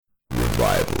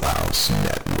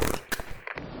Network.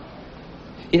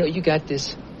 You know, you got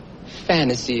this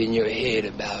fantasy in your head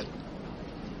about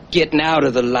getting out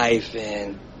of the life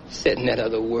and setting that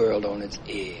other world on its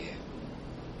ear.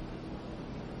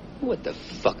 What the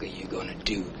fuck are you gonna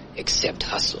do except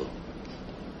hustle?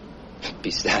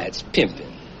 Besides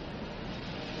pimping.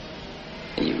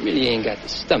 And you really ain't got the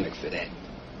stomach for that.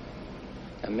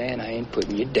 Now, man, I ain't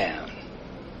putting you down.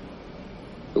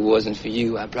 If it wasn't for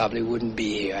you, I probably wouldn't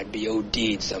be here. I'd be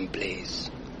OD'd someplace.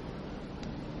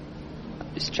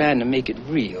 I'm just trying to make it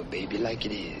real, baby, like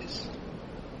it is.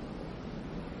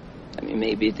 I mean,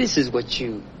 maybe this is what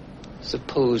you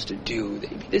supposed to do.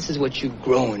 Maybe this is what you're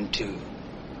growing to.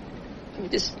 I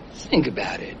mean, just think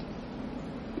about it.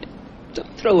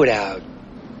 Don't throw it out.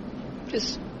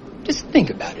 Just think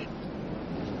about it.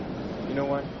 You know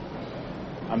what?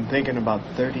 I'm thinking about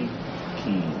 30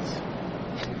 keys.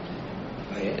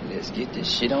 Well, let's get this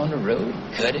shit on the road.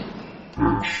 Cut it.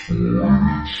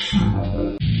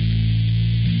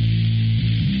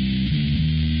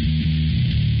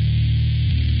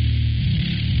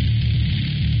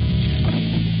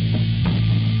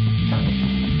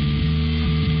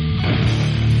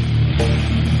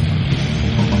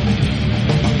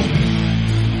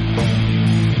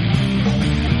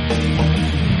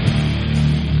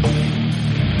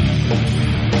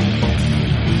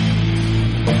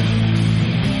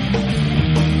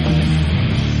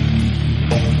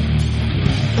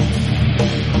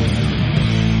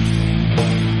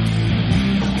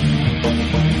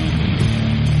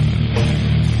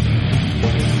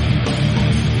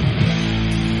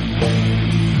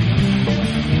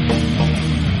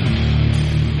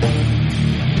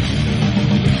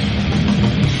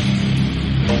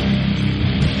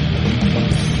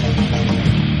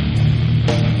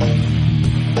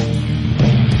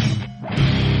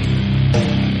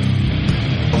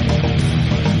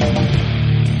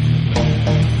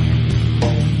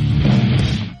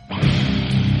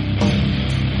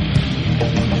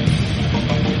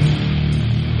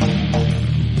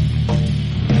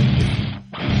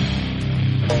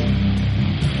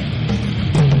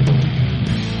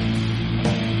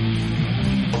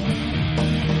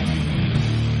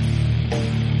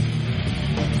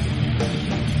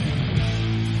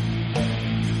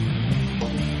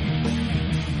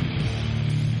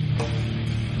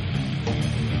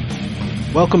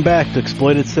 Welcome back to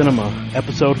Exploited Cinema,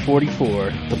 episode 44,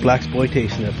 the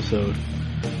Blaxploitation episode.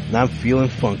 And I'm feeling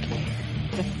funky.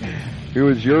 It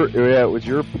was your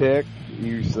pick.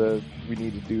 You said we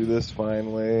need to do this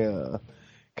finally.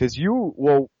 Cause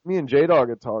me and J-Dog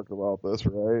had talked about this,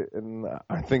 right? And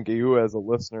I think you as a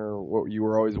listener, you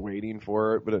were always waiting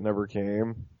for it, but it never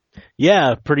came.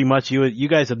 Yeah, pretty much. You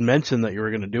guys had mentioned that you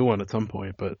were going to do one at some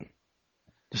point, but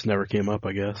just never came up,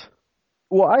 I guess.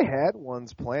 Well, I had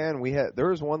ones planned. There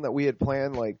was one that we had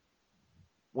planned like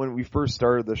when we first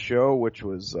started the show, which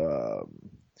was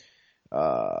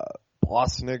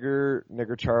Boss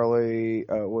Nigger Charlie.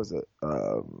 Was it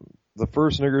the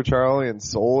first Nigger Charlie and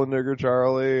Soul and Nigger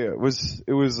Charlie? It was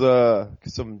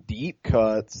some deep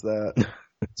cuts that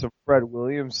some Fred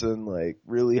Williamson, like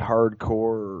really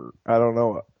hardcore. I don't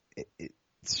know.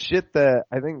 It's shit that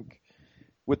I think.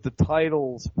 With the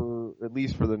titles at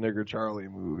least for the Nigger Charlie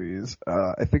movies,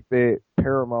 I think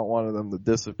Paramount wanted them to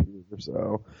disappear.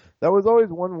 So that was always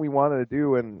one we wanted to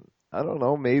do, and I don't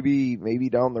know, maybe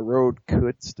down the road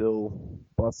could still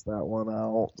bust that one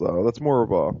out. So that's more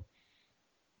of a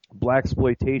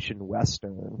blaxploitation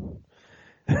western.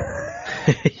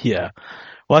 Yeah.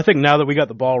 Well, I think now that we got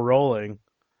the ball rolling,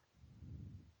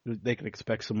 they can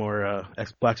expect some more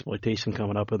blaxploitation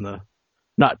coming up in the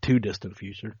not too distant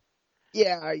future.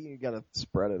 Yeah, you gotta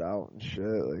spread it out and shit.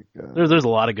 Like there's a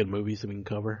lot of good movies that we can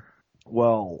cover.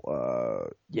 Well,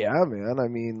 yeah, man. I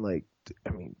mean,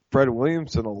 Fred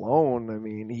Williamson alone. I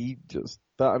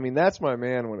mean, that's my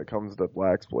man when it comes to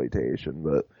blaxploitation.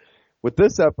 But with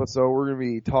this episode, we're gonna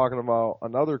be talking about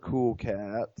another cool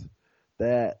cat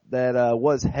that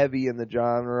was heavy in the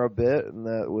genre a bit, and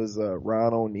that was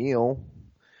Ron O'Neal.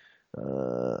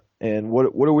 And what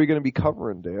are we gonna be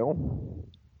covering, Dale?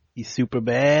 He's super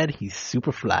bad. He's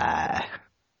Superfly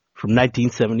from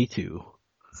 1972.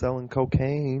 Selling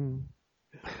cocaine.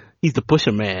 He's the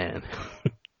Pusher Man.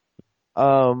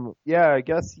 Yeah, I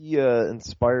guess he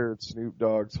inspired Snoop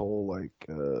Dogg's whole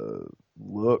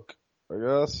look. I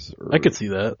guess. I could see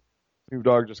that. Snoop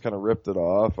Dogg just kind of ripped it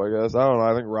off. I guess. I don't know.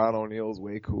 I think Ron O'Neal's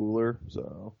way cooler.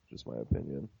 So, just my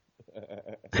opinion.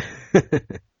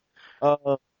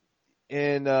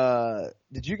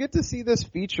 Did you get to see this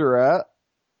featurette?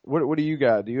 What do you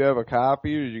got? Do you have a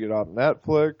copy, or did you get it off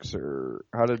Netflix, or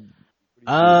how did?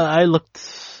 I looked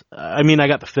I mean, I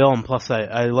got the film. Plus,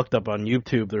 I looked up on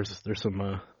YouTube. There's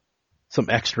some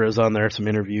extras on there, some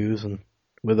interviews and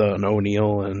with an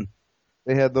O'Neill and.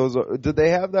 They had those. Did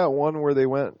they have that one where they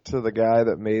went to the guy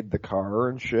that made the car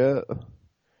and shit?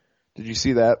 Did you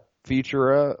see that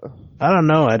featurette? I don't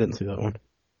know. I didn't see that one.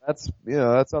 That's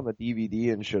that's on the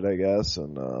DVD and shit, I guess.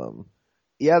 And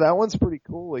yeah, that one's pretty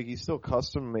cool. Like he's still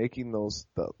custom making those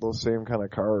same kind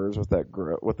of cars with that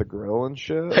with the grill and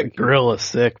shit. That like, grill is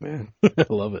sick, man. I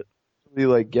love it. You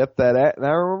like get that at. And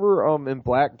I remember in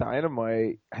Black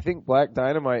Dynamite, I think Black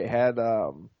Dynamite had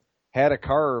a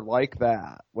car like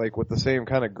that, like with the same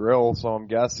kind of grill. So I'm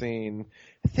guessing,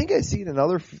 I think I've seen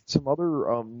some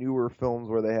other newer films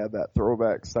where they had that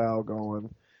throwback style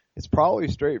going. It's probably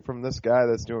straight from this guy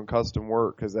that's doing custom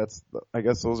work because I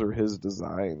guess those are his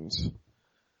designs.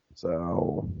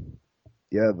 So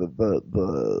yeah,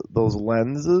 those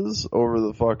lenses over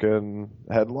the fucking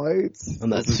headlights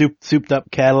and that souped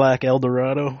up Cadillac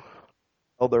Eldorado.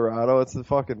 It's the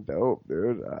fucking dope,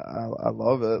 dude. I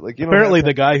love it. Like apparently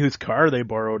the guy whose car they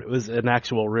borrowed, it was an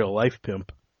actual real life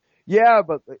pimp. Yeah,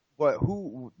 but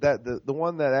who the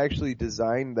one that actually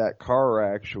designed that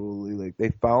car actually, like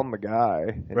they found the guy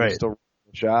and he's still in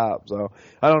the shop. So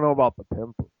I don't know about the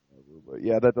pimp, but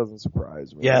yeah, that doesn't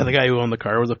surprise me. Yeah, the guy who owned the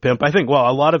car was a pimp. I think. Well,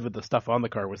 a lot of it, the stuff on the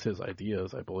car was his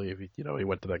ideas, I believe. He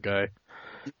went to that guy.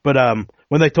 But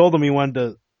when they told him he wanted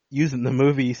to use it in the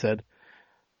movie, he said,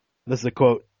 this is a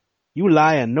quote, "You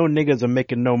lying, no niggas are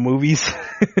making no movies."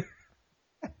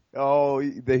 Oh,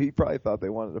 he probably thought they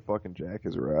wanted to fucking jack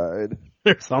his ride.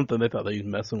 Or something, they thought they was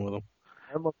messing with him.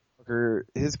 That motherfucker,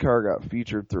 his car got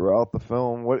featured throughout the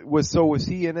film. Was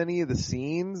he in any of the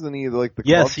scenes? Any of like the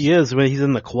Yes, clubs? he is when he's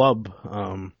in the club.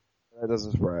 That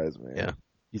doesn't surprise me. Yeah.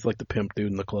 He's like the pimp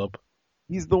dude in the club.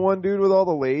 He's the one dude with all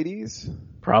the ladies?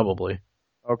 Probably.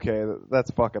 Okay,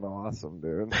 that's fucking awesome,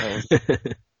 dude.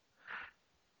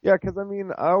 Yeah, because I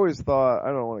mean, I always thought I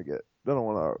don't want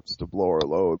to blow our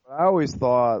load. But I always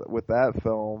thought with that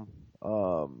film,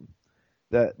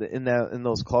 that in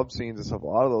those club scenes and stuff, a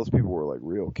lot of those people were like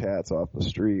real cats off the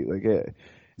street. Like,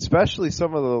 especially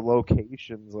some of the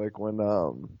locations, like when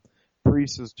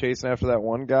Priest was chasing after that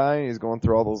one guy, and he's going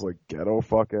through all those like ghetto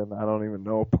fucking I don't even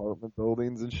know apartment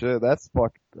buildings and shit. That's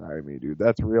fucking grimy, dude.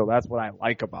 That's real. That's what I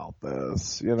like about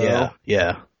this. You know?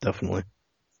 Yeah, definitely.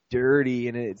 Dirty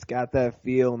and it's got that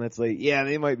feel and it's like, yeah,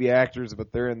 they might be actors,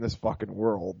 but they're in this fucking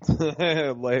world.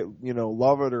 Like,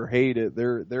 love it or hate it,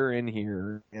 they're in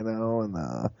here, and I don't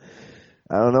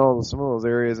know, some of those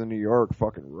areas in New York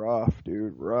fucking rough,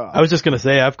 dude, rough. I was just gonna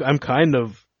say, I'm kind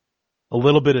of a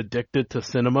little bit addicted to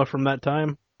cinema from that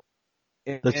time.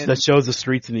 That shows the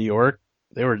streets of New York.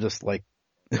 They were just like,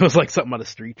 it was like something out of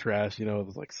street trash, it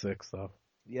was like sick stuff.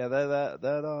 Yeah,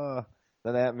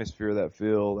 that atmosphere, that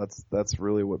feel, that's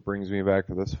really what brings me back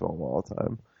to this film all the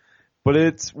time. But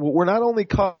we're not only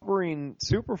covering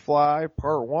Superfly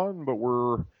Part 1, but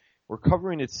we're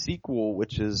covering its sequel,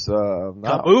 which is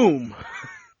Kaboom!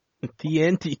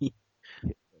 T.N.T.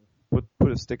 Put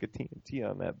a stick of T.N.T.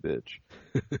 on that bitch.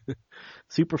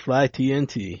 Superfly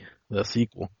T.N.T. The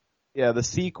sequel. Yeah, the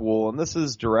sequel, and this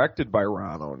is directed by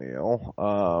Ron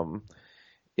O'Neill.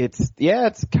 It's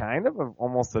kind of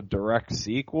almost a direct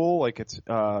sequel. Like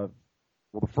the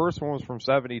first one was from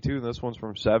 72 and this one's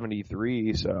from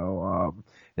 73. So,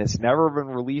 it's never been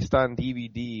released on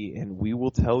DVD and we will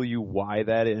tell you why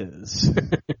that is.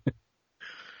 Good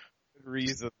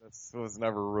reason this was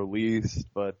never released,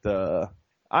 but,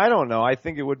 I don't know. I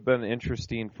think it would have been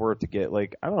interesting for it to get I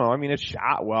don't know. I mean, it's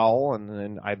shot well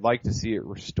and I'd like to see it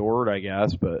restored, I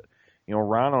guess, but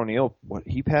Ron O'Neill,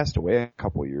 he passed away a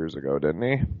couple years ago, didn't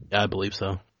he? Yeah, I believe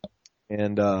so.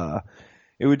 And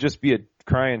it would just be a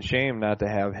crying shame not to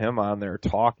have him on there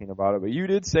talking about it. But you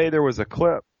did say there was a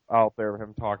clip out there of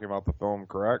him talking about the film,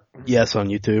 correct? Yes, on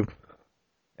YouTube.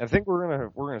 I think we're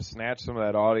gonna snatch some of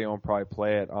that audio and probably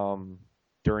play it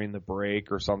during the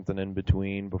break or something in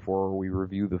between before we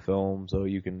review the film, so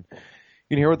you can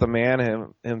hear what the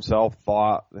man himself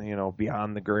thought,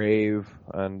 beyond the grave.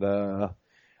 And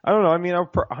I don't know. I mean,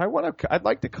 I'd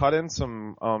like to cut in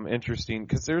some interesting,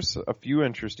 because there's a few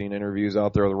interesting interviews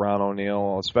out there with Ron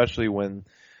O'Neill, especially when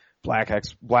black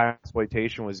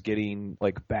exploitation was getting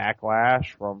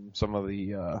backlash from some of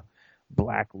the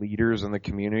black leaders in the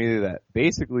community. That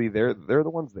basically they're the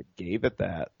ones that gave it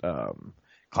that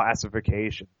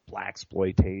classification, black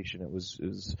exploitation. It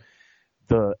was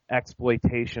the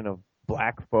exploitation of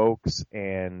black folks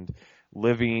and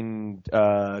living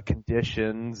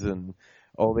conditions, and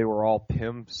they were all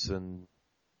pimps and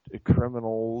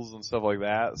criminals and stuff like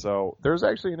that. So there's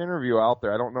actually an interview out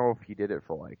there. I don't know if he did it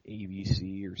for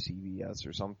ABC or CBS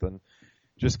or something,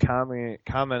 just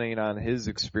commenting on his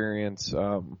experience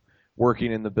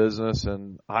working in the business,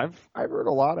 and I've heard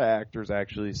a lot of actors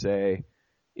actually say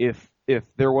if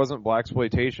there wasn't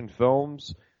blaxploitation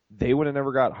films, they would have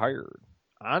never got hired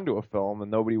onto a film,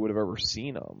 and nobody would have ever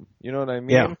seen them. You know what I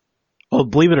mean? Yeah. Well,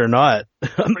 believe it or not,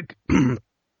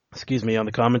 excuse me, on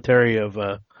the commentary of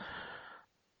The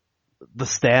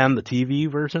Stand, the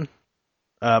TV version.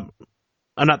 Not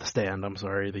The Stand. I'm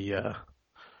sorry.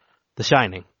 The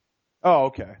Shining. Oh,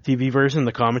 okay. TV version,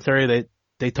 the commentary,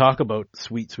 they talk about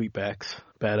Sweetback's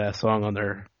badass song on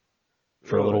there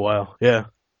for a little while. Yeah.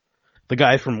 The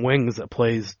guy from Wings that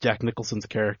plays Jack Nicholson's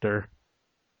character.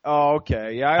 Oh,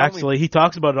 okay. Yeah. Actually, he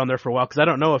talks about it on there for a while because I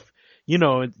don't know if you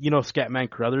know Scatman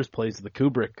Crothers plays the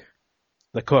cook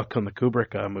on the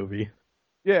Kubrick movie.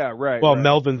 Yeah, right. Well, right.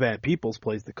 Melvin Van Peebles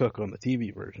plays the cook on the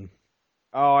TV version.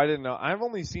 Oh, I didn't know. I've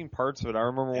only seen parts of it. I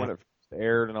remember when it first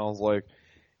aired, and I was like,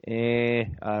 I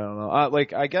don't know.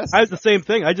 I guess I was the same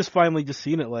thing. I just finally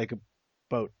seen it like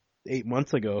about 8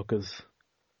 months ago because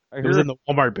it was in the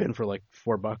Walmart bin for like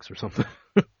 $4 or something.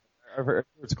 I've heard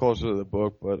it's closer to the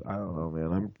book, but I don't know,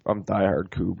 man. I'm diehard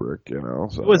Kubrick, you know.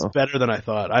 So. It was better than I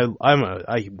thought. I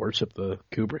worship the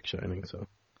Kubrick Shining, so.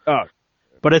 Oh,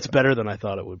 but it's better than I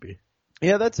thought it would be.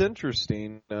 Yeah, that's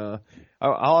interesting.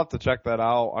 I'll have to check that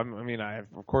out.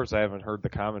 Of course, I haven't heard the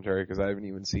commentary because I haven't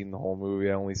even seen the whole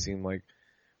movie. I only seen like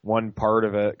one part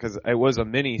of it because it was a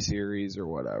mini series or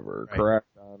whatever, right. Correct?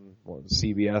 On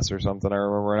CBS or something, I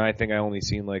remember. And I think I only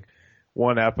seen like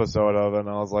one episode of it, and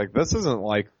I was like, this isn't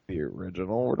like the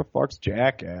original. Where the fuck's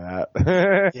Jack at?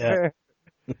 Yeah.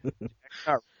 Jack's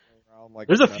not around like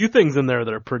there's a few things in there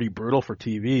that are pretty brutal for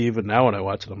TV. Even now when I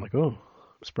watch it, I'm like, oh,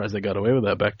 I'm surprised they got away with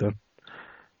that back then.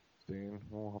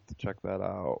 We'll have to check that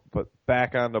out. But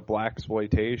back onto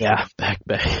blaxploitation. Yeah, back.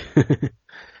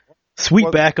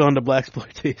 Sweet back onto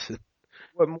blaxploitation.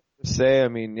 What more to say? I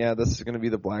mean, yeah, this is going to be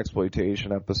the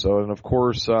blaxploitation episode, and of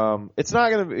course, it's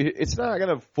not going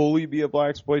to fully be a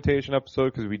blaxploitation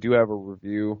episode because we do have a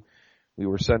review. We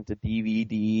were sent to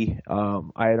DVD.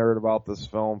 I had heard about this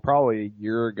film probably a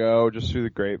year ago, just through the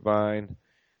grapevine,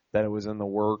 that it was in the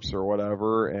works or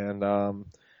whatever, and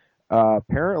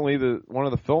apparently one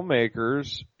of the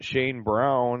filmmakers, Shane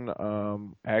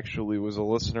Brown, actually was a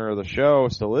listener of the show,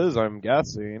 still is, I'm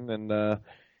guessing, and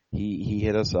he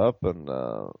hit us up and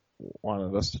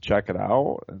wanted us to check it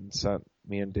out and sent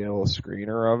me and Dale a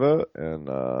screener of it, and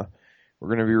we're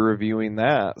going to be reviewing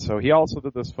that. So he also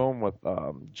did this film with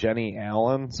Jenny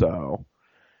Allen, so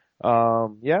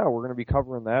yeah, we're going to be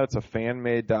covering that. It's a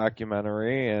fan-made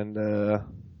documentary, and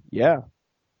yeah.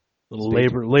 Little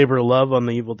labor of love on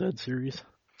the Evil Dead series.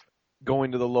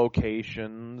 Going to the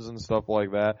locations and stuff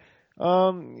like that. You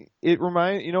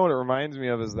know what it reminds me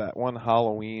of is that one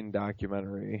Halloween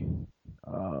documentary,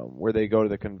 where they go to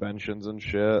the conventions and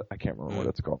shit. I can't remember what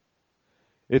it's called.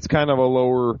 It's kind of a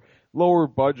lower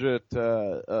budget,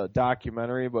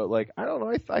 documentary, but like, I don't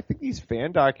know, I think these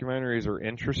fan documentaries are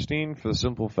interesting for the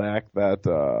simple fact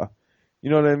that, you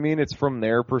know what I mean? It's from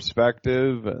their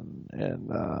perspective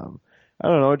and I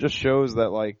don't know, it just shows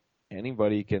that like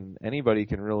anybody can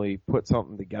really put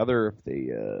something together if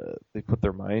they put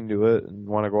their mind to it and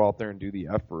want to go out there and do the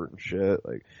effort and shit.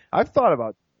 Like, I've thought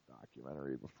about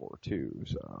documentary before too,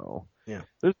 so yeah.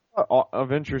 There's a lot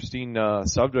of interesting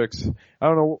subjects. I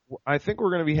don't know, I think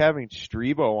we're going to be having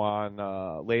Strebo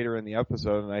on later in the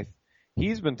episode, and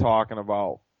he's been talking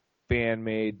about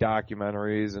fan-made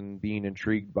documentaries and being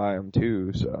intrigued by them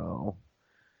too, so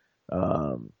I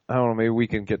don't know, maybe we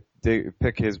can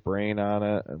pick his brain on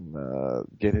it and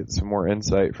get some more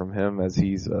insight from him as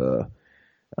he's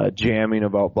jamming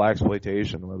about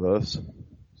blaxploitation with us.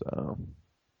 So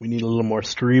we need a little more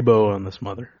Strebo on this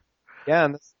mother. Yeah,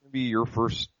 and this is gonna be your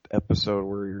first episode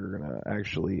where you're gonna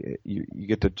actually you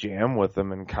get to jam with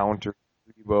him and counter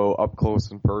Strebo up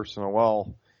close and personal.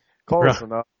 Well, close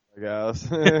enough, I guess.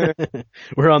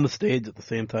 We're on the stage at the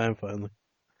same time finally.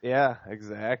 Yeah,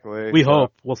 exactly. We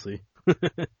hope. We'll see.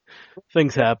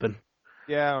 Things happen.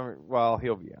 Yeah, well,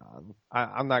 he'll be on.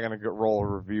 I'm not gonna roll a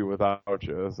review without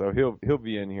you, so he'll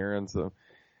be in here, and so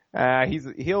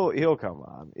he'll come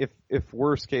on. If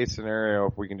worst case scenario,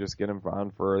 if we can just get him on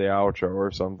for the outro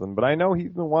or something. But I know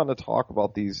he's been wanting to talk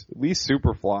about these, at least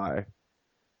Superfly,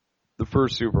 the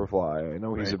first Superfly. I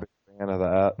know he's a big fan of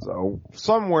that. So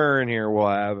somewhere in here we'll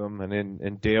have him,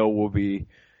 and Dale will be.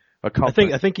 I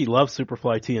think he loves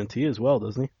Superfly T.N.T. as well,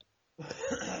 doesn't he?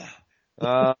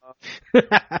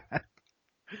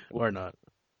 Or not.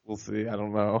 We'll see. I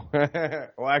don't know.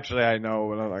 Well, actually, I know,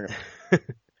 but I'm not gonna.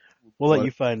 We'll let you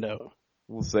find out.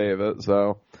 We'll save it.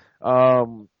 So, I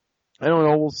don't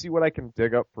know. We'll see what I can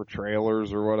dig up for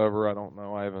trailers or whatever. I don't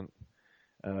know. I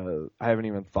I haven't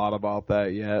even thought about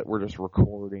that yet. We're just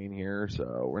recording here,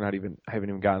 so haven't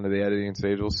even gotten to the editing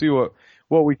stage. We'll see what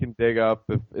we can dig up.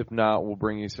 If not, we'll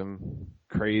bring you some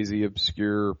crazy,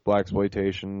 obscure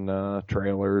blaxploitation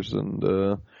trailers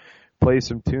and play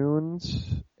some tunes.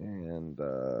 And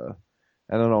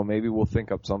I don't know, maybe we'll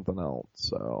think up something else.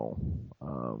 So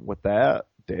with that,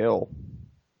 Dale,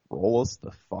 roll us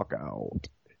the fuck out.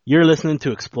 You're listening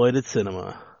to Exploited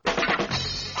Cinema.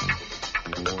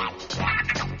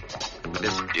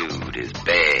 This dude is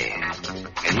bad,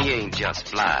 and he ain't just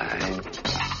fly.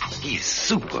 He's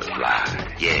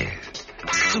Superfly, yeah,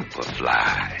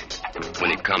 Superfly.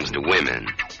 When it comes to women,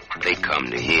 they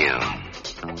come to him,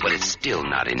 but it's still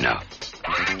not enough.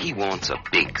 He wants a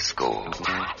big score,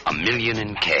 $1 million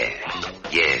in cash,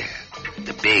 yeah,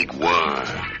 the big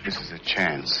one. This is a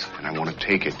chance, and I want to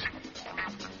take it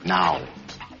now,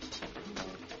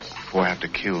 before I have to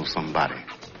kill somebody.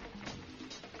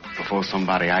 Before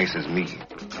somebody ices me.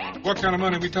 What kind of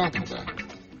money are we talking about?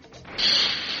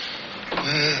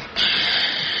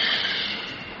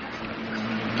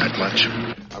 Not much.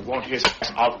 I want his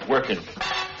out working.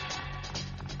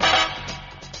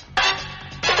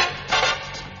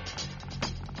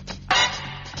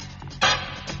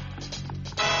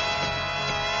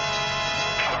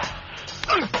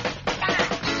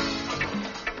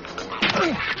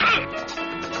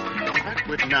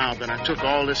 Now that I took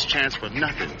all this chance for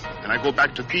nothing, and I go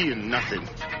back to being nothing,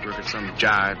 working some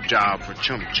jive job for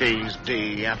chump change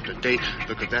day after day,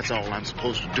 because that's all I'm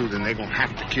supposed to do, then they're gonna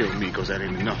have to kill me, because that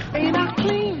ain't enough. Ain't I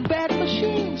clean, bad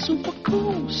machine, super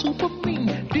cool, super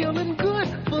mean, feeling good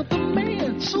for the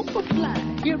man,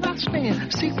 Superfly, here I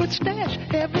stand, secret stash,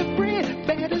 heavy bread,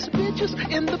 baddest bitches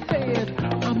in the bed,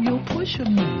 I'm your pusher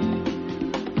man.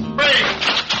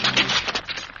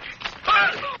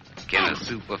 Can a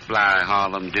Superfly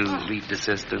Harlem dude beat the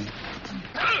system?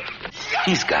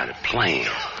 He's got a plan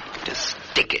to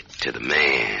stick it to the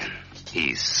man.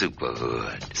 He's super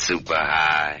hood, super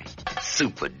high,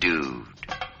 super dude,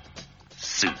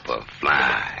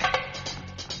 Superfly.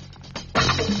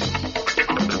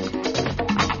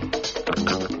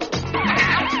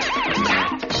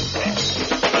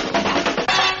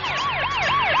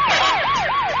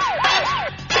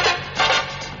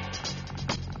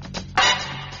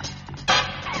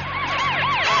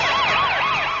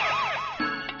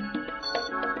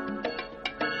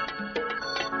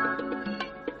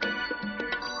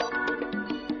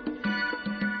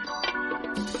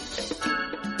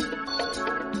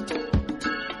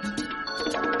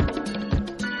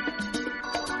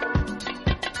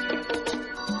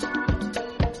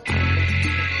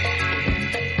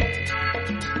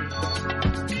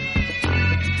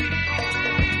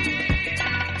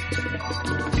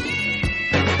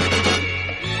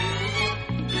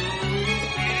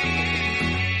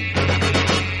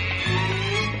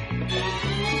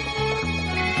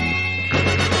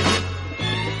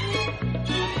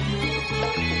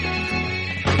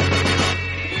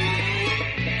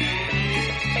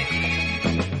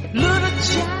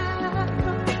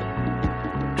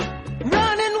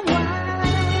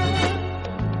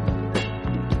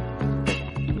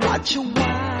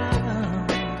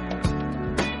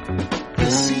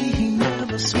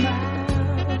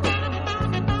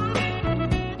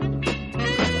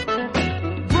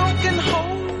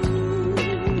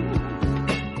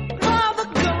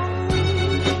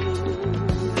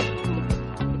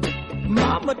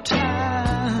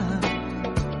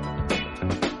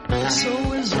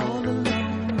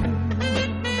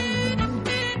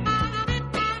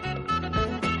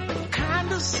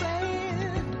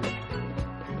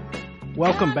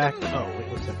 Welcome back. Oh, wait,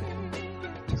 what's that?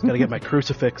 Just gotta get my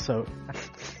crucifix out.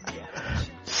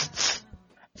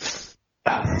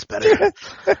 That's better.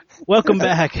 Welcome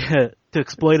back to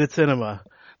Exploited Cinema.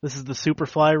 This is the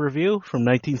Superfly review from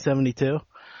 1972.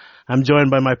 I'm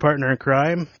joined by my partner in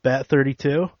crime,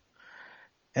 Bat32,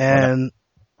 and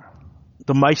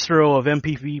the maestro of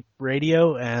MPV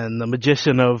radio and the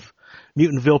magician of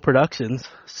Mutantville Productions,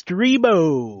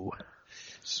 Strebo.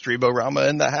 Strebo-Rama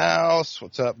in the house.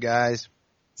 What's up, guys?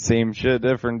 Same shit,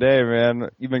 different day, man.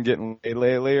 You been getting laid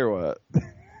lately or what?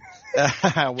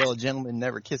 Well, a gentleman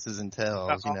never kisses and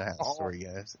tells. You know how the story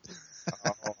goes.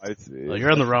 Oh, I see. Well,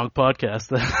 you're on the wrong podcast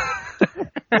then.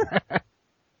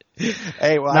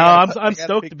 Hey, well, no, I'm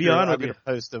stoked to be on with you. I got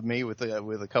a post of me with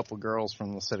a couple of girls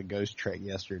from the set of Ghost Trek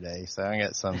yesterday, so I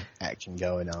got some action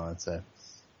going on. So,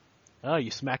 oh,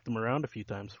 you smacked them around a few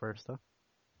times first, huh?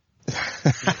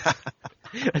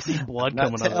 I see blood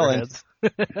coming out of their heads.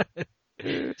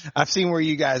 I've seen where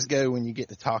you guys go when you get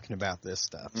to talking about this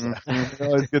stuff. So. It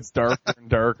always gets darker and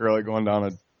darker, like going down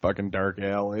a fucking dark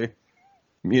alley.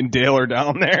 Me and Dale are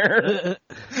down there.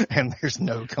 And there's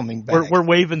no coming back. We're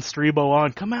waving Strebo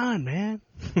on. Come on, man.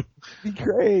 Be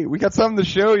great. We got something to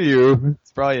show you.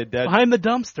 It's probably a dead. Behind the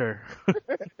dumpster.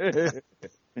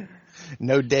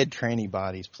 No dead tranny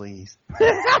bodies, please.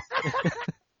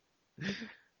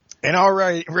 And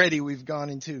already we've gone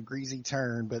into a greasy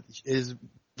turn, but it is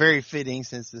very fitting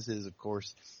since this is, of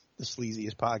course, the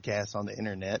sleaziest podcast on the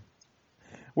internet.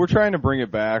 We're trying to bring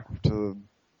it back to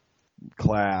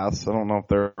class. I don't know if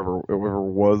there ever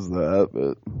was that,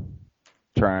 but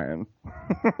trying.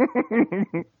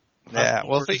 Yeah,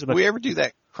 well, if we ever do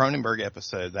that Cronenberg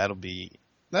episode, that'll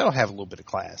have a little bit of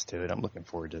class to it. I'm looking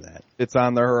forward to that. It's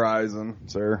on the horizon,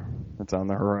 sir. It's on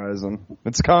the horizon.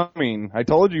 It's coming. I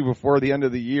told you before the end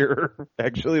of the year.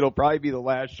 Actually, it'll probably be the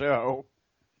last show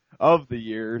of the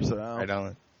year. So Right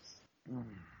on.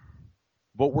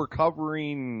 But we're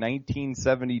covering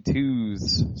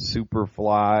 1972's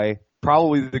Superfly,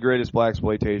 probably the greatest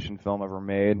blaxploitation film ever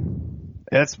made.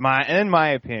 It's in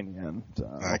my opinion.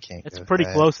 So. I can't. It's pretty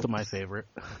close to my favorite.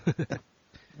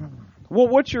 Well,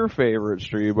 what's your favorite,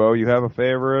 Strebo? You have a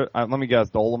favorite? Let me guess,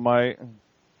 Dolomite?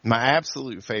 My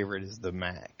absolute favorite is The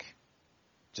Mac.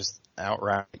 Just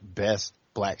outright best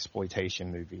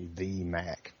blaxploitation movie, The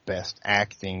Mac. Best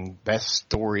acting, best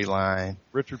storyline.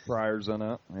 Richard Pryor's in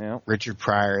it. Yeah. Richard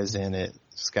Pryor is in it.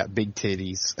 It's got big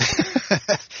titties.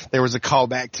 There was a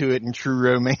callback to it in True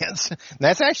Romance.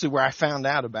 That's actually where I found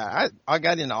out about it. I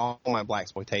got into all my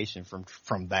blaxploitation from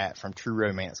True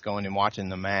Romance, going and watching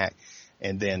The Mac.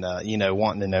 And then,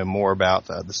 wanting to know more about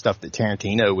the stuff that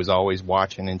Tarantino was always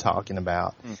watching and talking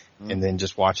about. Mm-hmm. And then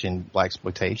just watching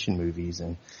blaxploitation movies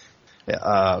and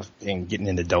getting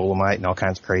into Dolomite and all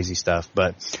kinds of crazy stuff.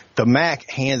 But The Mac,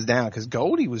 hands down, because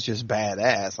Goldie was just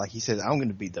badass. Like he said, I'm going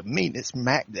to be the meanest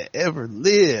Mac that ever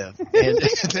lived. And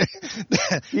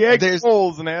he had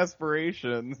goals and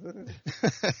aspirations.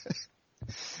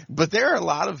 But there are a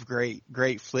lot of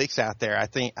great flicks out there. I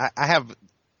think I have...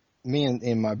 Me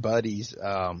and my buddies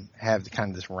have kind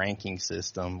of this ranking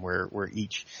system where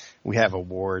we have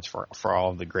awards for all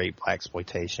of the great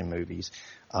blaxploitation movies.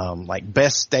 Like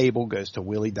best stable goes to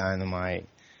Willie Dynamite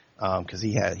because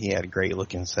he had a great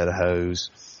looking set of hose.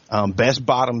 Best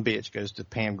bottom bitch goes to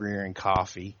Pam Grier and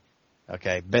Coffee.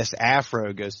 Okay, best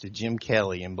afro goes to Jim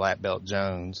Kelly and Black Belt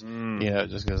Jones. It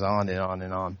just goes on and on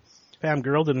and on. Pam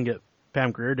Grier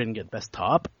didn't get best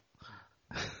top.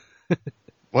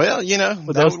 Well,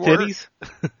 with those titties,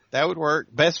 that would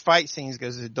work. Best fight scenes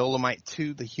goes to Dolomite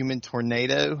 2, The Human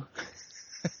Tornado,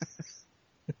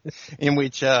 in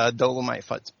which Dolomite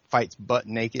fights butt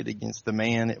naked against the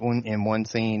man in one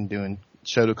scene doing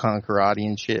Shotokan karate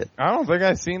and shit. I don't think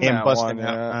I've seen that one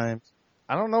yet.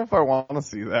 I don't know if I want to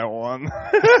see that one.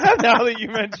 Now that you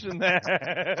mention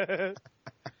that.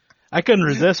 I couldn't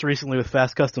resist recently with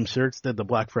Fast Custom Shirts did the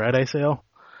Black Friday sale.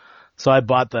 So I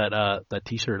bought that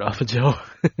T-shirt off of Joe.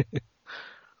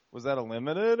 Was that a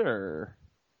limited or?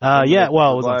 Yeah,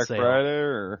 well, it was Black on sale. Friday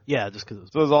or? Yeah, just because.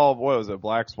 So it was all, what was it,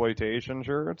 blaxploitation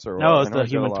shirts or? No, what? it was the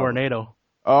Human Tornado.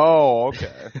 Oh,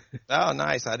 okay. Oh,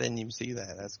 nice. I didn't even see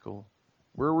that. That's cool.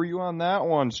 Where were you on that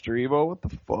one, Strebo? What the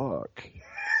fuck?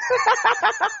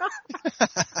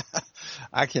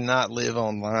 I cannot live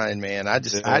online, man. I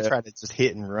try to just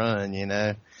hit and run,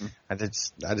 I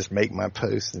just make my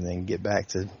posts and then get back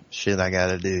to shit I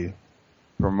gotta do.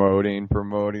 Promoting.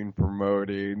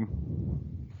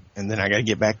 And then I gotta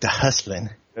get back to hustling.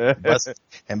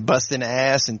 And busting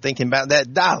ass and thinking about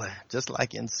that dollar, just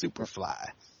like in Superfly.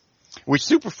 Which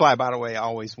Superfly, by the way,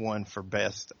 always won for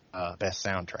best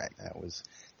soundtrack.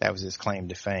 That was his claim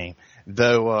to fame.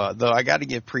 Though I got to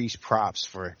give Priest props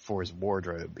for his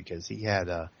wardrobe because he had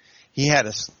a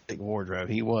slick wardrobe.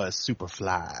 He was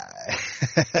Superfly.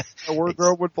 The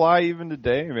wardrobe would fly even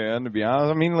today, man. To be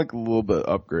honest, I mean, like a little bit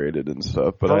upgraded and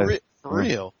stuff, but for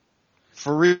real.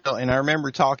 And I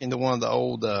remember talking to one of the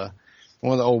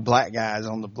old black guys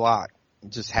on the block,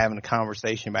 just having a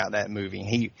conversation about that movie.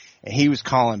 And he was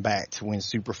calling back to when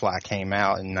Superfly came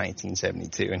out in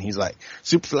 1972. And he's like,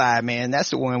 Superfly, man, that's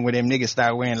the one where them niggas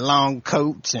started wearing long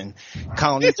coats and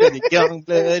calling each other young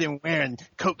blood and wearing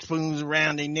Coke spoons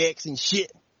around their necks and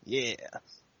shit. Yeah.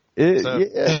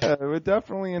 It would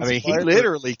definitely inspire. I mean, he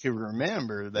literally could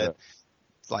remember that,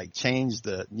 like, changed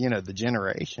the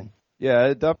generation. Yeah,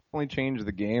 it definitely changed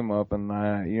the game up, and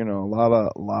a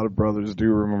lot of brothers do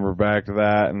remember back to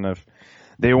that. And if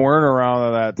they weren't around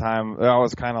at that time, that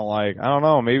was kind of like, I don't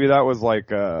know, maybe that was like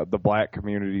the black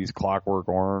community's Clockwork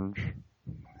Orange.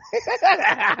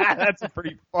 That's a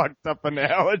pretty fucked up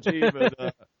analogy,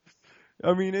 but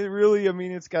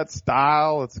it's got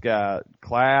style, it's got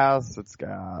class, it's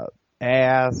got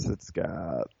ass, it's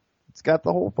got He's got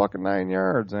the whole fucking 9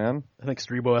 yards, man. I think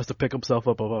Strebo has to pick himself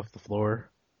up off the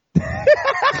floor.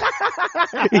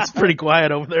 He's pretty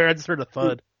quiet over there. I just heard a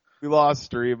thud. We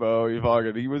lost Strebo.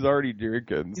 He was already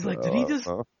drinking. He's so, like, did he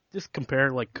just compare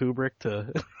like Kubrick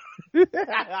to?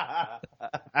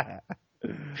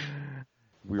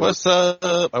 What's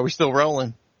up? Are we still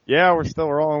rolling? Yeah, we're still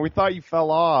rolling. We thought you fell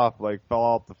off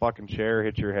the fucking chair,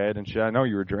 hit your head and shit. I know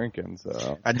you were drinking,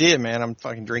 so. I did, man. I'm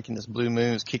fucking drinking this Blue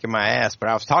Moon. It's kicking my ass. But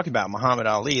I was talking about Muhammad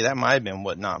Ali. That might have been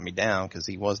what knocked me down because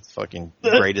he was the fucking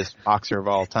greatest boxer of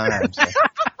all time. So.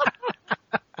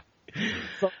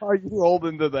 Somehow you rolled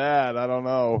into that. I don't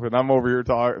know. And I'm over here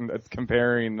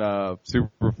comparing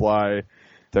Superfly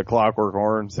to Clockwork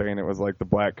Orange, saying it was like the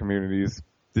black communities.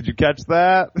 Did you catch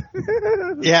that?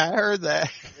 Yeah, I heard that.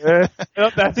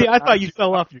 See, I thought you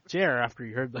fell off your chair after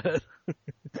you heard that.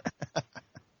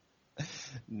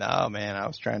 No, man, I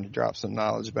was trying to drop some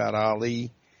knowledge about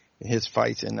Ali and his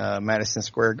fights in Madison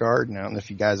Square Garden. I don't know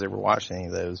if you guys ever watched any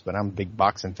of those, but I'm a big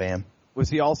boxing fan. Was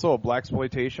he also a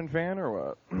blaxploitation fan or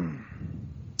what?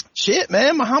 Shit,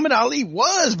 man, Muhammad Ali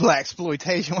was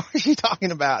blaxploitation. What are you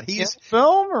talking about? He's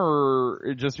film,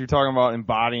 or just you're talking about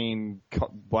embodying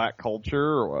black culture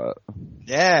or what?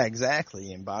 Yeah,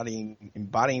 exactly. Embodying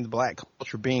the black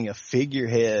culture, being a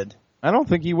figurehead. I don't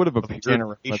think he would have appeared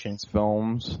in his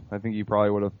films. I think he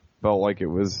probably would have felt like it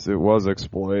was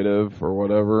exploitive or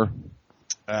whatever.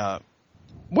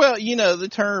 Well, the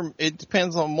term, it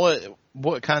depends on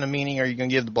what kind of meaning are you going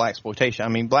to give to blaxploitation. I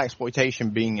mean,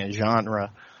 blaxploitation being a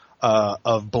genre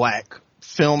of black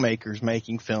filmmakers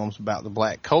making films about the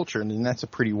black culture, and then that's a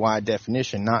pretty wide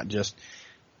definition, not just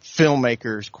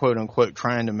filmmakers, quote unquote,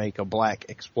 trying to make a black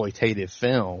exploitative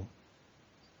film,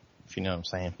 if you know what I'm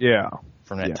saying. Yeah.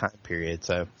 From that time period.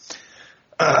 So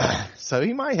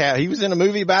he was in a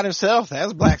movie about himself. That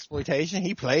was blaxploitation.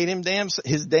 He played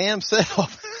his damn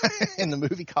self in the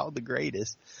movie called The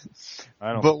Greatest.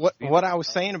 But what I was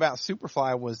saying about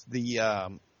Superfly was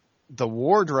the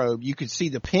wardrobe. You could see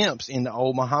the pimps in the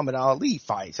old Muhammad Ali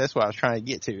fights. That's what I was trying to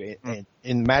get to. And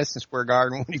in Madison Square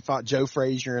Garden when he fought Joe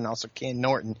Frazier and also Ken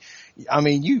Norton. I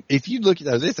mean, if you look at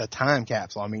those, it's a time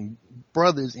capsule. I mean,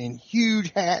 brothers in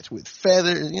huge hats with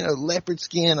feathers, leopard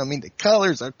skin. I mean, the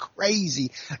colors are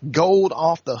crazy. Gold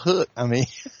off the hook. I mean,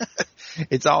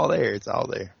 it's all there. It's all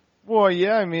there. Well,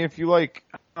 yeah. I mean, if you I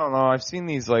don't know. I've seen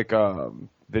these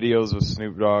videos with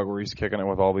Snoop Dogg where he's kicking it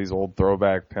with all these old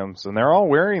throwback pimps, and they're all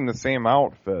wearing the same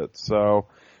outfit. So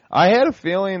I had a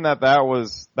feeling that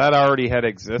already had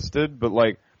existed, but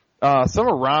some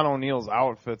of Ron O'Neal's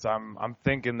outfits, I'm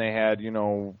thinking they had,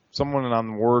 someone on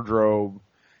the wardrobe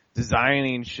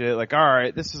designing shit all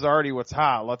right, this is already what's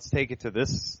hot. Let's take it to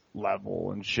this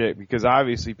level and shit, because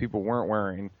obviously people weren't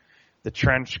wearing the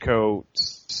trench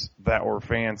coats that were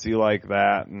fancy like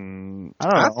that, and I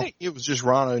don't know. I think it was just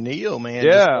Ron O'Neal, man.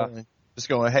 Yeah. Just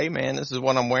going, hey man, this is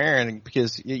what I'm wearing,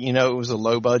 because it was a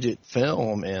low budget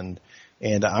film, and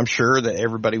I'm sure that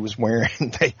everybody was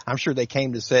wearing. I'm sure they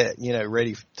came to set,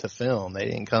 ready to film. They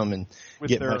didn't come and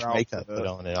get much makeup put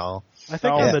on at all. I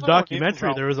think in the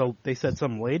documentary they said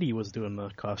some lady was doing the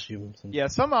costumes. Yeah,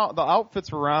 the outfits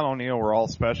for Ron O'Neal were all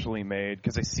specially made,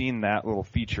 because I seen that little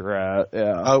featurette.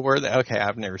 Yeah. Oh, were they? Okay,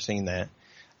 I've never seen that.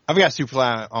 I've got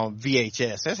Superfly on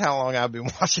VHS. That's how long I've been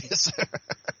watching this.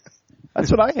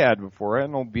 That's what I had before. I had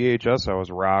an old VHS I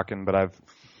was rocking, but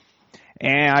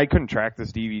I couldn't track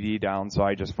this DVD down, so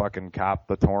I just fucking copped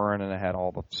the torrent, and it had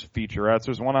all the featurettes.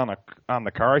 There's one on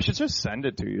the car. I should just send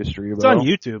it to you, Strebo. It's on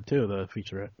YouTube too, the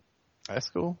featurette. That's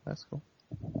cool.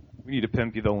 We need to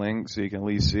pimp you the link so you can at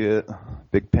least see it.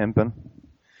 Big pimping.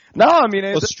 No, I mean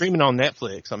it's streaming on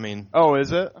Netflix. I mean, oh,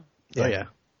 is it? Yeah. Oh, yeah.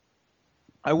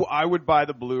 I would buy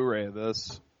the Blu-ray of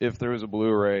this if there was a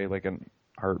Blu-ray, in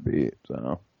heartbeat.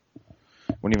 So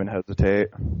wouldn't even hesitate.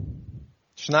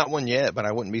 There's not one yet, but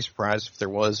I wouldn't be surprised if there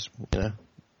was.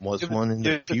 Was one in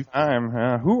the future. Time.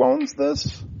 Who owns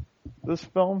this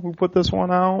film? Who put this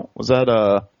one out? Was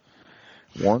that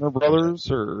Warner Brothers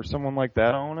or someone like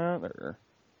that own it? Or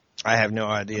I have no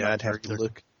idea. I'd have to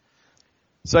look.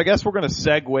 So I guess we're going to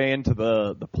segue into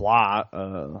the plot.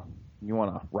 You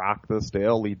want to rock this,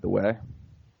 Dale? Lead the way.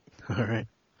 All right.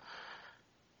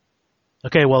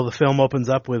 Okay, well, the film opens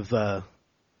up with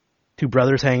two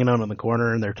brothers hanging out in the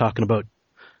corner, and they're talking about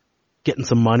getting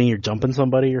some money or jumping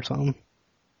somebody or something.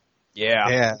 Yeah.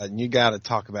 Yeah, and you got to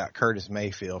talk about Curtis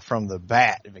Mayfield from the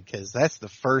bat, because that's the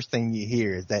first thing you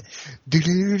hear is that.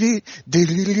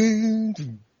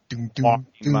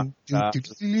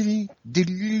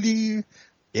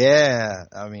 Yeah,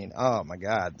 I mean, oh my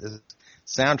God, the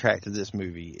soundtrack to this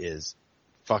movie is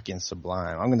fucking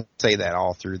sublime. I'm going to say that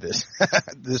all through this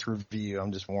this review.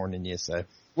 I'm just warning you. So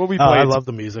We'll be Oh, I playing. love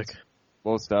the music.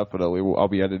 Most definitely, I'll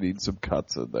be editing some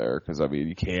cuts in there because I mean,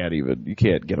 you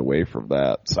can't get away from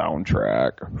that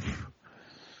soundtrack.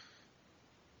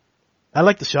 I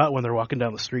like the shot when they're walking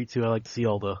down the street too. I like to see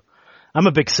I'm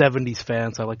a big 70s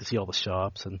fan, so I like to see all the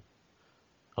shops and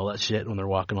all that shit when they're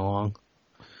walking along.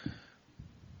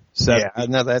 Yeah, I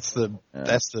know that's the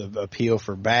appeal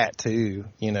for Bat too,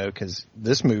 you know, because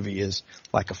this movie is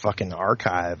like a fucking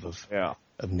archive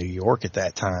of New York at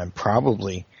that time.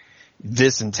 Probably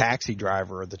this and Taxi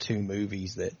Driver are the two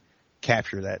movies that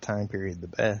capture that time period the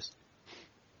best.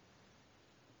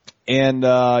 And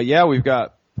we've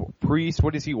got Priest.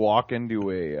 What does he walk into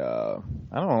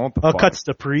I don't know what the fuck. Cuts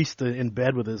to Priest in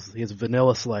bed with his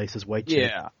vanilla slice, his white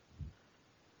chick. Yeah.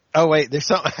 Oh wait, there's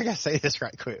something I gotta say this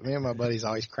right quick. Me and my buddies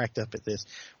always cracked up at this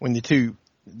when the two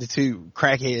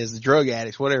crackheads, the drug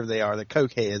addicts, whatever they are, the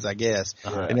coke heads, I guess.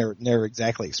 They never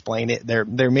exactly explain it. They're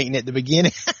meeting at the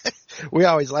beginning. We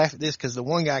always laugh at this because the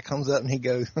one guy comes up and he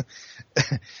goes,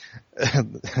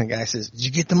 the guy says, "Did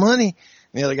you get the money?"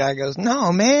 And the other guy goes,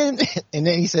 "No, man." And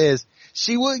then he says,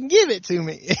 "She wouldn't give it to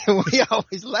me." And we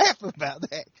always laugh about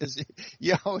that because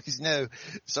you always know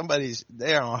somebody's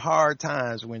there on hard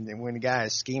times when the guy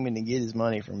is scheming to get his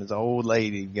money from his old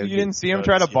lady. You didn't see him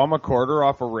try to bum a quarter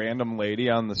off a random lady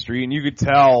on the street, and you could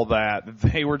tell that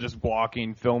they were just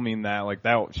filming that like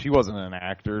that. She wasn't an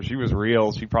actor; she was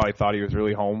real. She probably thought he was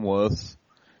really homeless.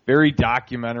 Very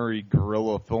documentary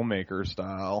guerrilla filmmaker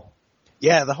style.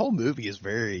 Yeah, the whole movie is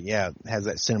has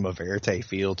that cinema verite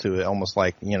feel to it, almost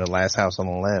like, Last House on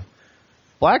the Left.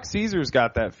 Black Caesar's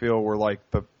got that feel where, like,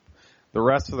 the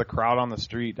rest of the crowd on the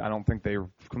street, I don't think they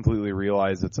completely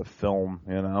realize it's a film,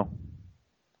 you know?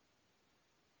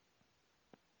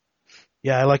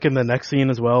 Yeah, I like in the next scene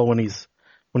as well when he's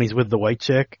with the white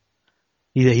chick.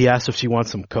 He asks if she wants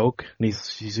some coke, and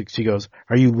she goes,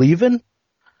 "Are you leaving?"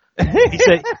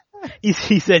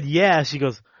 He said, "Yeah." She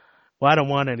goes, "Well, I don't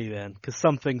want any then, because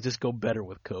some things just go better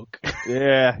with coke."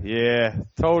 Yeah.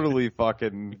 Totally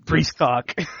fucking... Priest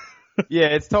cock. Yeah,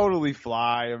 it's totally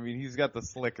Fly. I mean, he's got the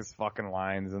slickest fucking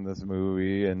lines in this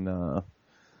movie. And,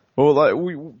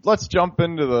 let's jump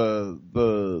into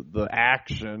the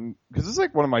action, because it's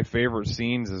like one of my favorite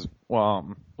scenes is,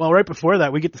 well, right before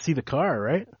that, we get to see the car,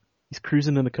 right? He's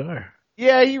cruising in the car.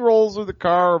 Yeah, he rolls with the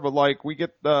car, but like, we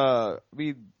get that's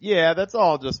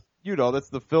all just, that's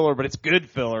the filler, but it's good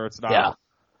filler. It's not,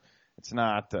 It's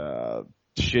not,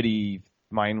 shitty,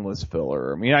 mindless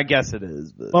filler. I mean, I guess it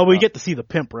is, but. Well, we get to see the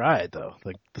pimp ride, though.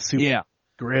 Like, the super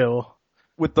grill.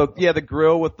 With the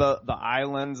grill with the eye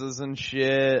lenses and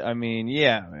shit. I mean,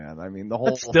 yeah, man. I mean, the whole.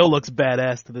 That still looks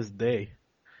badass to this day.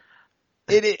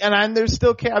 There's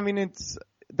still, it's,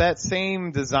 that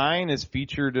same design is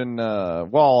featured in,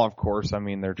 of course, I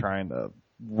mean, they're trying to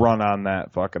run on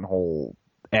that fucking whole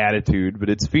attitude, but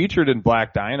it's featured in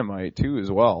Black Dynamite too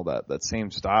as well, that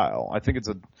same style. I think it's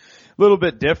a little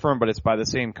bit different, but it's by the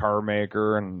same car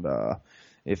maker, and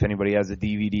if anybody has a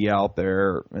DVD out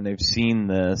there and they've seen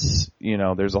this,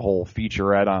 there's a whole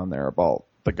featurette on there about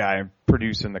the guy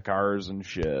producing the cars and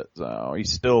shit. So he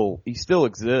still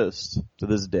exists to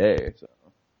this day. So.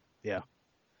 Yeah.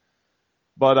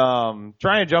 But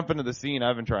trying to jump into the scene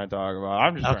I've been trying to talk about.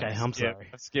 I'm just trying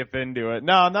to skip into it.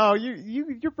 No,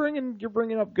 you're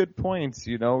bringing up good points.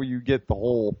 You get the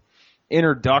whole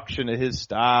introduction to his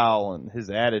style and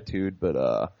his attitude,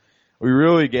 but we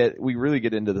really get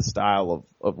into the style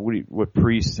of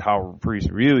how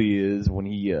Priest really is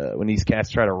when these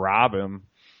cats try to rob him.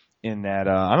 In that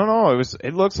I don't know,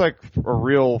 it looks like a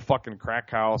real fucking crack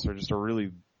house or just a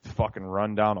really fucking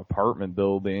rundown apartment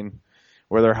building.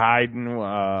 Where they're hiding,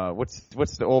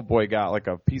 what's the old boy got? Like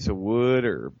a piece of wood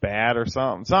or bat or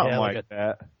something like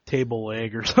that. Table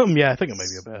leg or something. Yeah, I think it might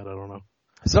be a bat. I don't know.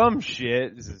 Some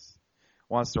shit.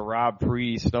 Wants to rob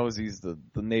Priest. Knows he's the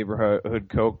neighborhood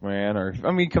coke man. Or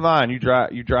I mean, come on, you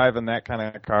driving that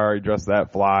kind of car. You dress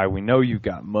that fly. We know you've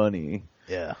got money.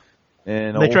 Yeah.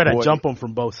 And they try to jump him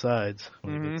from both sides.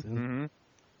 Mm-hmm.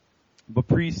 But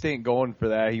Priest ain't going for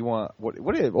that. He what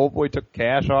did old boy took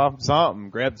cash off something,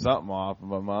 grabbed something off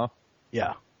of him, huh?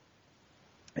 Yeah.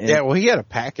 Well, he had a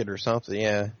packet or something,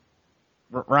 yeah.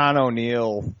 Ron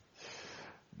O'Neal.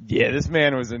 Yeah, this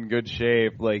man was in good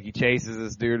shape. Like, he chases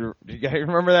this dude. You guys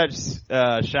remember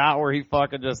that shot where he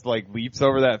fucking just, like, leaps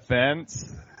over that fence?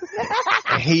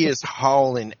 He is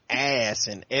hauling ass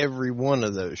in every one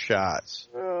of those shots.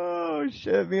 Oh,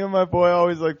 shit. Me and my boy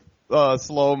always, like,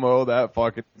 slow-mo that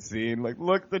fucking scene. Like,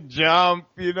 look the jump,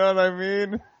 you know what I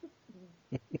mean?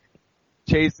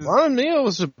 Chases. Ron O'Neal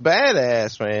was a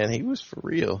badass, man. He was for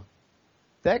real.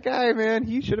 That guy, man,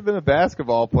 he should have been a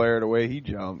basketball player the way he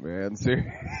jumped, man.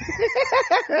 Seriously.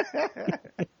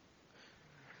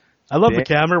 I love the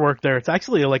camera work there. It's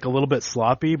actually like a little bit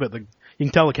sloppy, but you can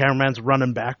tell the cameraman's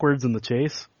running backwards in the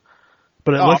chase.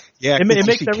 But it looks, it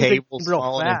makes everything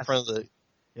real fast. In front of the,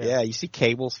 yeah, you see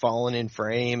cables falling in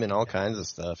frame and all kinds of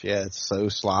stuff. Yeah, it's so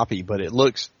sloppy, but it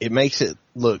makes it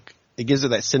look, it gives it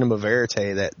that cinema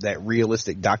verite, that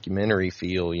realistic documentary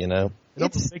feel, you know? It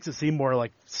almost makes it seem more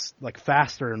like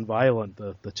faster and violent,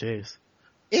 the chase.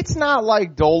 It's not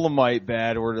like Dolomite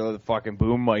bad where the fucking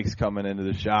boom mic's coming into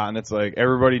the shot and it's like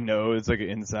everybody knows it's like an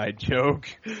inside joke.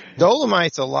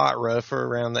 Dolomite's a lot rougher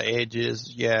around the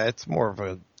edges. Yeah, it's more of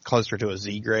a closer to a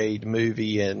Z-grade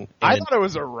movie, and I thought it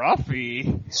was a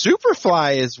roughie.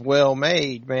 Superfly is well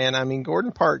made, man. I mean,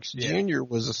 Gordon Parks Jr.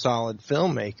 was a solid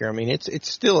filmmaker. I mean, it's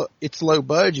still low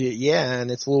budget, and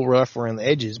it's a little rough around the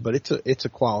edges, but it's a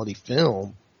quality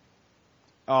film.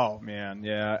 Oh man,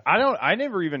 yeah. I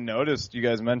never even noticed. You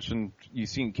guys mentioned you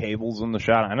seen cables in the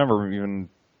shot. I never even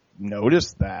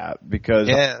noticed that because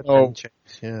it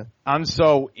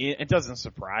doesn't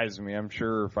surprise me. I'm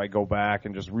sure if I go back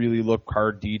and just really look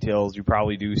hard details, you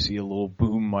probably do see a little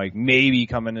boom mic maybe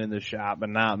coming in the shot, but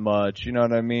not much. You know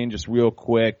what I mean? Just real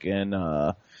quick and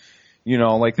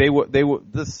like they would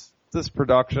this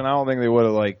production. I don't think they would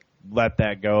have like let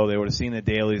that go. They would have seen the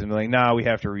dailies and be like, "No, we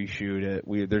have to reshoot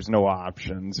it. There's no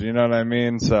options." You know what I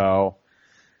mean? So.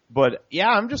 But yeah,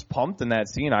 I'm just pumped in that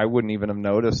scene. I wouldn't even have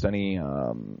noticed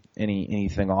anything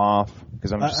off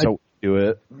because I'm just so into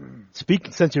it.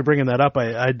 Since you're bringing that up,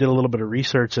 I did a little bit of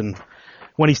research, and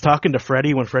when he's talking to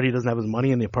Freddy, when Freddy doesn't have his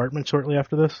money in the apartment shortly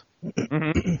after this,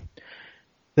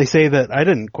 they say that I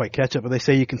didn't quite catch it, but they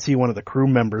say you can see one of the crew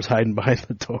members hiding behind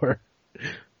the door.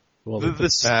 Well, the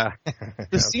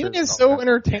scene is so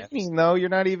entertaining, though.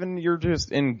 You're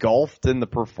just engulfed in the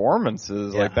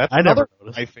performances. Yeah, like that's another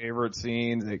of my favorite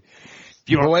scenes. Like,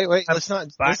 wait, let's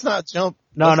not jump.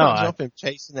 Jump him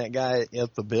chasing that guy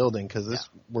up the building because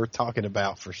we're talking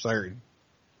about for certain.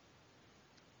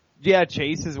 Yeah,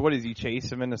 chases. What does he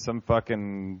chase him into some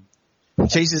fucking?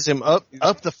 Chases him up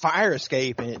the fire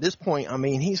escape, and at this point, I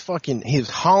mean, his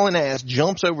hauling ass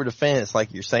jumps over the fence,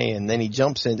 like you're saying, then he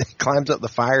jumps in, climbs up the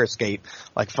fire escape,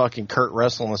 like fucking Kurt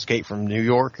Russell in Escape from New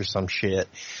York or some shit,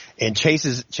 and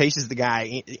chases the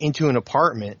guy into an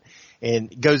apartment,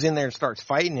 and goes in there and starts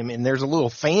fighting him, and there's a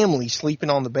little family sleeping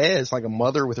on the bed. It's like a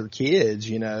mother with her kids,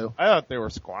 you know. I thought they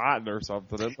were squatting or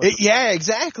something. Yeah,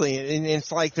 exactly. And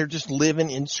it's like they're just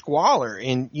living in squalor.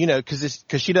 And, you know, cause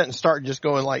she doesn't start just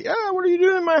going like, what are you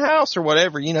doing in my house or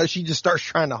whatever. You know, she just starts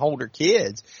trying to hold her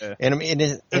kids. Yeah. And I mean,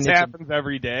 it happens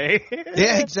every day.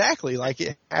 Yeah, exactly. Like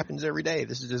it happens every day.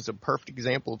 This is just a perfect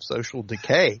example of social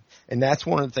decay. And that's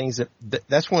one of the things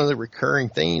that's one of the recurring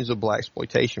themes of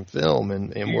blaxploitation film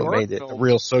and what made it a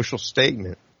real social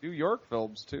statement. New York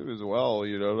films too, as well.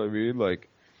 You know what I mean? Like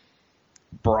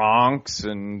Bronx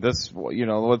and this. You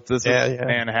know what this is?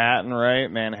 Manhattan, right?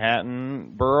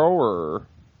 Manhattan borough, or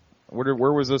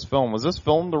where was this film? Was this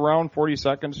filmed around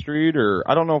 42nd Street, or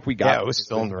I don't know if we got. Yeah, it was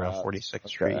filmed around 42nd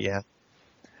Street. Okay. Yeah.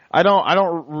 I don't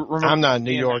remember. I'm not a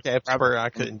New York expert. I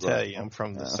couldn't tell you. I'm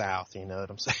from the South. You know what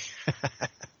I'm saying?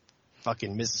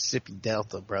 Fucking Mississippi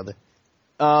Delta, brother.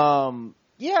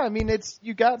 Yeah, I mean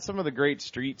you got some of the great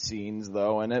street scenes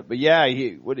though in it, but yeah,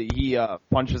 he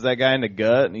punches that guy in the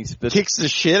gut and he kicks the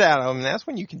shit out of him. That's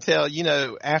when you can tell, you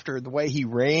know, after the way he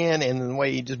ran and the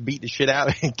way he just beat the shit out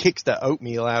of him and kicks the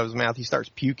oatmeal out of his mouth, he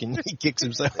starts puking. He kicks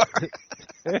himself.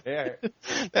 That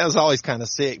was always kind of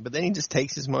sick, but then he just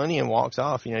takes his money and walks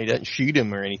off. You know, he doesn't shoot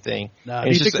him or anything. No,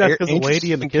 you think that's because the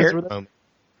lady and the kids were there?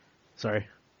 Sorry.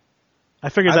 I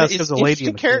figured that's because the lady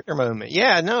in the character moment.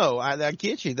 Yeah, no, I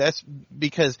get you. That's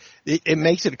because it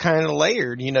makes it kind of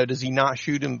layered. You know, does he not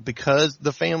shoot him because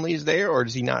the family is there, or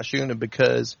does he not shoot him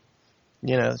because,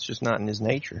 you know, it's just not in his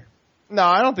nature? No,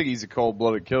 I don't think he's a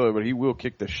cold-blooded killer, but he will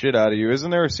kick the shit out of you. Isn't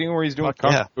there a scene where he's doing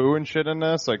kung fu and shit in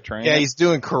this, like training? Yeah, he's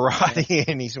doing karate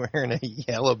and he's wearing a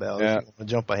yellow belt. Yeah. He's gonna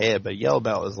jump ahead, but yellow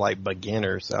belt is like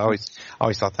beginner, so I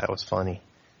always thought that was funny.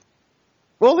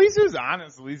 Well, at least he was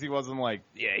honest. At least he wasn't like,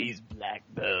 yeah, he's black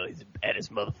belt. He's the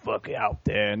baddest motherfucker out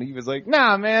there. And he was like,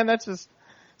 nah, man, that's just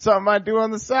something I do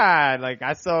on the side. Like,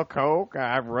 I sell coke,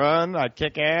 I run, I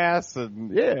kick ass,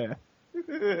 and yeah.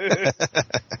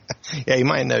 Yeah, you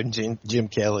might know Jim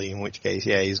Kelly, in which case,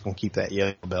 yeah, he's going to keep that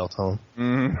yellow belt on.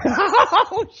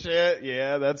 Oh, shit.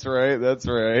 Yeah, that's right. That's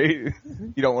right.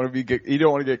 You don't want to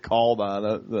get called on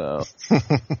it, though.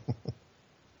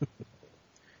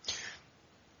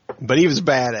 But he was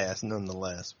badass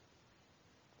nonetheless.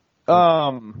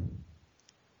 So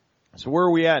where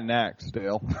are we at next,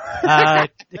 Dale?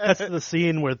 It cuts to the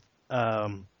scene with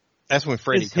That's when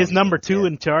Freddy his number two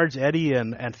in charge, Eddie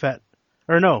and Fat,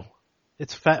 or no,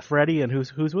 it's Fat Freddy and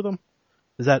who's with him?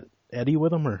 Is that Eddie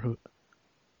with him or who?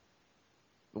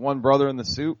 The one brother in the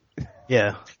suit.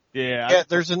 Yeah. Yeah,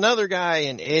 there's another guy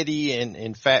in Eddie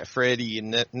and Fat Freddy,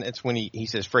 and that's when he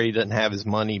says Freddy doesn't have his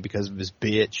money because of his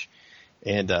bitch,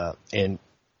 and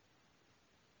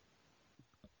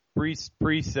Priest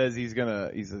says he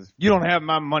says, you don't have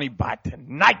my money by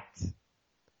tonight.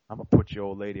 I'm gonna put your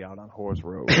old lady out on Horse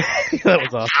Road. That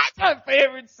was awesome. That's my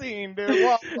favorite scene,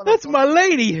 dude. That's my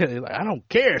lady. I don't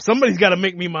care. Somebody's got to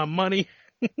make me my money.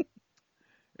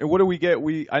 And what do we get?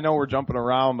 I know we're jumping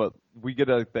around, but we get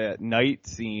that night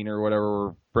scene or whatever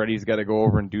where Freddy's got to go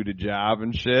over and do the job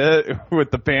and shit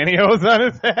with the pantyhose on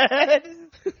his head.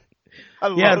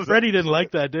 Yeah, Freddy didn't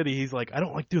like that, did he? He's like, I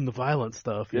don't like doing the violent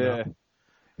stuff. You know?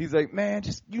 He's like, man,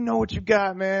 just, you know what you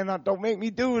got, man. Don't make me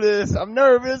do this. I'm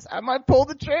nervous. I might pull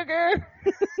the trigger.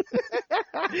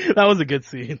 That was a good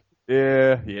scene.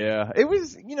 Yeah. It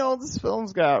was, this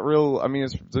film's got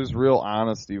there's real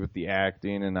honesty with the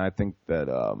acting, and I think that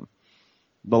a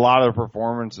lot of the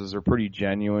performances are pretty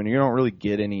genuine. You don't really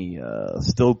get any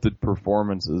stilted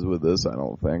performances with this, I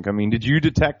don't think. I mean, did you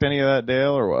detect any of that,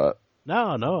 Dale, or what?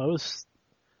 No, it's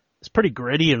pretty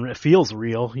gritty and it feels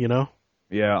real,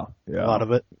 Yeah. A lot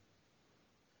of it.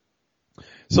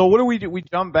 So what do we do? We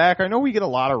jump back. I know we get a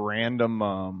lot of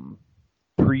random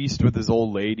Priest with his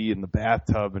old lady in the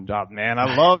bathtub and job. Man,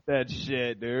 I love that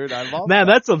shit, dude. I love that.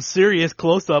 That's some serious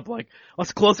close up. Like,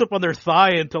 let's close up on their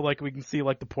thigh until like we can see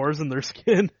like the pores in their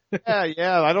skin.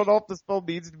 Yeah. I don't know if this film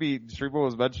needs to be. Shribo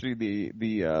was mentioning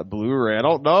the Blu-ray. I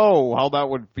don't know how that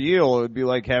would feel. It would be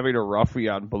like having a roughie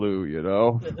on blue,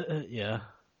 Yeah.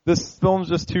 This film's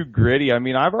just too gritty. I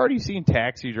mean, I've already seen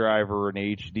Taxi Driver in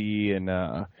HD,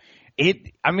 and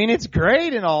it's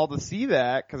great and all to see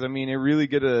that, because I mean, you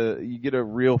get a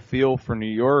real feel for New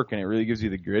York, and it really gives you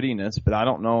the grittiness. But I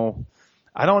don't know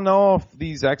if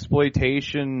these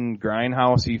exploitation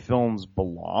grindhousey films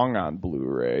belong on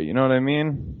Blu-ray. You know what I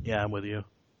mean? Yeah, I'm with you.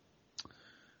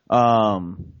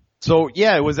 So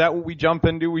yeah, was that what we jump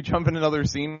into? We jump in another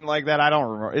scene like that? I don't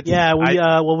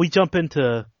remember. We jump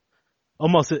into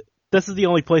almost. This is the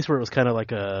only place where it was kind of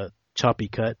like a choppy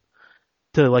cut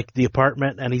to like the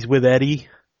apartment, and he's with Eddie.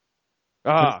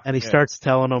 And he starts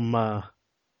telling him, well,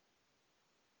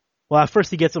 at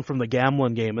first he gets him from the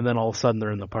gambling game, and then all of a sudden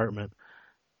they're in the apartment.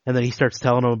 And then he starts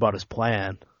telling him about his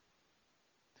plan.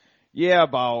 Yeah,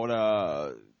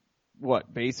 about,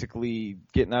 basically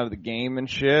getting out of the game and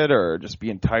shit, or just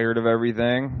being tired of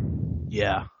everything?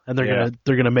 Yeah. And they're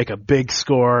gonna make a big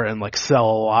score and like sell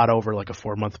a lot over like a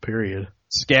 4-month period.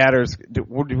 Scatter's. Did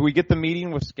we get the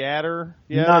meeting with Scatter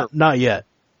yet? Not yet.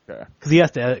 Okay. Because he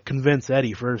has to convince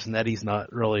Eddie first, and Eddie's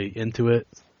not really into it,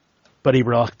 but he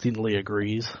reluctantly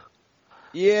agrees.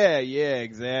 Yeah,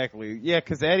 exactly. Yeah,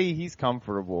 because Eddie, he's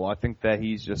comfortable. I think that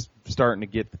he's just starting to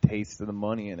get the taste of the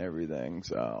money and everything.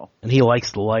 So. And he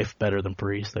likes the life better than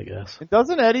Priest, I guess. And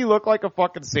doesn't Eddie look like a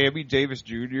fucking Sammy Davis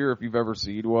Jr. if you've ever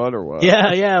seen one, or what?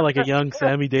 Yeah, like a young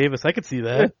Sammy Davis. I could see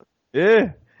that.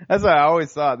 Yeah. That's what I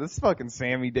always thought. This is fucking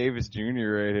Sammy Davis Jr.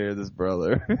 right here, this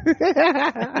brother.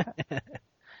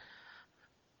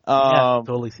 Yeah,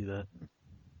 totally see that.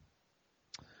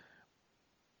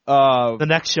 The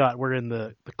next shot, we're in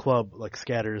the club, like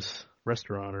Scatter's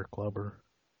restaurant or club or.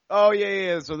 Oh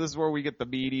yeah. So this is where we get the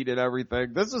meeting and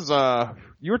everything. This is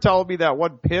you were telling me that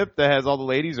one pimp that has all the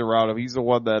ladies around him. He's the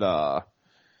one that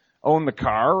owned the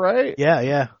car, right?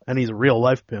 Yeah, and he's a real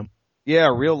life pimp. Yeah,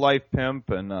 real life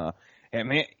pimp, and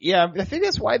man, yeah, I think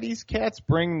that's why these cats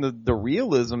bring the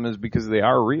realism, is because they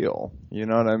are real. You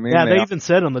know what I mean? Yeah, they even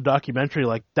said on the documentary,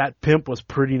 like, that pimp was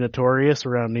pretty notorious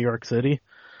around New York City.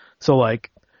 So,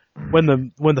 like, when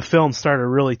the film started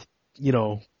really,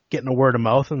 getting a word of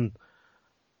mouth and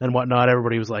whatnot,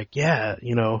 everybody was like, yeah,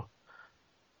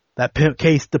 that pimp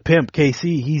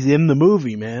KC, he's in the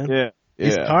movie, man. Yeah.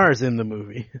 His car's in the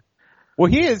movie.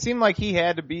 Well, it seemed like he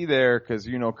had to be there because,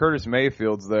 Curtis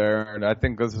Mayfield's there, and I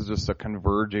think this is just a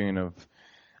converging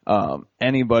of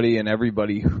anybody and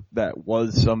everybody that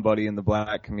was somebody in the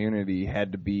black community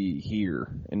had to be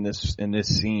here in this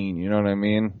scene, you know what I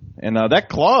mean? And that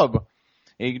club,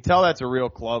 you can tell that's a real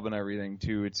club and everything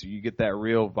too. You get that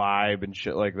real vibe and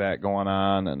shit like that going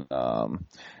on, and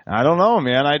I don't know,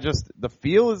 man. The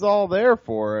feel is all there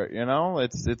for it,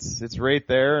 It's right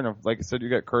there, and like I said, you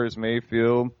got Curtis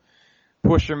Mayfield.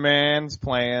 Pusher Man's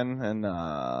playing, and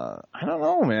I don't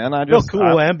know, man. Real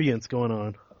cool ambience going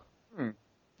on.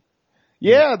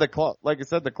 Yeah, the club, like I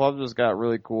said, the club just got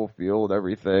really cool feel with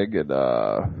everything,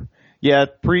 and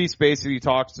Priest basically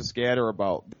talks to Scatter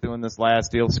about doing this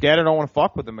last deal. Scatter don't want to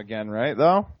fuck with him again, right?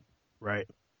 Though. Right.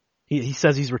 He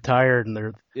says he's retired,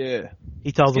 and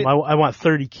he tells him, I want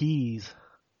 30 keys.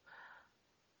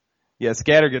 Yeah,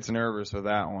 Scatter gets nervous with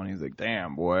that one. He's like,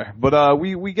 damn, boy. But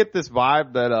we get this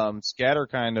vibe that Scatter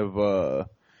kind of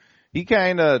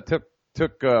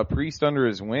took Priest under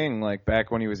his wing, like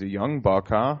back when he was a young buck,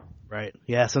 huh? Right.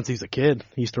 Yeah, since he's a kid.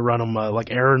 He used to run him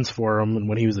like errands for him and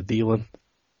when he was a dealing.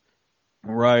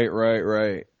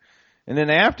 Right. And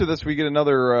then after this, we get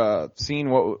another scene.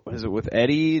 What is it with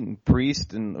Eddie and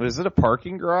Priest? And is it a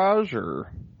parking garage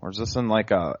or is this in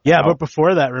like a? Yeah, but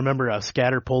before that, remember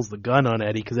Scatter pulls the gun on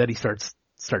Eddie because Eddie starts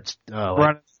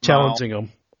like challenging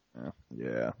him.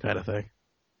 Yeah, kind of thing.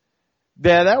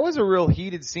 Yeah, that was a real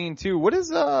heated scene too. What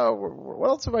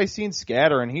else have I seen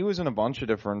Scatter? And he was in a bunch of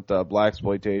different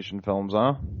blaxploitation films,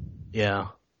 huh? Yeah.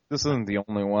 This isn't the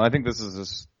only one. I think this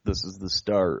is the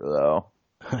start though.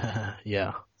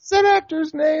 Yeah. Is that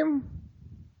actor's name?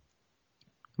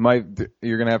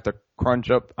 You're gonna have to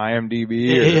crunch up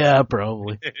IMDb. Yeah,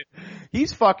 probably.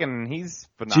 He's phenomenal.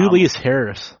 Julius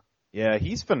Harris. Yeah,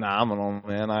 he's phenomenal,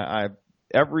 man. I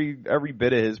every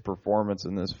bit of his performance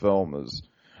in this film is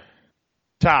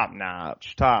top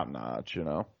notch, you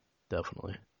know.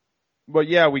 Definitely. But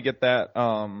yeah, we get that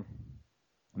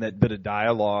bit of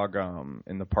dialogue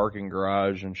in the parking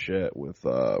garage and shit with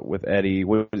Eddie.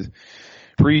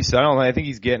 Priest, I think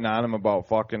he's getting on him about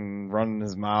fucking running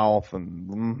his mouth,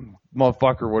 and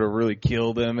motherfucker would have really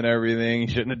killed him and everything. He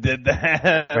shouldn't have did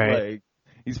that. Right. Like,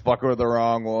 he's fucking with the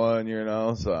wrong one, you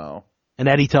know, so. And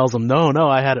Eddie tells him, no,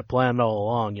 I had it planned all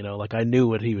along, you know, like I knew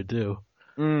what he would do.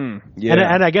 Yeah.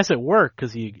 And I guess it worked,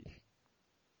 because he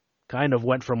kind of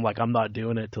went from like, I'm not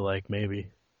doing it to like,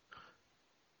 maybe.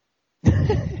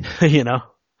 You know?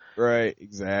 Right,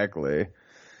 exactly.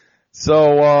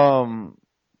 So,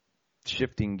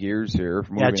 shifting gears here.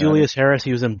 Yeah, Julius Harris,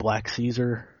 he was in Black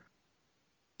Caesar.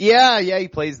 Yeah, he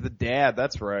plays the dad,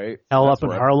 that's right. Hell Up in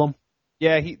Harlem.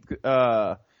 Yeah,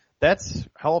 that's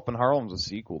Hell Up in Harlem's a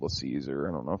sequel to Caesar.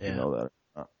 I don't know if you know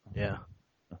that. Yeah.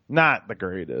 Not the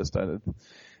greatest.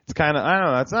 It's kind of, I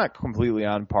don't know, it's not completely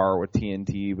on par with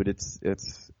T.N.T, but it's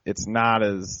not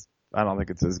as, I don't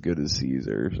think it's as good as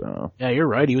Caesar, so. Yeah, you're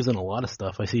right. He was in a lot of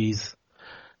stuff. I see he's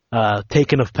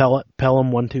Taken of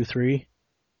Pelham 1, 2, 3.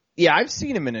 Yeah, I've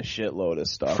seen him in a shitload of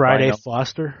stuff. Friday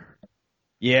Foster.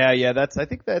 Yeah, I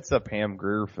think that's a Pam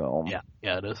Grier film. Yeah,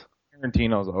 it is.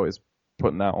 Tarantino's always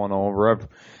putting that one over. I've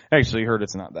actually heard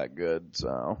it's not that good,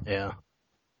 so. Yeah.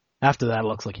 After that, it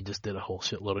looks like he just did a whole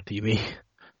shitload of TV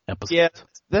episodes. Yeah,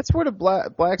 that's where the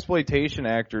blaxploitation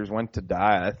actors went to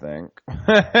die, I think.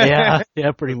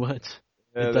 yeah, pretty much.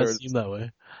 Yeah, it does seem that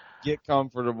way. Get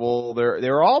comfortable.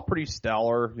 They're all pretty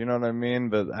stellar, you know what I mean?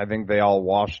 But I think they all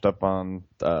washed up on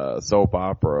soap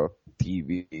opera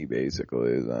TV,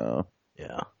 basically. So.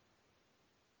 Yeah.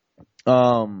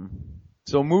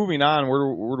 So moving on,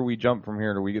 where do we jump from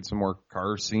here? Do we get some more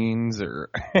car scenes, or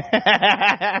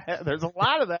there's a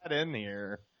lot of that in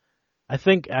here? I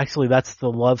think actually that's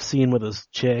the love scene with his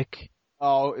chick.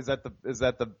 Oh, is that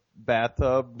the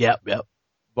bathtub? Yep.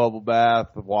 Bubble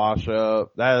bath, wash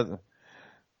up.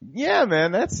 Yeah,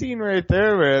 man, that scene right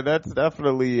there, man, that's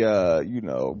definitely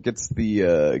gets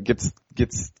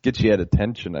you at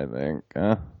attention, I think.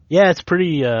 Huh? Yeah, it's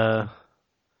pretty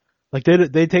like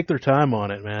they take their time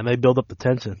on it, man. They build up the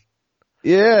tension.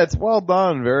 Yeah, it's well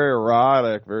done, very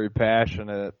erotic, very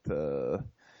passionate.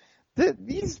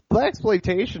 These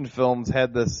blaxploitation films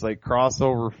had this like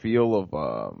crossover feel of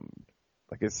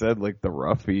like I said, like the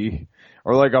Roughie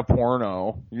or like a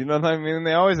porno. You know what I mean?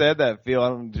 They always had that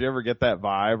feel. Did you ever get that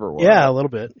vibe or what? Yeah, a little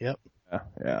bit. Yep.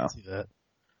 Yeah. I see that.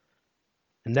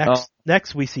 And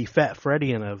next we see Fat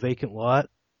Freddy in a vacant lot,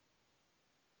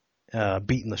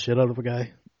 beating the shit out of a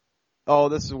guy. Oh,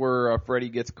 this is where Freddy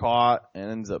gets caught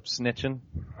and ends up snitching.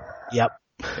 Yep.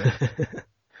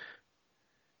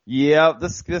 Yeah,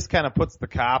 this kind of puts the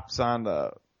cops on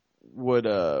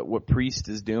what Priest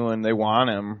is doing. They want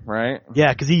him, right?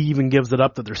 Yeah, because he even gives it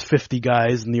up that there's 50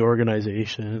 guys in the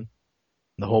organization,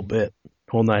 the whole bit,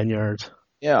 whole 9 yards.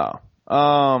 Yeah.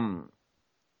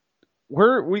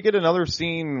 Where we get another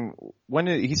scene when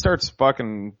he starts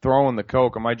fucking throwing the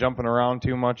coke. Am I jumping around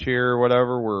too much here or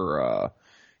whatever? Where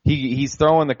he's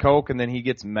throwing the coke and then he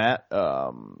gets met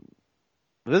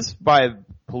this by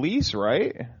police,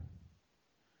 right?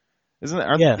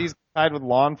 Aren't these tied with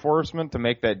law enforcement to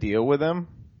make that deal with him?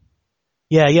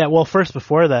 Yeah. Well, first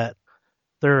before that,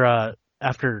 they're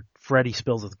after Freddy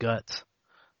spills his guts,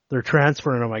 they're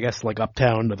transferring him, I guess, like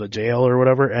uptown to the jail or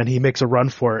whatever, and he makes a run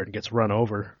for it and gets run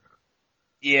over.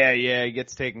 Yeah, he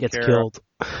gets taken care of. Gets killed.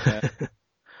 Yeah.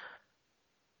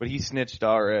 But he snitched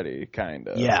already, kind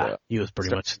of. Yeah, he was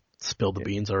pretty much spilled the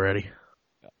beans already.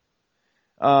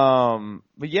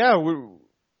 But yeah,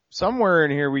 somewhere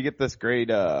in here we get this great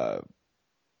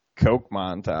coke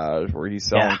montage where he's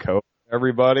selling coke to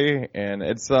everybody, and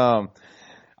it's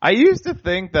I used to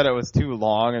think that it was too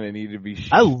long and it needed to be.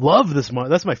 I love this one.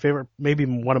 That's my favorite, maybe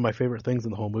one of my favorite things in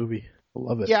the whole movie. I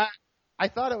love it. Yeah, I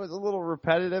thought it was a little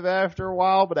repetitive after a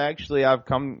while, but actually I've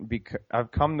come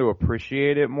to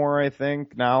appreciate it more. I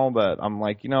think now that I'm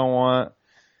like, you know what,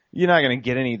 you're not gonna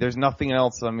get any. There's nothing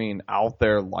else. I mean, out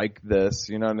there like this.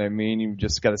 You know what I mean? You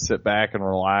just got to sit back and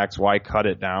relax. Why cut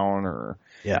it down? Or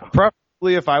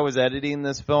Probably if I was editing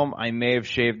this film, I may have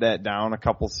shaved that down a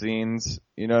couple scenes.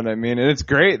 You know what I mean? And it's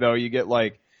great though. You get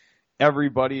like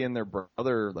everybody and their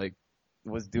brother like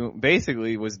was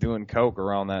doing coke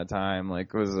around that time.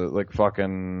 Like was it like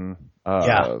fucking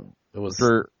it was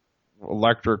for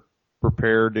electric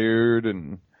repair dude,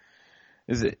 and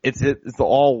it's the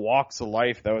all walks of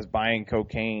life that was buying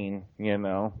cocaine. You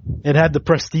know, it had the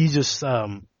prestigious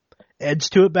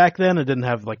edge to it back then. It didn't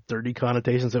have like dirty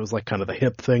connotations. It was like kind of the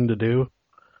hip thing to do,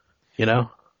 you know?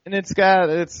 And it's got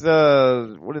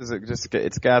what is it?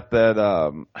 It's got that,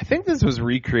 I think this was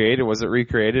recreated. Was it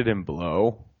recreated in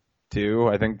Blow too?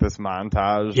 I think this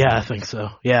montage. Yeah, I think so.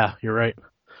 Yeah, you're right.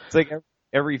 It's like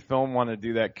every film wanted to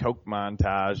do that coke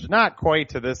montage. Not quite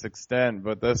to this extent,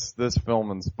 but this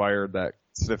film inspired that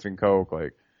sniffing coke.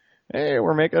 Like, hey,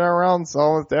 we're making our rounds,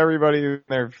 selling it to everybody.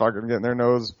 They're fucking getting their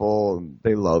nose full, and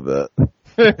they love it.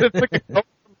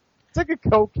 It's like a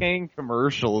cocaine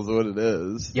commercial, is what it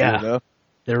is. Yeah, you know?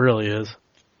 It really is.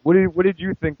 What did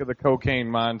you think of the cocaine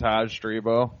montage,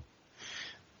 Strebo?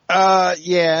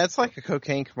 Yeah, it's like a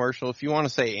cocaine commercial. If you want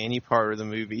to say any part of the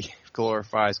movie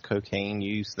glorifies cocaine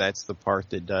use, that's the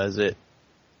part that does it.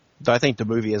 I think the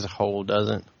movie as a whole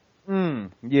doesn't.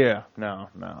 Yeah, no.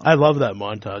 I love that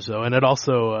montage though, and it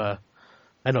also,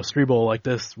 I know Strebo like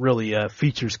this really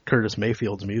features Curtis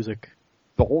Mayfield's music.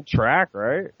 The whole track,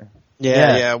 right?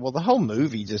 Yeah. Well, the whole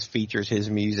movie just features his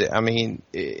music. I mean,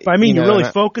 you really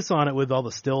focus on it with all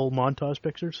the still montage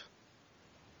pictures.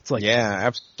 It's like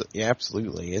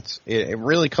absolutely. It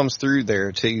really comes through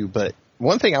there too. But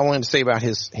one thing I wanted to say about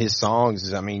his songs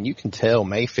is, I mean, you can tell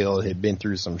Mayfield had been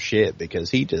through some shit because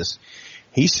he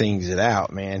sings it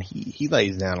out, man. He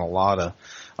lays down a lot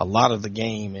of the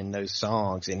game in those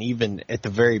songs, and even at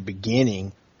the very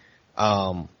beginning,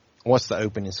 what's the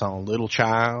opening song? Little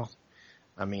Child.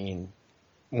 I mean,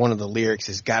 one of the lyrics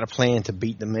is "Got a plan to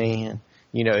beat the man."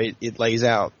 You know, it lays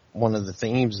out one of the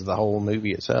themes of the whole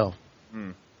movie itself.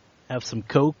 Have some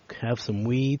coke, have some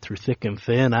weed, through thick and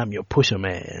thin. I'm your pusher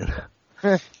man.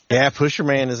 Yeah, pusher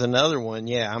man is another one.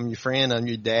 Yeah, I'm your friend. I'm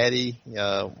your daddy.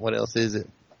 What else is it?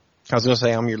 I was going to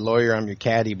say I'm your lawyer, I'm your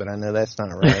caddy, but I know that's not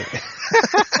right.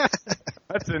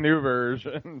 That's a new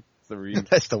version.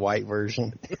 That's the white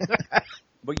version.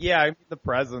 But yeah, I mean the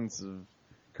presence of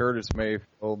Curtis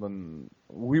Mayfield and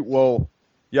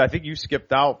I think you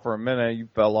skipped out for a minute. You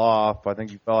fell off. I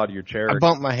think you fell out of your chair. I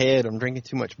bumped my head. I'm drinking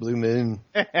too much Blue Moon.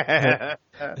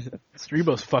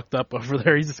 Strebo's fucked up over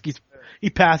there. He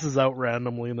passes out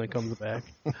randomly and then comes back.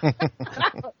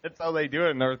 That's how they do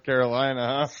it in North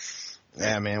Carolina, huh?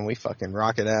 Yeah, man, we fucking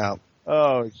rock it out.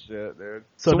 Oh shit, dude.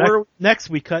 So next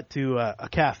we cut to a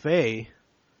cafe,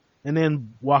 and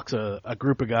then walks a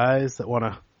group of guys that want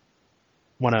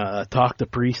to talk to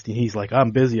Priest, and he's like,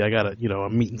 "I'm busy.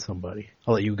 I'm meeting somebody.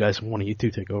 I'll let one of you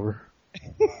two take over."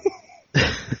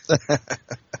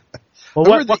 Well,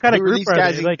 what kind of group are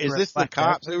guys? they? Like, is this the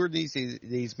cops? Who are these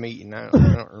meeting? I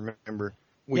don't remember.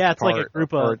 Yeah, it's like a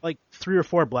group of like 3 or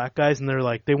 4 black guys, and they're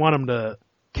like, they want them to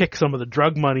kick some of the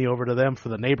drug money over to them for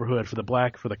the neighborhood, for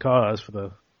the cause, for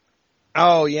the.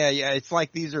 Oh yeah. It's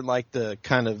like these are like the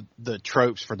kind of the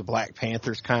tropes for the Black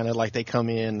Panthers, kind of like they come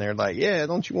in, they're like, yeah,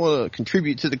 don't you want to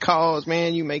contribute to the cause,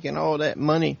 man? You making all that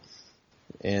money,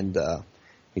 and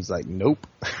he's like, nope.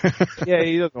 Yeah,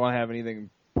 he doesn't want to have anything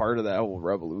part of that whole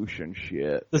revolution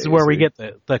shit. This is where we get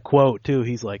the quote too.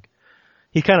 He's like,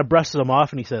 he kind of brushes them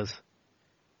off and he says,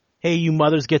 "Hey, you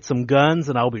mothers, get some guns,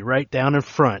 and I'll be right down in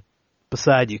front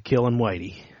beside you, killing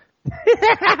Whitey."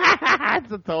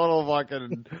 It's a total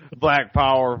fucking Black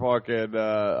Power fucking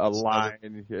a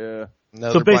line. Yeah.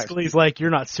 So basically, he's like,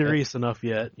 "You're not serious enough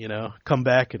yet. Come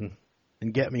back and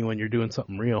get me when you're doing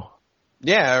something real."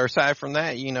 Yeah. Or aside from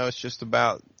that, it's just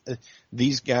about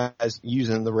these guys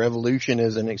using the revolution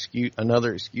as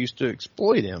another excuse to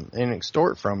exploit him and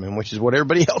extort from him, which is what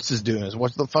everybody else is doing. Is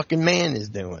what the fucking man is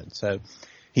doing. So.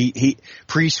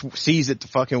 Priest sees that the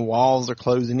fucking walls are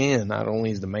closing in. Not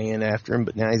only is the man after him,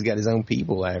 but now he's got his own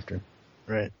people after him.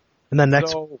 Right. And then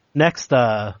next,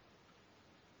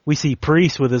 we see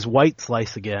Priest with his white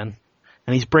slice again.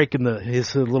 and he's breaking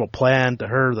his little plan to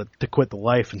her to quit the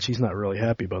life, and she's not really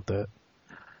happy about that.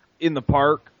 In the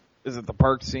park? Is it the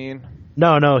park scene?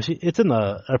 No, it's in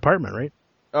the apartment, right?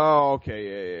 Oh,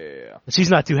 okay, yeah. She's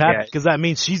not too happy because that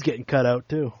means she's getting cut out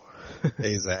too.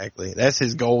 Exactly. That's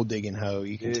his gold digging hoe.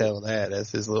 You can tell that.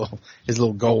 That's his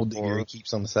little gold digger he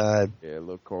keeps on the side. Yeah,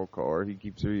 little cold car. He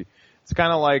keeps. It's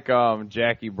kind of like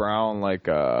Jackie Brown, like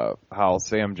how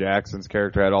Sam Jackson's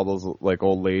character had all those like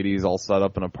old ladies all set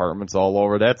up in apartments all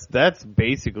over. That's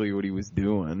basically what he was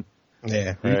doing.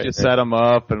 Yeah, he just set them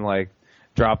up and like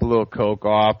drop a little coke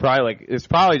off. It's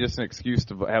probably just an excuse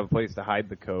to have a place to hide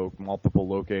the coke, multiple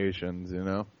locations, you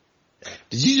know.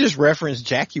 Did you just reference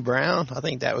Jackie Brown? I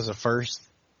think that was a first,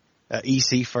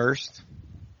 EC first.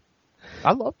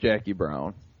 I love Jackie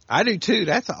Brown. I do too.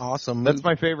 That's an awesome movie. That's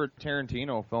my favorite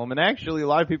Tarantino film. And actually, a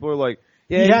lot of people are like,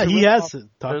 he has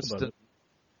talked about it.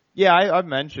 Yeah, I've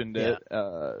mentioned it.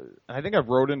 I think I've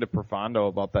wrote into Profondo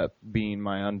about that being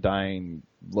my undying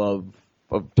love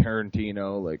of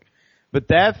Tarantino. Like, but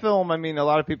that film, I mean, a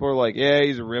lot of people are like, yeah,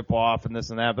 he's a ripoff and this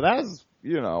and that. But that was,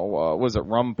 was it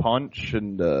Rum Punch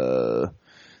and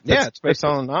it's based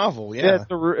on a novel. Yeah,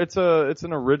 it's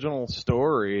an original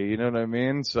story. You know what I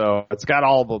mean? So it's got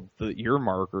all the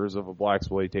earmarkers of a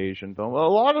blaxploitation film. A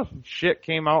lot of shit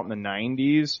came out in the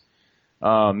 '90s.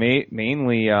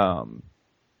 Mainly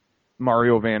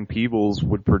Mario Van Peebles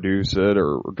would produce it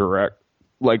or direct,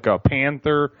 like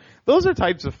Panther. Those are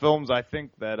types of films I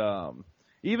think that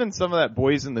even some of that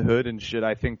Boys in the Hood and shit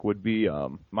I think would be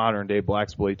modern day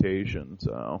blaxploitation.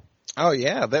 So. Oh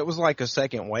yeah, that was like a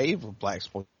second wave of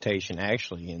blaxploitation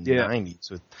actually in the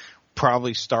 '90s, with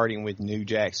probably starting with New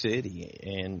Jack City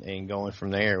and going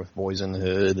from there with Boys in the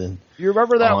Hood and you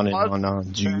remember that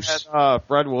on Juice.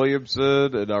 Fred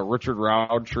Williamson and Richard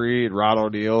Roundtree and Rod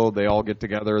O'Neal, they all get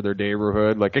together in their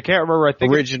neighborhood. Like I can't remember. I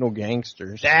think Original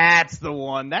Gangsters. That's the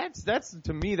one. That's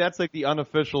to me that's like the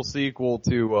unofficial sequel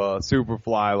to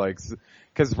Superfly. Like.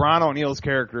 Because Ron O'Neal's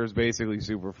character is basically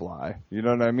Superfly. You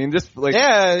know what I mean? Just like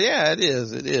it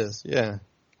is. Yeah,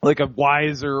 like a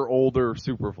wiser, older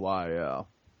Superfly. Yeah.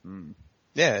 Mm.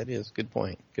 Yeah, it is. Good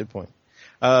point.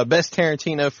 Best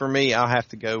Tarantino for me, I'll have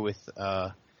to go with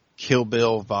Kill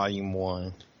Bill Volume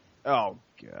 1. Oh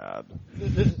God.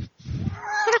 It's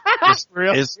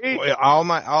all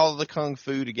the kung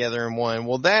fu together in one.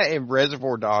 Well, that and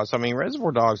Reservoir Dogs. I mean,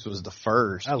 Reservoir Dogs was the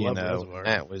first. I love Reservoir.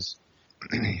 That was.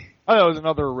 I thought it was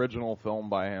another original film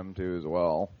by him too, as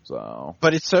well. So,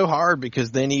 but it's so hard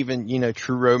because then even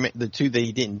True Romance, the two that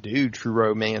he didn't do, True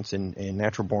Romance and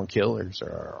Natural Born Killers,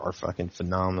 are fucking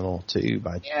phenomenal too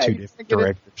by two different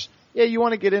directors. You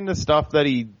want to get into stuff that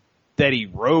he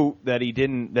wrote that he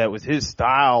didn't, that was his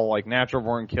style. Like Natural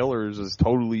Born Killers is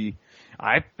totally.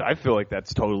 I feel like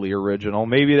that's totally original.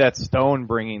 Maybe that's Stone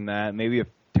bringing that. Maybe if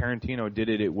Tarantino did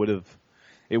it, it would have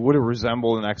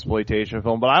resembled an exploitation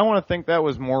film, but I want to think that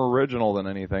was more original than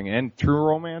anything, and True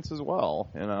Romance as well,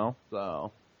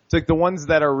 so. It's like the ones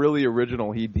that are really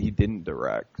original, he didn't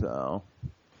direct, so.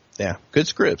 Yeah, good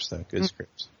scripts, though, good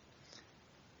scripts.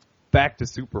 Back to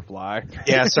Superfly.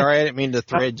 Yeah, sorry, I didn't mean to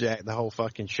thread jack the whole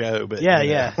fucking show, but.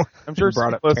 Yeah. I'm sure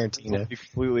brought up Tarantino. Will be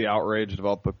completely outraged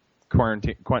about the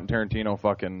Quentin Tarantino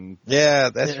fucking. Yeah,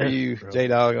 that's for you,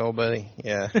 J-Dog, old buddy.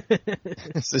 Yeah.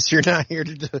 Since you're not here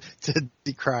to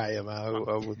decry him, I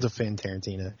will defend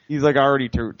Tarantino. He's like, I already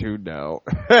tuned out.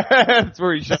 That's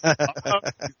where he shuts up.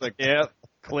 He's like, yeah,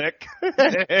 click.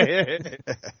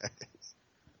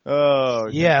 Oh.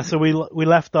 Yeah, so we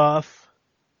left off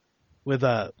with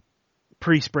a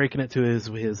priest breaking it to his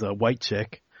white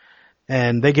chick,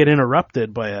 and they get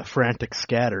interrupted by a frantic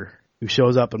Scatter, who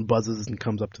shows up and buzzes and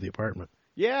comes up to the apartment.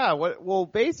 Yeah, well,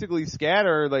 basically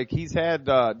Scatter, like he's had,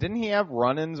 didn't he have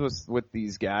run-ins with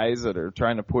these guys that are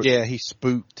trying to push? Yeah, he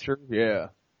spooked. Yeah.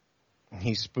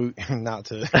 He spooked, not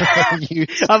to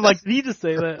use. I'm like, did he just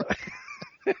say that?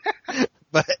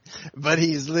 But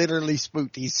he's literally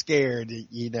spooked. He's scared.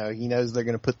 He knows they're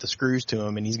going to put the screws to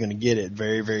him and he's going to get it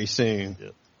very, very soon. Yeah.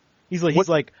 He's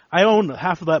like, I own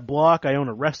half of that block. I own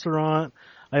a restaurant.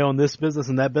 I own this business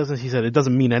and that business. He said, it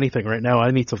doesn't mean anything right now.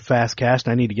 I need some fast cash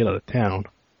and I need to get out of town.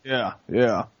 Yeah.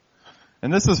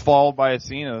 And this is followed by a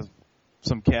scene of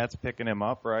some cats picking him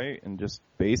up, right? And just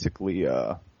basically,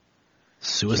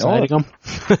 suiciding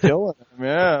him. Killing him,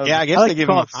 yeah. Yeah, I guess they give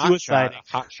him a hot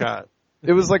shot.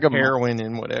 It was like a heroin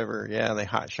and whatever. Yeah, they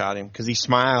hot shot him because he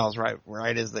smiles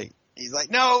right as he's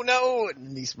like, no,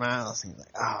 and he smiles and he's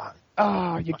like,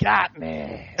 oh, you got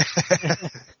me.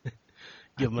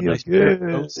 Give him a nice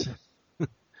dose.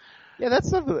 Yeah,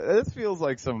 that feels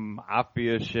like some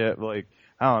mafia shit. Like,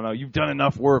 I don't know, you've done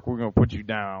enough work, we're gonna put you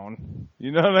down.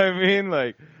 You know what I mean?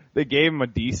 Like, they gave him a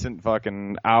decent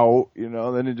fucking out, you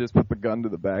know. Then he just put the gun to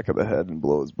the back of the head and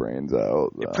blow his brains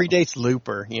out. It predates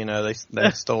Looper, you know. They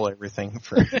stole everything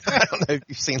for. I don't know if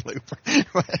you've seen Looper.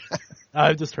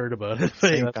 I've just heard about it.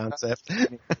 Same concept.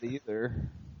 Either.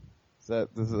 I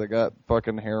got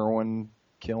fucking heroin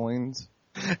killings.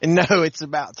 No, it's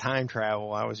about time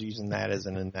travel. I was using that as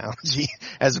an analogy,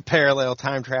 as a parallel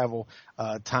time travel,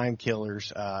 time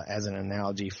killers, as an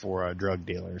analogy for drug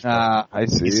dealers. I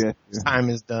see. His time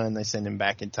is done. They send him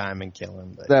back in time and kill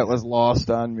him. But, that was lost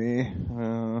on me.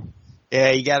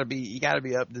 Yeah, you gotta be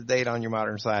up to date on your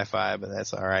modern sci-fi, but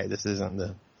that's all right. This isn't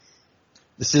the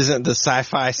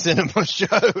sci-fi cinema show.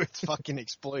 It's fucking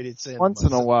exploited cinema. Once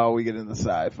in a while we get into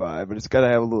sci-fi, but it's got to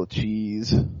have a little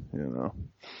cheese, you know.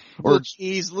 Little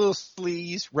cheese, little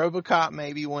sleaze, RoboCop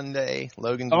maybe one day.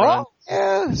 Logan's Run.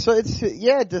 Yeah. So it's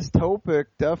dystopic,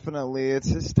 definitely.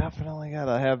 It's just definitely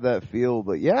gotta have that feel.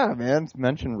 But yeah, man,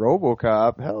 mention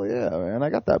RoboCop. Hell yeah, man. I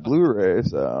got that Blu-ray,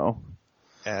 so.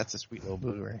 Yeah, that's a sweet little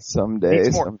Blu-ray. Someday.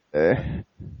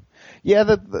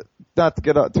 Yeah, not to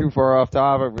get too far off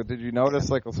topic, but did you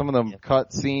notice like some of them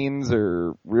cut scenes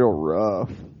are real rough?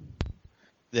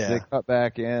 Yeah. They cut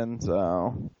back in,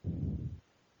 so.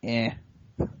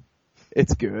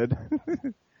 It's good.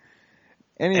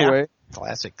 Anyway. Yeah.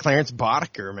 Classic. Clarence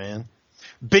Boddicker, man.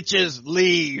 Bitches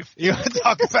leave. You want to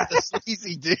talk about a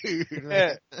sleazy dude.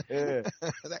 Yeah.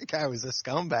 That guy was a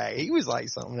scumbag. He was like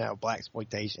something out of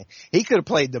blaxploitation. He could have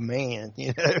played the man, you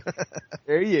know.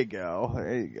 There you go.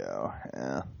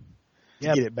 Yeah.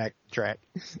 Get it back to track.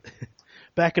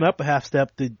 Backing up a half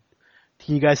step, can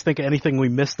you guys think of anything we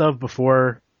missed of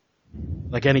before,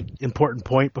 like any important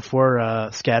point before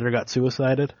Scatter got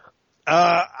suicided?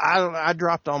 I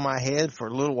dropped on my head for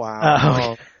a little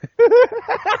while.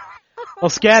 Well,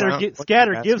 Scatter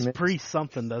gives Priest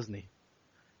something, doesn't he?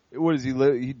 What does he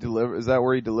deliver? Is that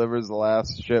where he delivers the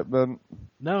last shipment?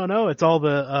 No, it's all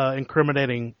the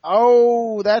incriminating.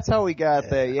 Oh, that's how he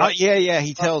got that. Yeah. Yeah.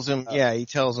 He tells him. Yeah, he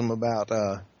tells him about.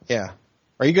 Yeah.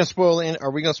 Are we gonna spoil the end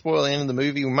of the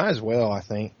movie? We might as well. I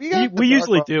think we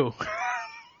usually do.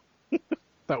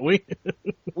 But we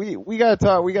gotta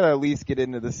talk. We gotta at least get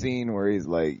into the scene where he's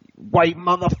like, "White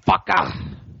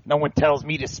motherfucker, no one tells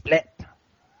me to split."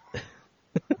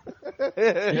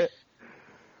 I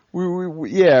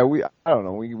don't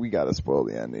know. We gotta spoil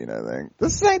the ending. I think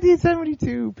this is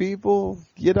 1972. People,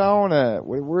 get on it.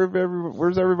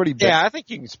 Where's everybody been? Yeah, I think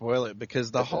you can spoil it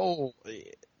because the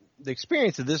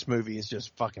experience of this movie is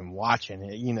just fucking watching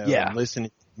it, you know, and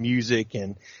listening to music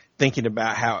and thinking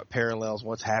about how it parallels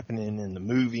what's happening in the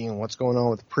movie and what's going on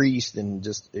with the Priest and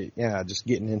just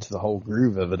getting into the whole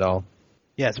groove of it all.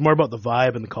 Yeah, it's more about the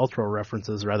vibe and the cultural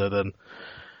references rather than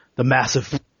the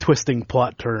massive twisting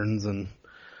plot turns and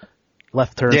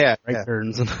left turns, right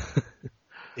turns. And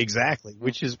exactly,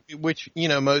 which you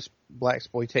know most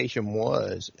blaxploitation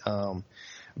was.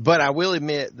 But I will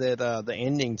admit that the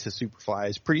ending to Superfly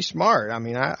is pretty smart. I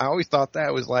mean, I always thought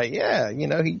that was like, you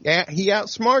know, he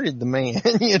outsmarted the man,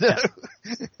 you know.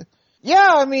 Yeah,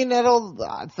 I mean,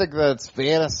 I think that's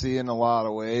fantasy in a lot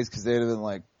of ways, because they'd have been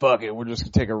like, fuck it, we're just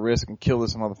gonna take a risk and kill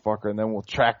this motherfucker, and then we'll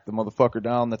track the motherfucker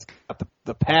down that's got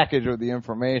the package or the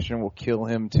information, we'll kill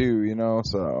him too, you know,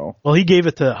 so. Well, he gave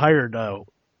it to hired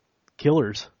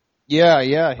killers.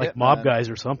 Yeah. Like mob guys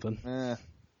or something.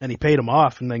 And he paid him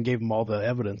off and then gave him all the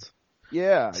evidence.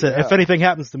 Yeah. So if anything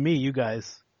happens to me, you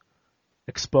guys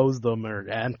expose them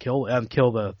and kill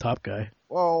the top guy.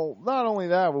 Well, not only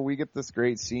that, but we get this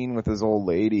great scene with his old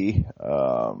lady,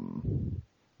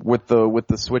 with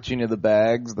the switching of the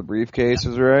bags, the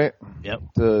briefcases, right? Yep.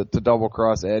 To double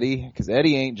cross Eddie, because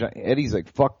Eddie's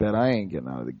like, fuck that, I ain't getting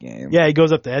out of the game. Yeah, he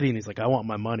goes up to Eddie and he's like, I want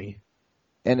my money.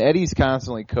 And Eddie's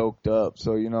constantly coked up,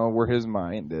 so you know where his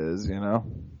mind is, you know.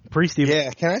 Priest even. Yeah,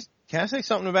 can I say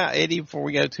something about Eddie before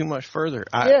we go too much further?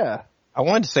 I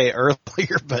wanted to say it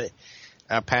earlier, but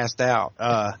I passed out.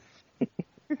 That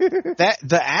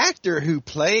the actor who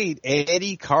played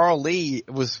Eddie, Carl Lee,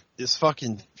 is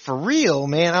fucking for real,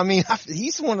 man. I mean,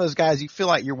 he's one of those guys you feel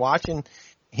like you're watching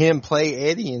him play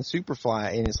Eddie in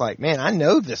Superfly, and it's like, man, I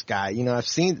know this guy. You know, I've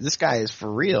seen this guy is for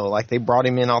real. Like they brought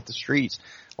him in off the streets,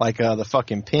 like the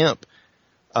fucking pimp.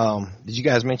 Did you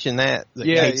guys mention that?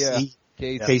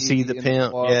 KC the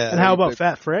pimp. Yeah. And how about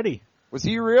Fat Freddy? Was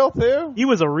he real too? He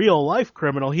was a real life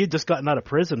criminal. He had just gotten out of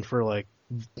prison for like,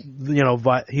 you know,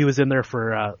 he was in there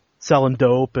for selling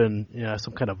dope and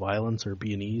some kind of violence or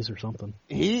B&Es or something.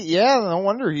 No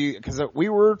wonder because we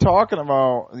were talking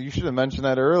about, you should have mentioned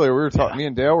that earlier. We were talking, me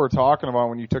and Dale were talking about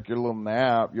when you took your little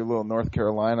nap, your little North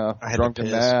Carolina drunken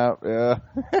nap. Yeah.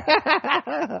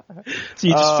 So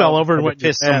you just fell over and went to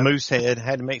piss some Moosehead.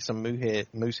 Had to make some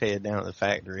Moosehead down at the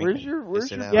factory. Where's your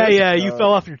Yeah, you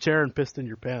fell off your chair and pissed in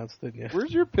your pants, didn't you?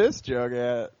 Where's your piss jug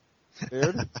at,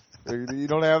 dude? You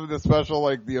don't have the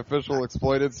special, the official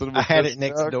exploited cinema. I had it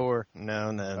next door. No.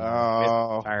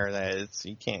 Oh. Fire that.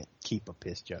 You can't keep a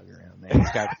piss jug around, man.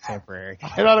 It's got to be temporary. I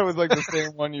thought it was the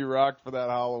same one you rocked for that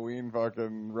Halloween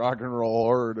fucking rock and roll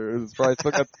horror, dude. It's probably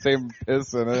still got the same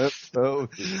piss in it. So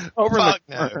Fuck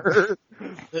no.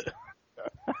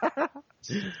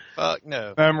 Fuck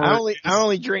no. I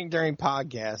only drink during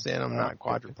podcasts, and I'm not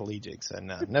quadriplegic, so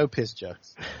no piss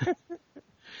jugs.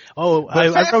 Oh,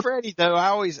 Fat Freddy though, I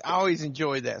always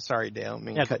enjoyed that. Sorry, Dale, I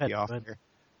mean cut you off there.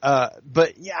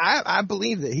 But yeah, I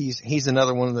believe that he's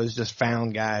another one of those just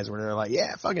found guys where they're like,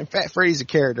 yeah, fucking Fat Freddy's a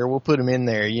character. We'll put him in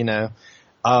there,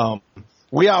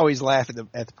 We always laugh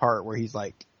at the part where he's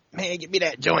like, man, give me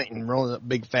that joint and rolling up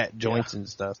big fat joints and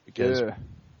stuff because.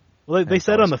 Well, they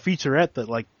said on the featurette that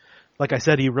like I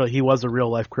said, he was a real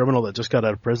life criminal that just got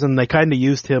out of prison. They kind of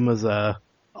used him as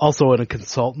also a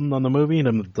consultant on the movie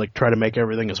and try to make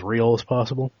everything as real as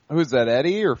possible. Who's that,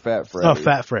 Eddie or Fat Freddy? Oh,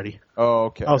 Fat Freddy. Oh,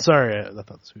 okay. Oh, sorry, I thought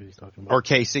that's who he was talking about. Or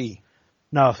KC.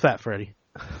 No, Fat Freddy.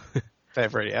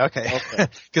 Fat Freddy. Okay.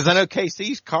 Because I know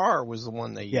KC's car was the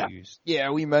one they used. Yeah,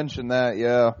 we mentioned that.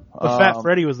 Yeah. But Fat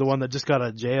Freddy was the one that just got out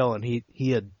of jail, and he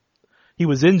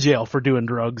was in jail for doing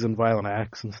drugs and violent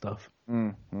acts and stuff.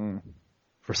 Mm-hmm.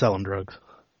 For selling drugs.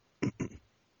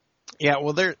 Yeah,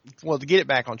 to get it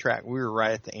back on track, we were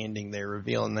right at the ending there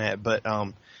revealing that, but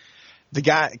the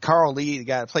guy, Carl Lee, the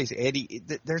guy that plays Eddie,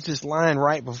 there's this line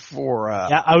right before.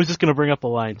 Yeah, I was just going to bring up the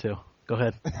line too. Go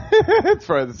ahead.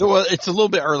 Well, it's a little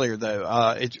bit earlier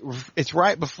though. It's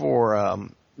right before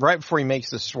he makes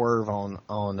the swerve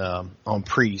on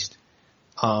Priest,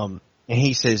 and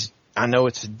he says, "I know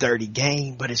it's a dirty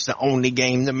game, but it's the only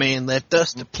game the man left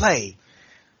us to play."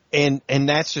 And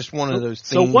that's just one of those things.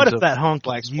 So what if that honk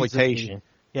blaxploitation?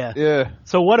 Yeah.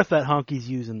 So what if that honky's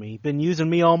using me? Been using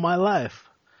me all my life.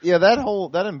 Yeah, that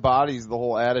embodies the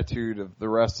whole attitude of the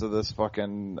rest of this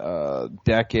fucking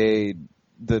decade.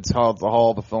 That's how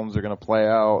all the films are going to play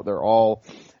out.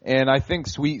 And I think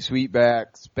Sweet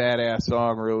Sweetback's badass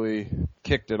song really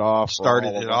kicked it off.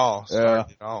 Started it all.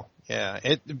 Yeah.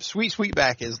 Sweet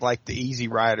Sweetback is like the Easy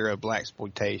Rider of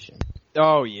blaxploitation.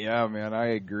 Oh yeah, man,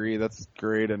 I agree. That's a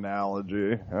great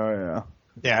analogy. Oh yeah.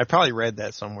 Yeah, I probably read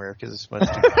that somewhere because it's much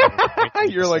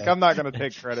too You're like, I'm not going to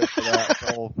take credit for that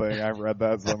whole thing. I read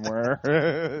that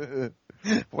somewhere.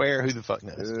 Where? Who the fuck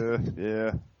knows?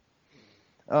 Yeah.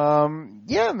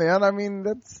 Yeah, man. I mean,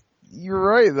 you're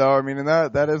right though. I mean, and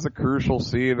that is a crucial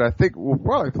scene. I think we'll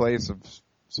probably play some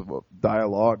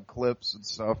dialogue clips and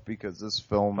stuff because this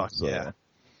film.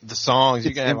 The songs,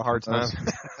 you're going to have a hard time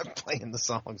playing the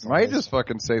songs. Might just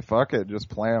fucking say fuck it, just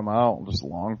play them out, just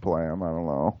long play them. I don't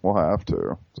know. We'll have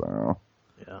to. So.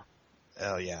 Yeah.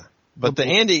 Oh yeah. But the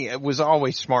ending was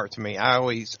always smart to me. I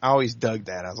always dug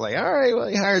that. I was like, all right, well,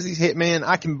 he hires these hitmen.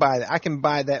 I can buy that. I can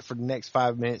buy that for the next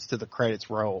 5 minutes till the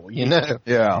credits roll. Yeah.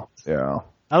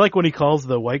 I like when he calls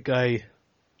the white guy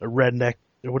a redneck.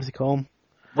 What does he call him?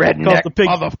 Redneck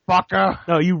motherfucker.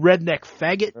 No, you redneck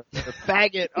faggot.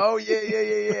 Faggot. Oh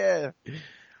yeah.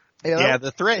 Yeah,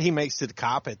 the threat he makes to the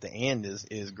cop at the end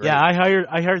is great. Yeah, I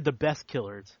hired the best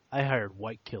killers. I hired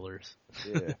white killers.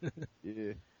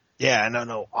 Yeah. Yeah, I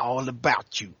know all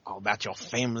about you, all about your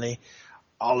family,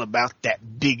 all about that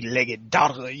big-legged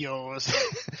daughter of yours,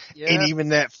 and even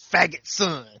that faggot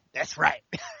son. That's right.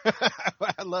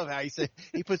 I love how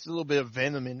he puts a little bit of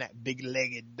venom in that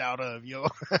big-legged daughter of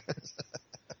yours.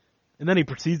 And then he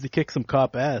proceeds to kick some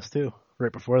cop ass too,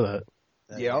 right before that.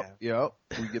 Yep.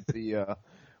 We get the.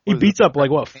 He beats up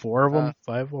 4 of them,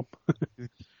 5 of them.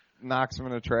 Knocks him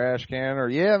in a trash can, or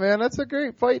man, that's a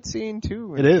great fight scene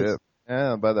too. It is.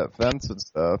 Yeah, by that fence and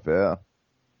stuff. Yeah.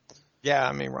 Yeah,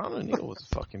 I mean, Ron O'Neal was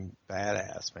a fucking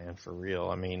badass, man, for real.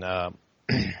 I mean,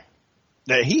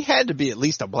 he had to be at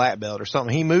least a black belt or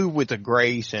something. He moved with a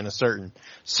grace and a certain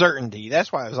certainty.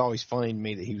 That's why it was always funny to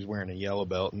me that he was wearing a yellow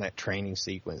belt in that training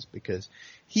sequence, because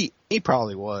he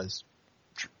probably was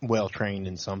well trained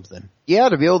in something. Yeah,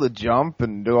 to be able to jump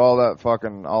and do all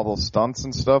those stunts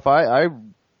and stuff. I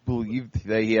believe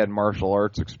that he had martial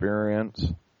arts experience.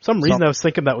 Some reason I was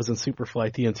thinking that was in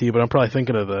Superfly T.N.T, but I'm probably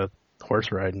thinking of the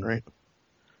horse riding, right?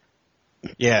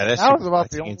 Yeah, that was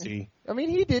about the only. I mean,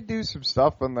 he did do some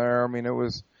stuff in there. I mean, it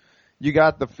was, you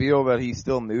got the feel that he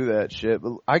still knew that shit.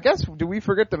 But I guess, did we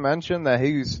forget to mention that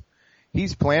he's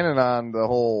planning on the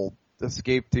whole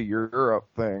escape to Europe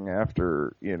thing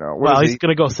after, Well, he's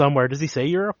gonna go somewhere. Does he say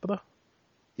Europe though?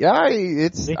 Yeah,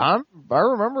 I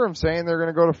remember him saying they're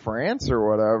gonna go to France or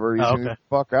whatever. He's gonna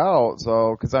fuck out.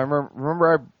 So, cause I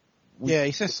remember yeah,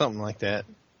 he says something like that.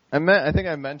 I think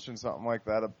I mentioned something like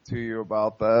that up to you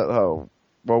about that. Oh,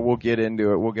 well, we'll get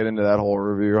into it. We'll get into that whole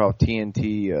review. How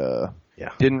T.N.T.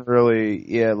 Didn't really,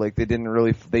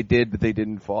 they did, but they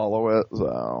didn't follow it.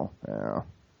 So, yeah.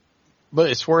 But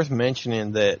it's worth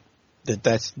mentioning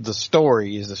that's the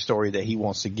story is the story that he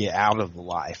wants to get out of the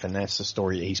life, and that's the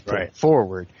story that he's putting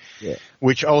forward,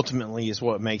 which ultimately is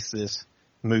what makes this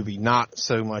movie not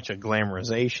so much a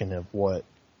glamorization of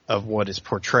what is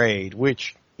portrayed,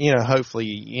 which,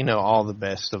 hopefully, all the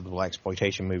best of the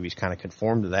blaxploitation movies kind of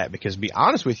conform to that, because to be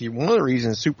honest with you, one of the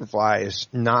reasons Superfly is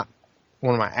not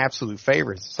one of my absolute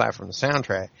favorites, aside from the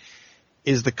soundtrack,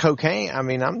 is the cocaine. I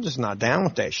mean, I'm just not down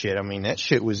with that shit. I mean, that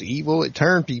shit was evil. It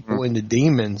turned people into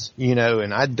demons,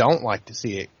 and I don't like to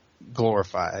see it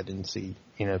glorified and see,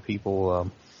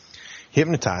 people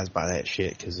hypnotized by that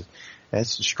shit, because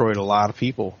that's destroyed a lot of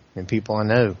people and people I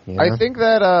know. I think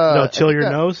that chill your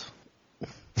nose.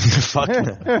 Fuck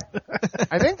no.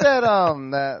 I think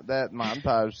that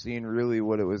montage scene really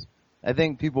what it was. I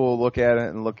think people will look at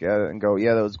it and go,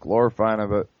 yeah, that was glorifying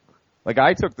of it. Like,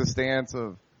 I took the stance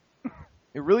of,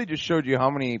 it really just showed you how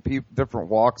many different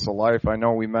walks of life. I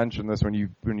know we mentioned this when you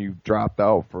dropped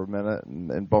out for a minute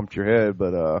and bumped your head,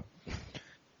 but man,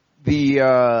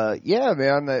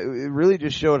 it really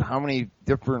just showed how many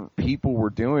different people were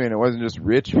doing it. It wasn't just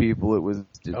rich people; it was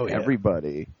just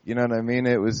everybody. You know what I mean?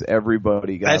 It was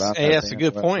everybody got on. That's a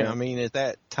good point. I mean, at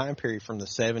that time period from the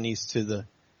 70s through the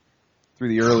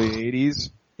early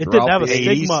 80s. It didn't have a 80s,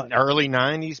 stigma. Early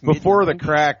 90s. Before the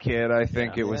crack hit, I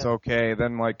think it was okay.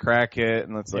 Then, crack hit,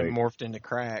 and it's it morphed into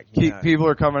crack. People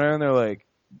are coming in, they're like,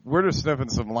 we're just sniffing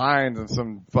some lines, and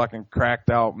some fucking cracked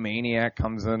out maniac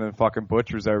comes in and fucking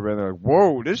butchers everybody. They're like,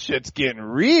 whoa, this shit's getting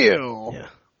real. Yeah.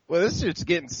 Well, this shit's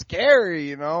getting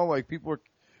scary, Like, people are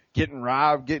getting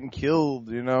robbed, getting killed,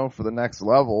 for the next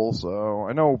level. So,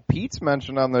 I know Pete's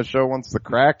mentioned on the show once the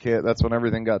crack hit, that's when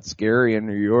everything got scary in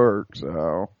New York,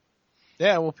 so...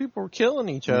 Yeah, well, people were killing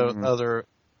each other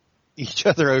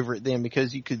over it then,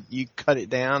 because you cut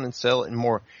it down and sell it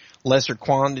in lesser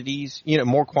quantities,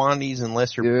 more quantities and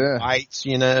lesser bites,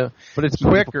 But it's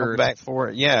quicker. Back for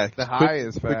it, yeah. The high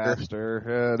is faster.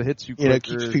 Yeah, it hits you quicker.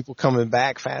 Keeps people coming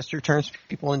back faster, turns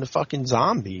people into fucking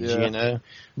zombies,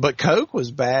 But coke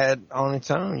was bad on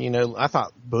its own, I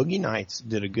thought Boogie Nights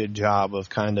did a good job of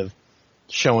kind of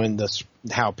showing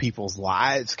how people's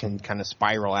lives can kind of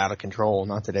spiral out of control.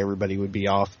 Not that everybody would be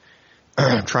off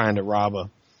trying to rob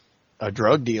a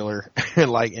drug dealer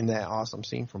like in that awesome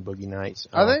scene from Boogie Nights.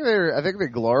 I think they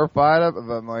glorified it,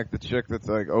 but like the chick that's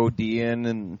like ODing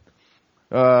and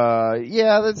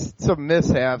that's some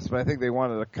mishaps, but I think they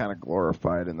wanted to kind of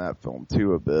glorify it in that film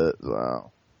too a bit.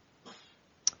 So.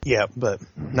 Yeah, but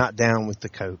not down with the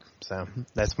coke. So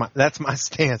that's my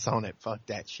stance on it. Fuck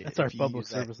that shit. That's our public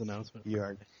service announcement.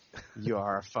 You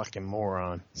are a fucking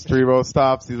moron. Strevo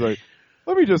stops. He's like,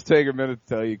 let me just take a minute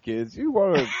to tell you kids, you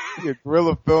want to be a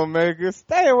guerrilla filmmaker,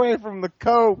 stay away from the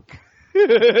coke.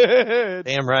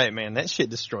 Damn right, man. That shit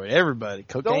destroyed everybody.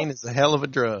 Cocaine is a hell of a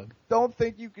drug. Don't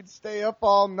think you can stay up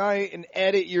all night and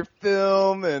edit your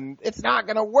film, and it's not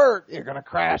going to work. You're going to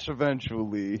crash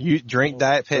eventually. You drink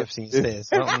Diet Pepsi instead.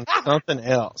 Something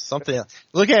else.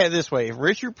 Look at it this way. If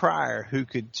Richard Pryor, who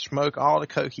could smoke all the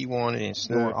coke he wanted and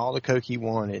snort all the coke he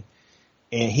wanted,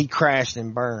 and he crashed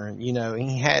and burned,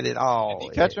 he had it all. Did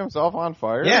he catch himself on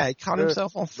fire? Yeah, he caught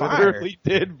himself on fire. Literally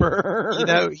did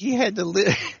burn. He had to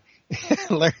live...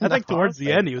 I think towards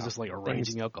the end he was just like a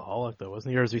raging alcoholic, though,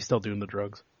 wasn't he? Or is he still doing the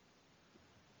drugs?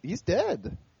 He's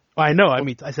dead. Oh, I know. I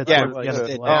mean, I said towards the end of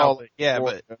his life.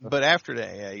 But after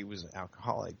that, he was an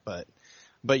alcoholic. But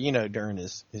during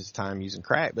his time using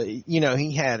crack, but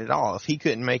he had it all. If he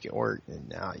couldn't make it work,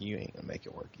 then you ain't gonna make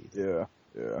it work either.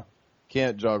 Yeah.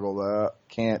 Can't juggle that.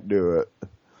 Can't do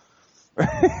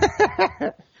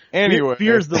it. Anyway,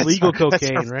 fears the legal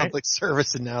cocaine, that's our right? Public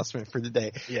service announcement for the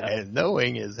day. Yeah. And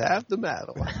knowing is half the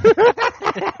battle.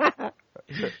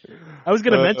 I was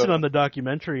going to mention on the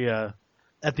documentary at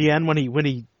the end when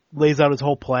he lays out his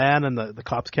whole plan and the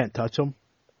cops can't touch him.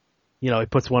 He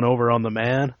puts one over on the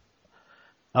man.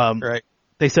 Right.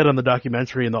 They said on the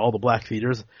documentary and all the black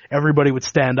theaters, everybody would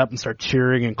stand up and start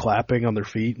cheering and clapping on their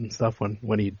feet and stuff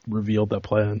when he revealed that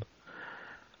plan.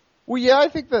 Well, yeah, I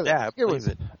think that.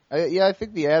 Yeah, I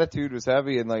think the attitude was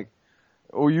heavy, and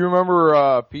Well, you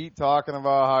remember Pete talking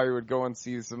about how he would go and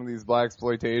see some of these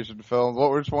blaxploitation films.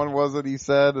 Which one was it he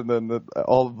said? And then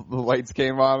all the lights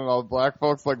came on and all the black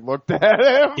folks like looked at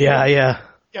him. Yeah.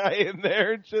 Guy in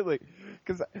there and shit. Like,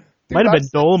 cause, dude, might have been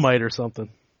Dolomite or something.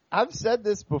 I've said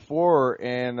this before,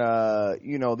 and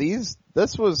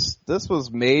this was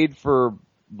made for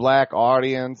black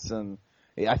audience, and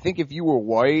I think if you were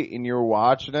white and you were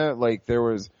watching it, like it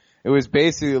was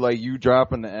basically like you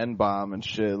dropping the N-bomb and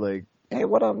shit, like, hey,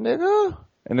 what up, nigga?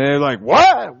 And they're like,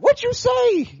 what? What you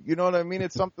say? You know what I mean?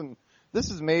 It's something,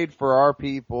 this is made for our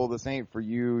people, this ain't for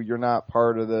you, you're not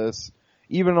part of this.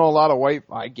 Even though a lot of white,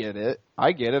 I get it,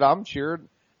 I'm cheered.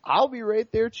 I'll be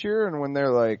right there cheering when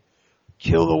they're like,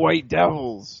 kill the white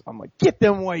devils. I'm like, get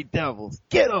them white devils,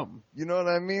 get them. You know what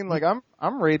I mean? Like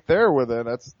I'm right there with it.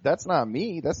 That's not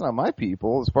me. That's not my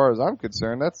people. As far as I'm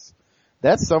concerned,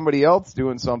 that's somebody else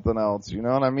doing something else. You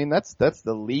know what I mean? That's the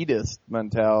elitist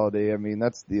mentality. I mean,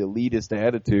 that's the elitist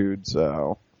attitude.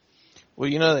 So, well,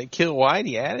 that kill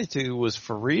whitey attitude was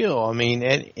for real. I mean,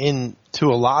 and to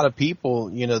a lot of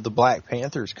people, the Black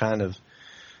Panthers kind of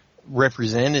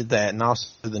represented that, and also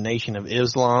the Nation of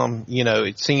Islam.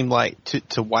 It seemed like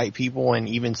to white people and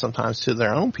even sometimes to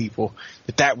their own people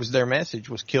that was their message,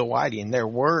 was kill whitey, and there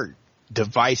were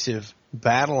divisive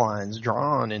battle lines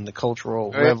drawn in the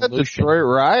Cultural Revolution. The Detroit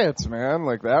riots, man,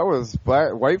 like that was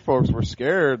white folks were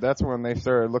scared. That's when they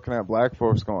started looking at black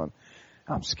folks going,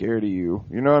 I'm scared of you.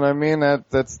 You know what I mean?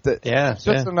 It's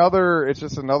just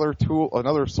another tool,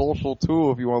 another social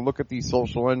tool if you want to look at these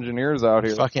social engineers out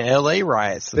here. Fucking LA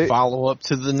riots, the follow up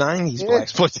to the 90s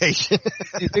blaxploitation.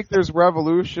 You think there's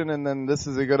revolution and then this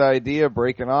is a good idea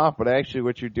breaking off, but actually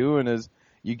what you're doing is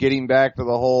you're getting back to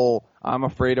the whole I'm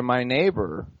afraid of my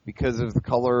neighbor because of the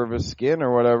color of his skin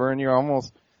or whatever, and you're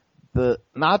almost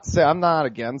I'm not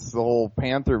against the whole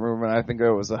Panther movement. I think it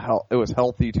was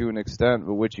healthy to an extent,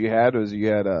 but what you had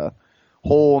a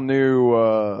whole new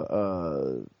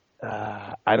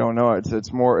I don't know,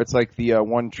 it's like the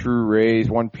one true race,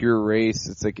 one pure race.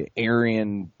 It's like an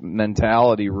Aryan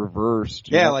mentality reversed.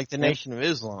 Yeah, like the Nation of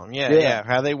Islam. Yeah.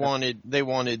 How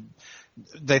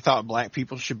they thought black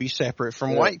people should be separate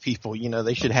from white people.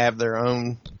 They should have their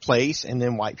own place, and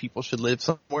then white people should live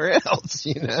somewhere else.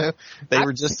 They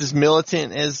were just as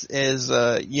militant as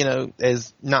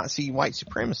Nazi white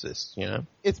supremacists.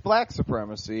 It's black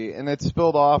supremacy, and it's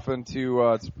spilled off into.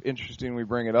 It's interesting we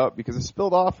bring it up because it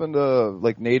spilled off into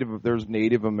like there's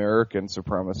Native American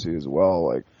supremacy as well.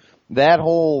 Like that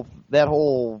whole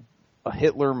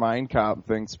Hitler Mein Kampf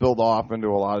thing spilled off into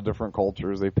a lot of different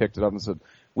cultures. They picked it up and said,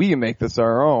 we can make this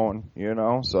our own,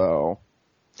 so.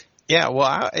 Yeah,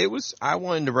 well, I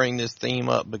wanted to bring this theme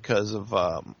up because of,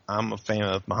 I'm a fan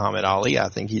of Muhammad Ali. I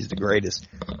think he's the greatest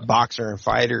boxer and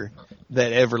fighter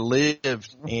that ever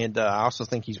lived. And, I also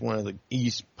think he's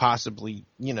possibly,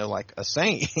 like a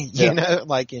saint,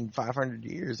 like in 500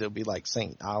 years, it'll be like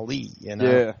Saint Ali,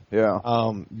 Yeah.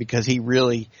 Because he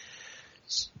really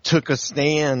took a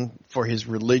stand for his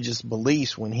religious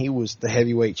beliefs when he was the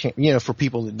heavyweight champion. For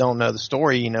people that don't know the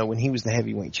story, when he was the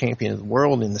heavyweight champion of the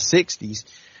world in the 60s,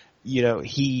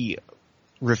 he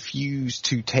refused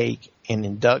to take an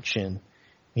induction.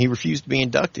 He refused to be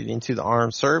inducted into the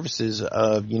armed services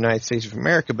of the United States of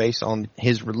America based on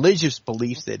his religious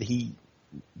beliefs that he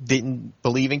didn't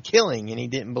believe in killing, and he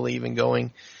didn't believe in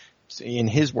going, in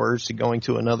his words, to going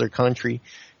to another country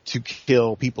to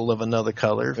kill people of another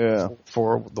color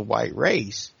for the white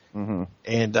race. Mm-hmm.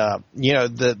 And,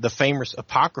 the famous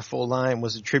apocryphal line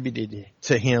was attributed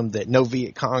to him that no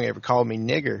Viet Cong ever called me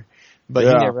nigger, but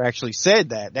he never actually said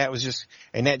that. That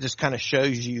just kind of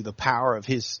shows you the power of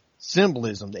his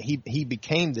symbolism, that he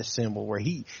became this symbol where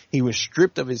he was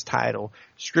stripped of his title,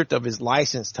 stripped of his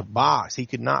license to box. He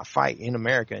could not fight in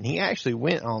America. And he actually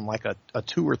went on like a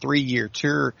 2 or 3 year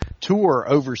tour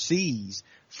overseas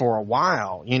for a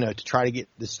while, to try to get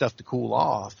this stuff to cool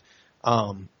off.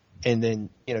 And then,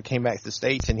 came back to the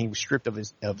States and he was stripped of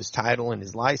his title and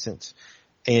his license.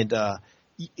 And,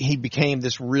 he became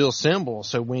this real symbol.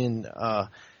 So when,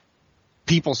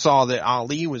 people saw that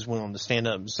Ali was willing to stand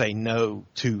up and say no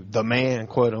to the man,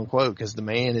 quote unquote, because the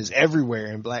man is everywhere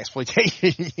in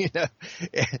blaxploitation,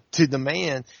 to the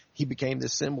man, he became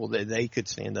this symbol that they could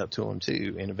stand up to him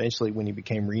too. And eventually when he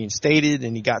became reinstated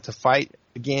and he got to fight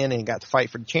again and got to fight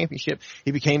for the championship,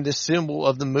 he became this symbol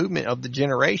of the movement of the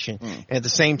generation. And at the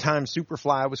same time,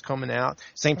 Superfly was coming out,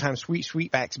 same time Sweet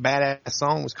Sweetback's Badass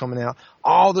Song was coming out,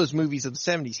 all those movies of the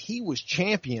 70s, he was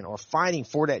champion or fighting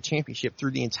for that championship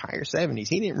through the entire 70s.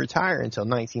 He didn't retire until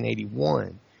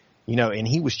 1981. and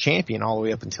he was champion all the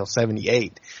way up until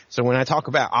 78. So when I talk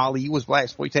about Ali was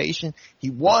blaxploitation, he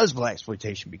was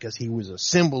blaxploitation because he was a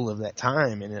symbol of that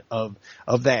time and of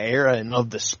that era and of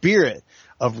the spirit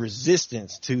of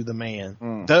resistance to the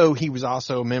man. Though he was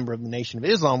also a member of the Nation of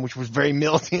Islam, which was very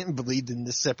militant and believed in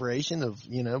this separation of,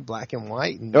 black and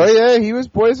white. And he was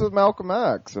boys with Malcolm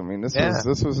X. I mean, this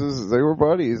was his, they were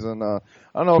buddies. And, I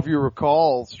don't know if you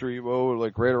recall, Strebo,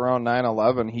 like right around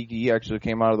 9/11, he actually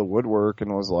came out of the woodwork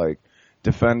and was like,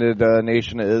 defended,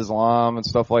 Nation of Islam and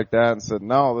stuff like that and said,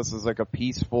 no, this is like a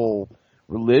peaceful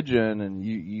religion, and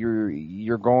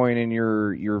you're going and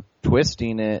you're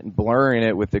twisting it and blurring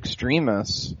it with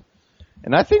extremists.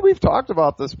 And I think we've talked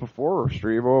about this before,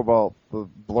 Strebo, about the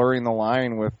blurring the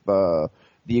line with the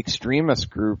extremist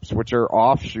groups, which are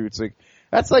offshoots. Like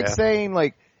that's like saying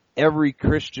like every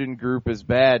Christian group is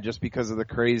bad just because of the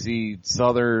crazy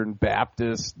Southern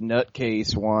Baptist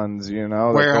nutcase ones,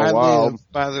 Where I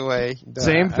live, by the way.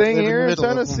 Same thing here in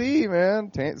Tennessee,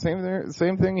 man.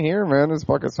 Same thing here, man. There's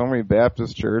fucking so many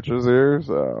Baptist churches here,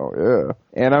 so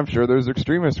yeah. And I'm sure there's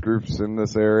extremist groups in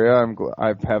this area.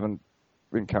 I haven't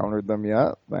encountered them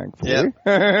yet, thankfully. Yep.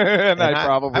 and I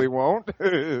probably won't.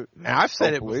 I've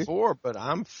said it before, but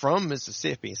I'm from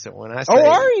Mississippi, so when I say... Oh,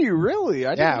 are you really?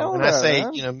 I didn't know when that, I say,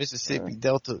 man. Mississippi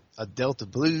Delta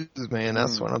blues, man,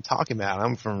 that's what I'm talking about.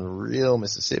 I'm from real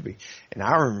Mississippi. And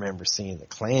I remember seeing the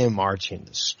Klan march in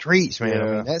the streets, man. I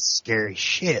mean, that's scary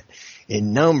shit.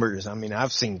 In numbers, I mean,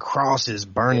 I've seen crosses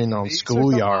burning on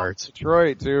schoolyards.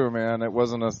 Detroit too, man. It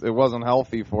wasn't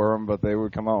healthy for them, but they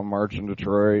would come out and march in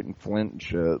Detroit and Flint and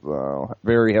shit. So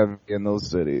very heavy in those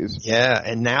cities. Yeah,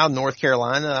 and now North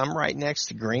Carolina, I'm right next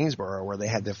to Greensboro, where they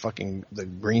had the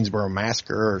Greensboro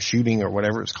massacre or shooting or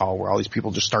whatever it's called, where all these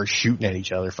people just start shooting at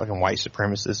each other, fucking white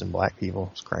supremacists and black people.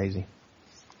 It's crazy.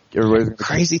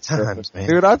 Crazy times, man.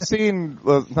 Dude, I've seen...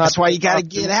 That's why you gotta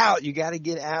get out. You gotta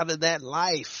get out of that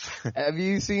life. Have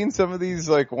you seen some of these,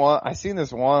 I seen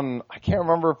this one, I can't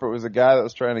remember if it was a guy that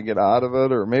was trying to get out of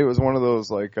it, or maybe it was one of those,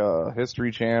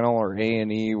 History Channel or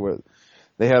A&E with...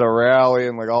 They had a rally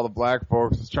and all the black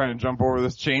folks was trying to jump over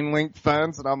this chain link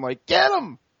fence, and I'm like, get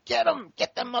them, get them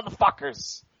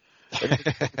motherfuckers.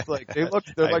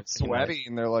 It's they're sweaty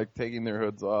and they're taking their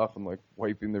hoods off and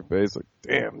wiping their face.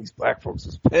 Damn, these black folks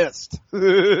was pissed.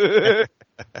 They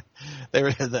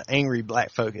were the angry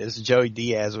black folk, as Joey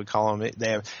Diaz would call them. They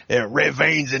have red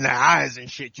veins in their eyes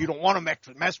and shit. You don't want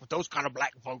to mess with those kind of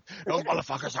black folk. Those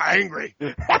motherfuckers are angry.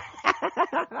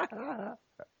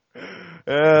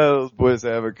 Those boys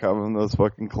have it coming. Those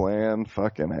fucking Klan,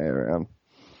 fucking hey, man.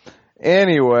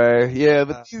 Anyway, yeah,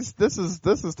 but this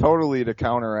is totally to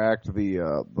counteract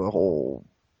the whole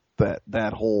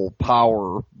that whole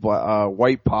power,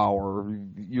 white power.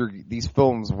 These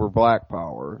films were black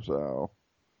power, so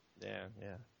yeah.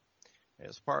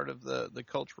 It's part of the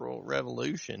cultural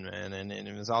revolution, man, and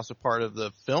it was also part of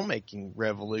the filmmaking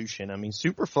revolution. I mean,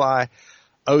 Superfly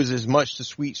owes as much to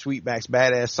Sweetback's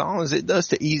Badass Song as it does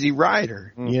to Easy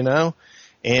Rider,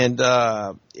 And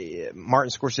Martin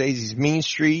Scorsese's Mean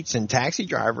Streets and Taxi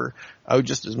Driver owe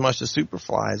just as much to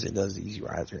Superfly as it does to Easy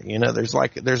Rider.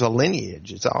 There's a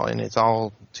lineage. It's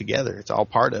all together. It's all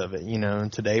part of it.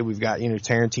 And today we've got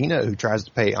Tarantino who tries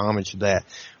to pay homage to that,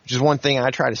 which is one thing I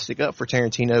try to stick up for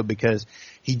Tarantino because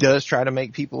he does try to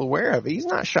make people aware of it. He's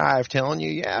not shy of telling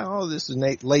you, this is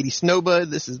Lady Snowbud,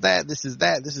 this is that, this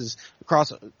is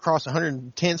across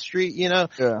 110th Street,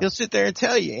 He'll sit there and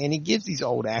tell you, and he gives these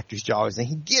old actors jobs, and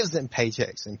he gives them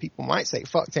paychecks, and people might say,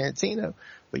 fuck Tarantino,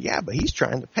 but he's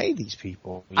trying to pay these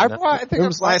people. I think when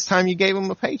was the last time you gave him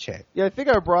a paycheck? Yeah, I think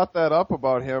I brought that up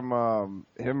about him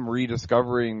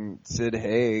rediscovering Sid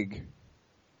Haig,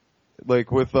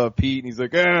 with Pete, and he's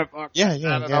like, fuck.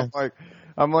 Yeah.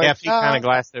 I'm like, he kind of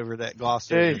glossed over that.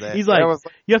 He's like,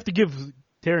 you have to give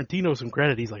Tarantino some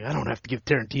credit. He's like, I don't have to give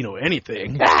Tarantino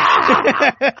anything.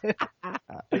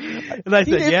 And I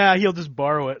said, he'll just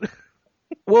borrow it.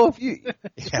 Well, he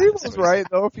was right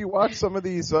though. If you watch some of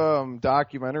these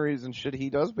documentaries and shit, he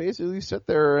does basically sit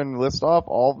there and list off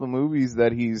all the movies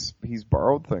that he's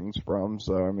borrowed things from.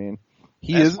 So I mean,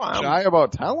 he isn't shy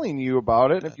about telling you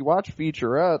about it. If you watch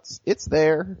featurettes, it's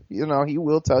there. He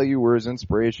will tell you where his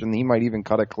inspiration. He might even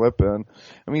cut a clip in.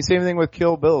 I mean, same thing with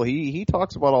Kill Bill. He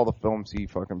talks about all the films he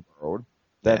fucking borrowed.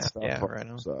 Stuff. Right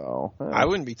on. So I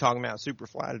wouldn't be talking about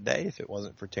Superfly today if it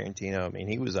wasn't for Tarantino. I mean,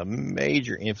 he was a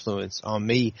major influence on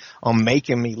me, on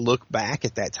making me look back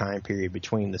at that time period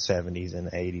between the 70s and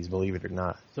the 80s. Believe it or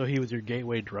not. So he was your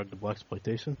gateway drug to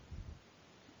blaxploitation?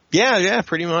 Yeah,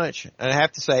 pretty much. I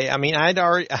have to say, I mean, I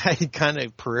had kind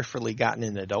of peripherally gotten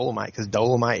into Dolomite because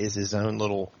Dolomite is his own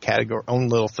little category, own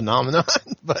little phenomenon.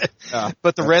 But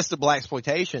the rest of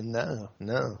blaxploitation,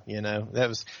 no, that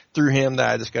was through him that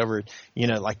I discovered,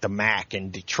 like the Mac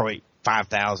and Detroit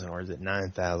 5,000, or is it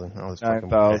 9,000?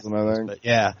 9,000, I think. But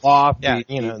yeah, Coffee,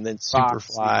 and then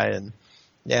Superfly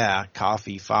and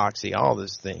Coffee, Foxy, all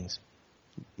those things.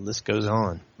 The list goes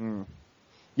on. Mm.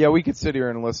 Yeah, we could sit here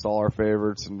and list all our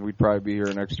favorites, and we'd probably be here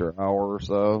an extra hour or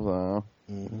so.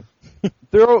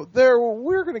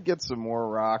 We're gonna get some more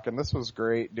rock, and this was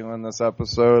great doing this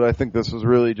episode. I think this was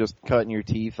really just cutting your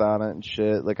teeth on it and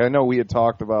shit. Like, I know we had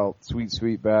talked about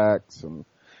Sweetbacks, and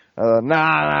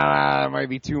it might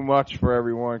be too much for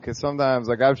everyone, because sometimes,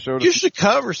 like, I've showed. You should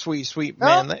cover Sweet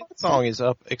Man. That song is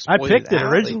up. I picked it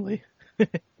originally.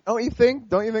 Don't you think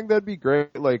that'd be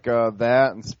great? Like,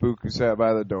 that and Spook Who Sat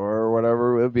by the Door or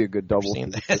whatever. It'd be a good double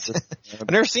feature.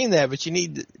 I've never seen that, but you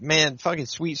need, fucking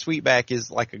Sweetback is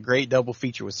like a great double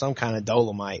feature with some kind of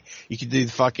Dolomite. You could do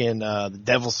the fucking, the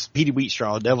Devil's, Petey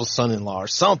Wheatstraw, Devil's Son-in-Law or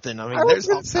something. I mean, I was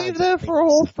gonna save that for a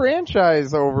whole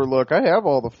franchise overlook. I have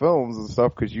all the films and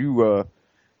stuff because you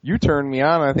turned me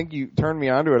on. I think you turned me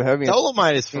on to it heavy.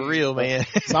 Dolomite is for real, man.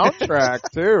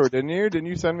 Soundtrack too, didn't you? Didn't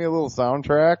you send me a little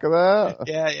soundtrack of that?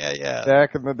 Yeah.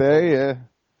 Back in the day,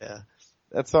 yeah.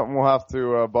 That's something we'll have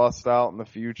to bust out in the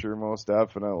future, most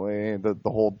definitely. The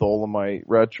whole Dolomite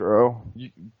retro.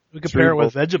 We could pair it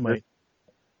with Vegemite.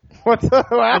 What the?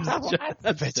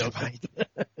 That's Vegemite.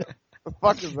 The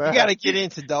fuck is that? You gotta get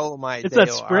into Dolomite. It's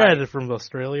that spread from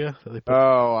Australia. That they put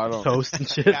I don't toast and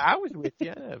shit. Yeah, I was with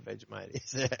you. I know Vegemite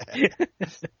is.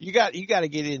 You got to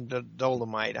get into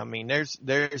Dolomite. I mean, there's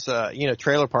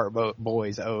Trailer Park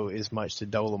Boys owe as much to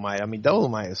Dolomite. I mean,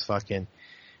 Dolomite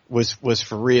was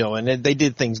for real, and they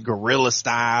did things guerrilla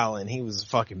style, and he was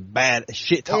fucking bad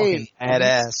shit talking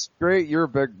badass. Great, you're a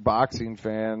big boxing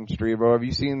fan, Strebo. Have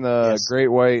you seen the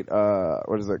Great White?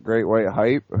 What is it? Great White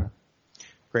Hype.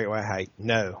 Great White Hype.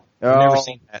 No. I've never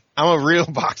seen that. I'm a real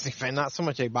boxing fan, not so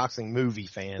much a boxing movie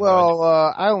fan. Well,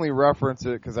 I only reference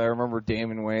it because I remember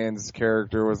Damon Wayans'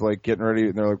 character was like getting ready,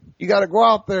 and they're like, "You got to go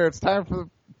out there. It's time for the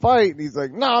fight." And he's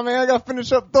like, "Nah, man, I got to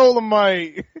finish up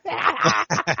Dolomite."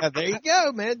 There you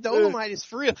go, man. Dolomite is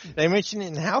for real. They mentioned it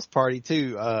in the house party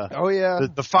too. Oh yeah.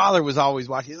 The father was always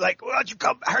watching. He's like, "Why don't you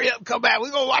hurry up, come back.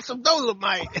 We're gonna watch some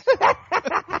Dolomite."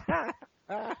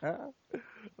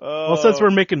 Well, since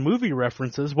we're making movie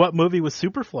references, what movie was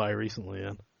Superfly recently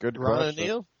in? Good Ron question.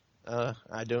 O'Neill?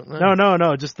 I don't know.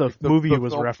 No, just the movie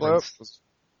was referenced.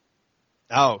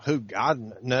 Oh, who God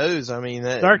knows? I mean,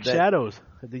 Dark Shadows.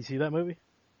 Did you see that movie?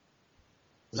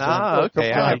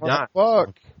 Okay, I have not.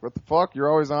 What the fuck?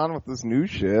 You're always on with this new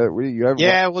shit.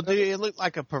 Well, dude, it looked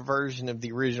like a perversion of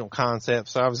the original concept,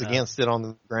 so I was against it on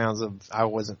the grounds of I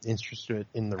wasn't interested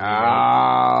in the remake.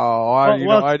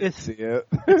 I didn't see it.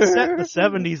 It's set in the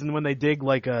 70s, and when they dig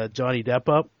like Johnny Depp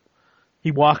up,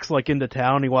 he walks like into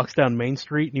town. He walks down Main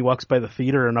Street, and he walks by the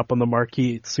theater, and up on the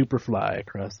marquee, it's Superfly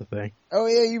across the thing. Oh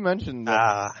yeah, you mentioned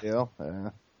that. Yeah.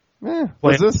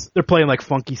 They're playing like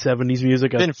funky 70s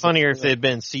music. It'd been funnier if it had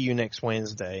been See You Next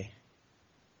Wednesday.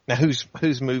 Now, whose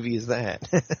movie is that?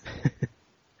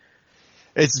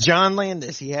 It's John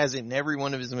Landis. He has it in every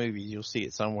one of his movies. You'll see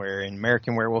it somewhere. In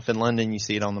American Werewolf in London, you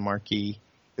see it on the marquee.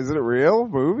 Is it a real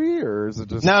movie, or is it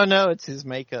just... No, it's his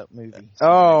makeup movie.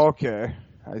 Oh, okay.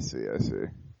 I see.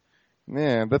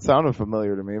 Man, that sounded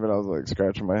familiar to me, but I was like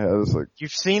scratching my head. It's like,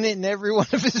 you've seen it in every one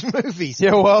of his movies.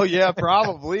 Yeah, well, yeah,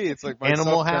 probably. It's like my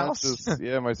Animal House.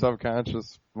 Yeah, my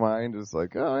subconscious mind is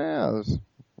like, oh yeah,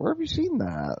 where have you seen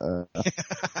that?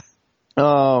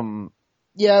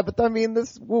 Yeah, but I mean,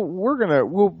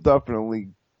 we'll definitely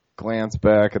glance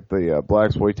back at the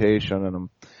blaxploitation, and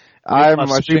I'm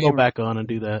ashamed go back on and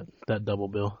do that double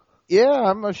bill. Yeah,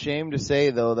 I'm ashamed to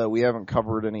say though that we haven't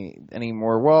covered any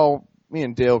more. Well, me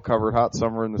and Dale covered Hot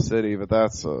Summer in the City, but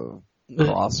that's a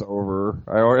crossover.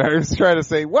 I was trying to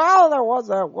say, well, there was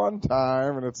that one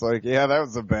time, and it's like, yeah, that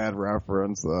was a bad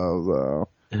reference though.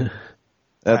 So.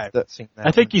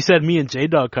 I think you said me and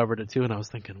J-Dog covered it too, and I was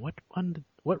thinking,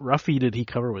 what roughie did he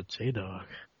cover with J-Dog?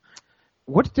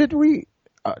 What did we?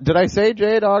 Did I say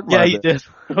J-Dog? Yeah, you did.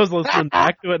 I was listening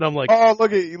back to it, and I'm like, oh,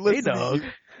 look at you, J-Dog.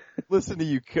 Listen to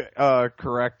you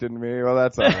correcting me. Well,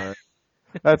 that's all right.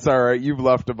 That's all right. I've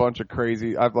left a bunch of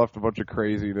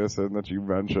craziness in that you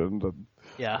mentioned. And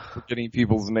forgetting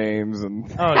people's names and.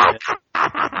 Oh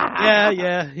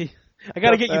yeah. I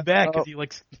gotta get you back if you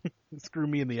like screw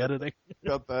me in the editing.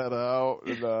 Cut that out.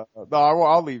 And, no,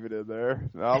 I'll leave it in there.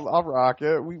 I'll rock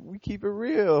it. We keep it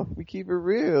real.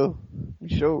 We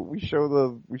show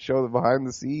the behind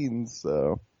the scenes.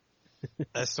 So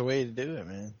That's the way to do it,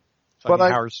 man. But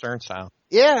Howard Stern style.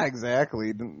 Yeah,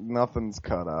 exactly. Nothing's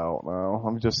cut out now.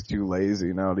 I'm just too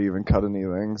lazy now to even cut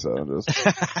anything, so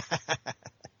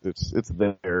it's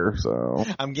there, so.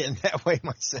 I'm getting that way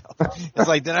myself. It's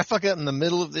like, did I fuck up in the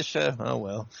middle of this show? Oh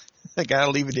well. I gotta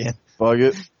leave it in. Bug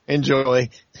it. Enjoy.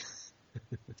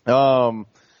 But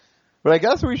I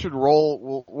guess we should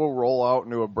we'll roll out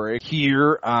into a break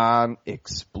here on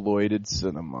Exploited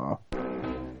Cinema.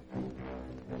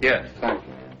 Yes, thank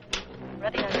you.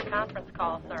 Ready on your conference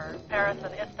call, sir. Paris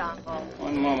and Istanbul.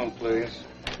 One moment, please.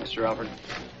 Mr. Alfred.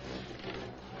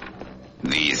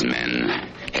 These men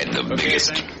had the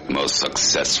biggest, most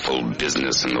successful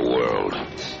business in the world.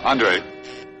 Andre,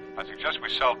 I suggest we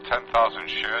sell 10,000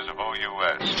 shares of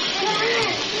OUS.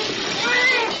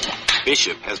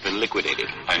 Bishop has been liquidated.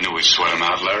 I knew we'd sweat him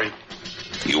out, Larry.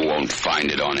 You won't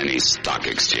find it on any stock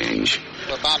exchange.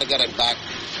 We're bound to get it back.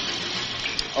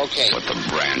 Okay. But the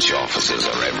branch offices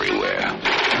are everywhere.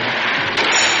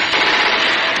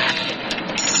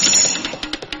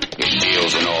 It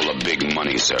deals in all the big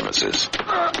money services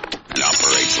and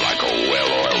operates like a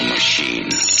well-oiled machine.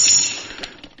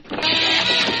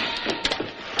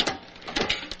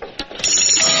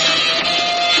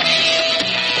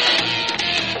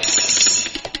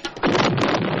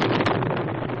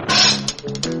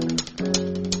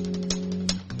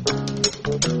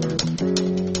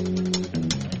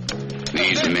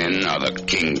 These men are the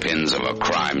kingpins of a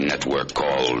crime network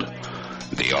called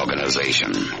the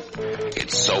Organization.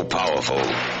 It's so powerful,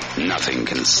 nothing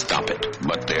can stop it.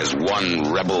 But there's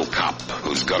one rebel cop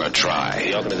who's gonna try.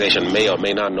 The Organization may or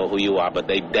may not know who you are, but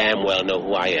they damn well know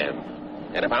who I am.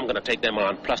 And if I'm gonna take them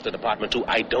on, plus the Department too,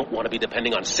 I don't want to be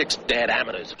depending on 6 dead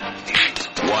amateurs.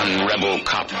 One rebel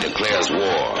cop declares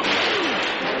war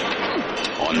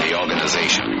on the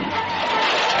Organization.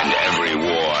 And every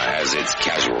war has its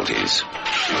casualties.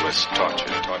 He was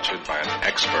tortured by an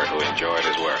expert who enjoyed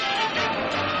his work.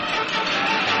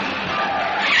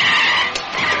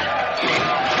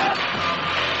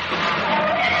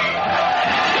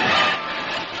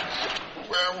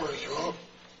 Where were you?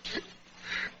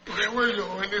 Where were you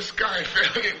when this guy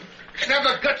fell in? You have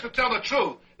the guts to tell the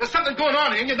truth. There's something going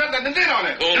on here and you're not letting in on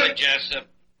it. Hold it, Jessup.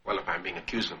 Well, if I'm being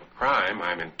accused of a crime,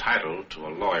 I'm entitled to a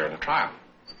lawyer and a trial.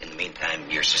 In the meantime,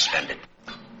 you're suspended.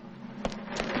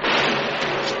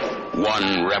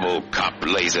 One rebel cop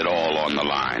lays it all on the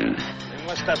line. You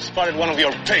must have spotted one of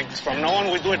your pigs. From now on,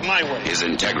 we do it my way. His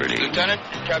integrity. Lieutenant,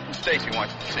 Captain Stacy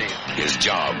wants to see you. His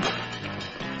job.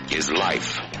 His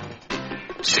life.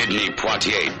 Sidney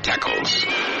Poitier tackles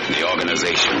the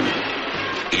Organization.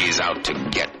 He's out to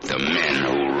get the men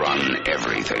who run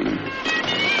everything.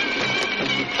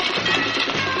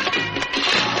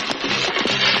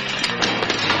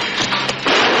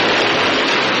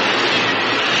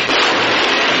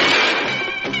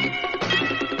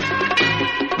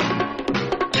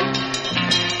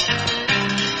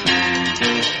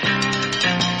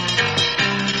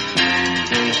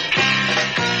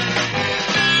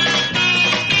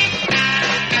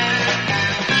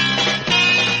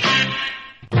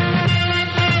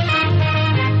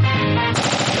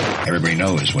 Everybody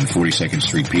knows when 42nd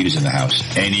Street Pete is in the house,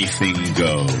 anything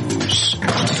goes.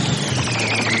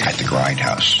 At the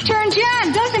Grindhouse. Turns you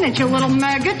on, doesn't it, you little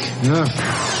maggot? Yeah.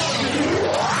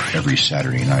 Every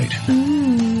Saturday night.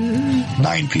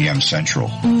 9 p.m. Central.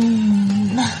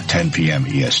 10 p.m.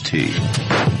 EST.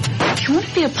 If you want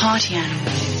to be a party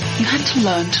animal, you had to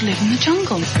learn to live in the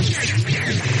jungle.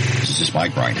 This is my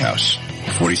Grindhouse.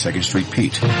 42nd Street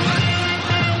Pete.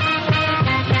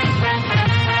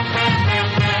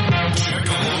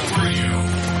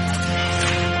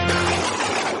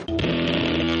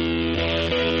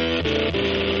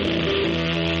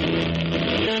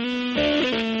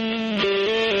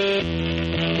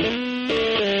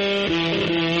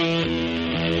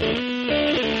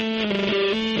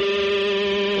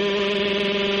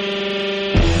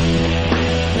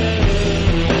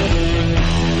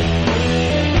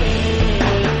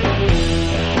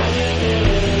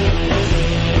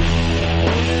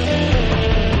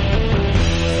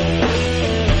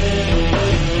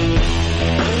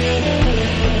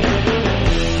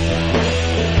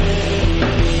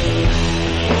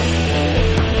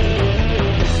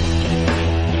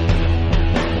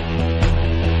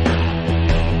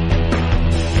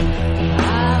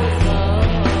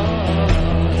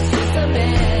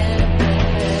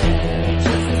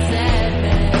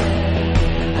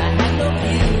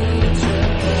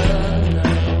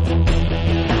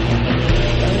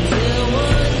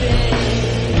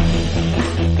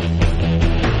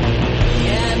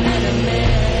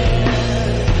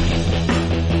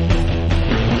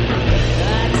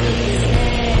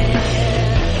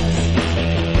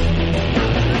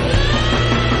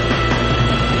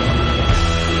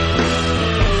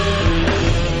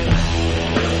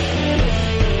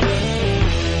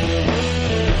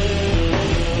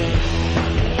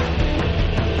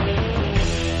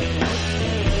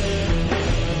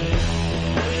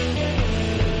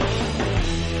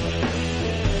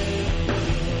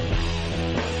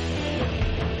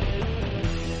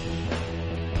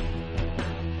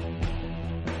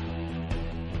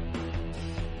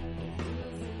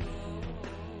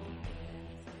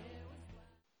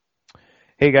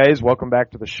 Hey guys, welcome back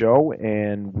to the show,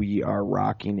 and we are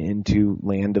rocking into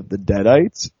Land of the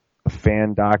Deadites, a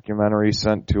fan documentary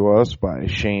sent to us by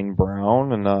Shane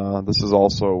Brown, and this is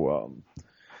also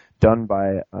done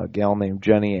by a gal named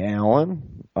Jenny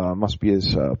Allen, must be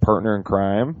his partner in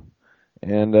crime,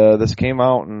 and this came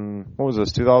out in, what was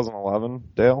this, 2011,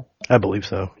 Dale? I believe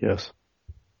so, yes.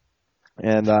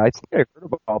 And I think I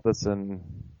heard about this in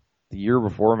the year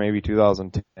before, maybe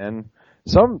 2010.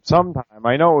 Sometime.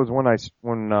 I know it was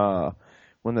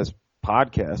when this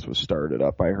podcast was started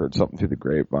up. I heard something through the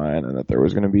grapevine, and that there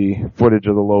was going to be footage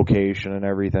of the location and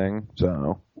everything.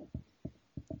 So,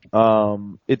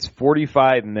 it's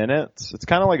 45 minutes. It's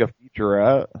kind of like a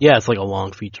featurette. Yeah, it's like a long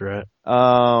featurette.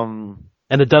 And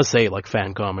it does say like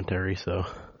fan commentary. So,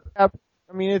 yeah,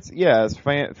 I mean it's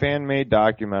fan made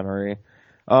documentary.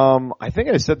 I think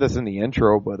I said this in the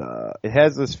intro, but it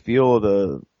has this feel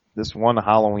of this one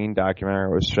Halloween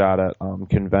documentary was shot at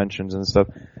conventions and stuff.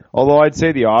 Although I'd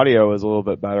say the audio is a little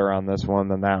bit better on this one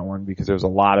than that one because there's a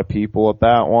lot of people at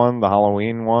that one, the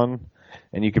Halloween one,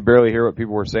 and you could barely hear what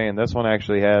people were saying. This one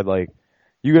actually had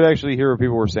you could actually hear what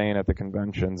people were saying at the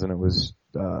conventions, and it was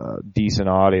decent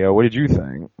audio. What did you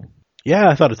think? Yeah,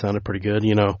 I thought it sounded pretty good.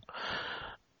 You know,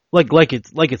 like it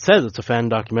says, it's a fan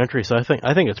documentary, so I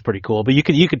think it's pretty cool. But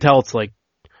you could tell it's like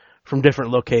from different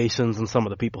locations, and some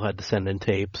of the people had to send in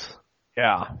tapes.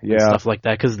 Yeah. Stuff like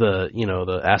that, because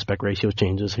the aspect ratio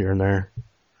changes here and there.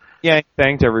 Yeah, he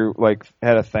thanked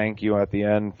had a thank you at the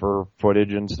end for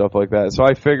footage and stuff like that. So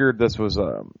I figured this was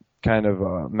kind of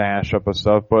a mashup of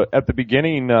stuff. But at the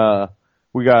beginning,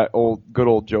 we got good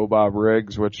old Joe Bob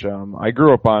Riggs, which I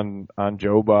grew up on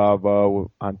Joe Bob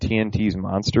on T.N.T's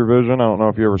Monster Vision. I don't know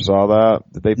if you ever saw that.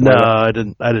 Did they play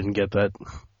that? I didn't get that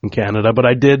in Canada, but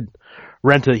I did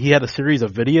rent it. He had a series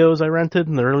of videos I rented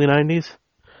in the early 90s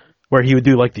where he would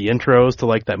do like the intros to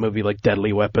like that movie like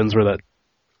Deadly Weapons, where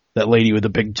that lady with the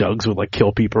big jugs would like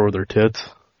kill people with her tits.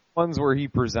 Ones where he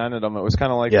presented them, it was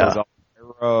kind of like those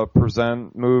era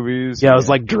present movies. Yeah, it was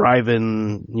like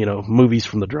drive-in, movies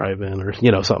from the drive-in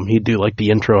or, something. He'd do like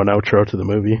the intro and outro to the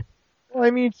movie. Well,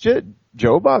 I mean, shit,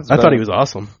 Joe Bob's I thought he was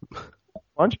awesome.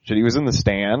 Bunch of shit. He was in The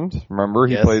Stand. Remember?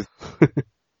 He plays...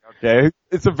 Okay,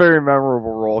 it's a very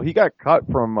memorable role. He got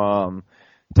cut from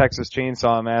Texas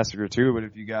Chainsaw Massacre 2, but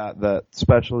if you got that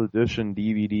special edition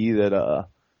DVD that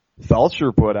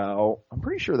Felcher put out, I'm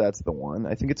pretty sure that's the one.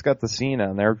 I think it's got the scene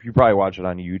on there. You probably watch it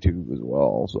on YouTube as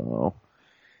well. So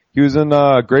he was in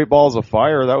Great Balls of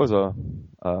Fire. That was a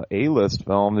A-list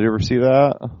film. Did you ever see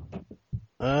that?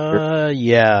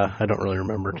 Yeah. I don't really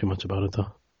remember too much about it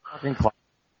though. Fucking classic,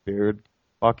 dude.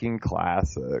 Fucking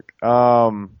classic.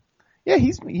 Yeah,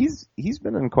 he's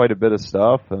been in quite a bit of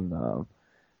stuff, and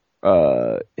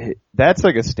that's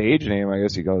like a stage name, I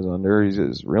guess he goes under.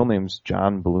 His real name's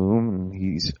John Bloom, and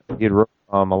he had wrote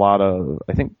a lot of,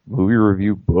 I think, movie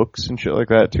review books and shit like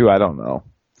that too. I don't know.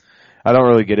 I don't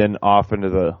really get off into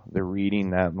the reading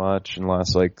that much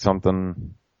unless like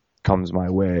something comes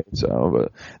my way. So,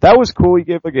 but that was cool. He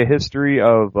gave like a history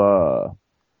of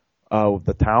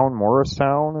the town,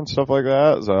 Morristown, and stuff like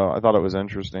that. So I thought it was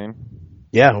interesting.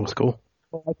 Yeah, it was cool.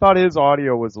 I thought his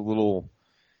audio was a little...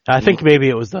 I think maybe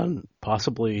it was done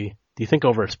possibly, do you think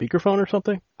over a speakerphone or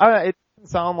something? It didn't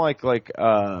sound like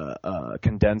a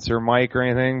condenser mic or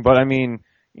anything, but I mean,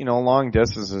 long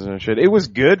distances and shit. It was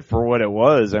good for what it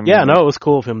was. I mean, yeah, no, it was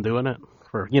cool of him doing it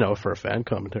for a fan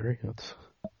commentary. It's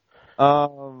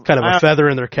kind of a feather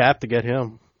in their cap to get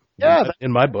him. Yeah.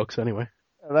 In my books anyway.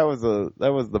 That was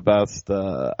the best,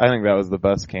 I think that was the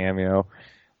best cameo.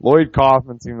 Lloyd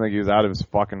Kaufman seemed like he was out of his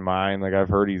fucking mind. Like I've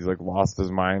heard he's like lost his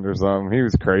mind or something. He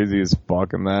was crazy as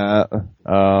fuck in that.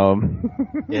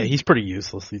 Yeah, he's pretty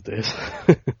useless these days.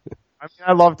 I mean,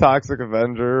 I love Toxic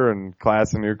Avenger and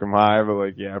Class of Nukem High, but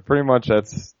like, yeah, pretty much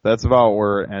that's about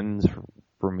where it ends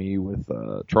for me with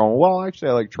Tromeo. Well, actually,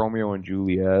 I like Tromeo and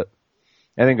Juliet.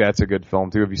 I think that's a good film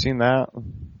too. Have you seen that?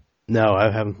 No,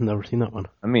 I haven't. Never seen that one.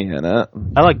 I'm in it.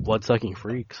 I like Bloodsucking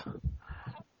Freaks.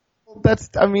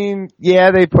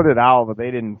 Yeah, they put it out, but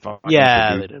they didn't fucking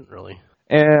they didn't really.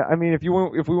 And I mean, if we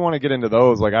want to get into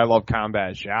those, like I love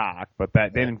Combat Shock, but they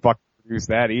didn't fucking produce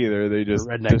that either. They just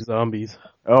Redneck Zombies.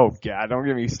 Oh god, don't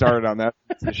get me started on that.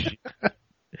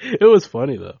 It was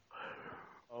funny though.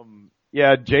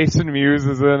 Yeah, Jason Mewes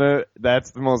is in it.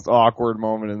 That's the most awkward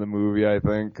moment in the movie, I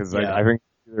think, because I think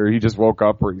either he just woke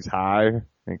up or he's high. I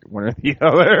think one or the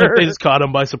other. They just caught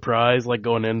him by surprise, like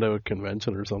going into a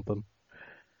convention or something.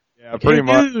 Yeah, pretty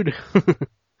much. Dude.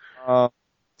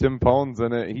 Tim Pone's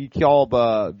in it. He called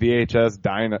VHS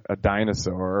a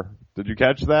dinosaur. Did you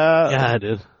catch that? Yeah, I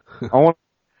did. I want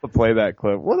to play that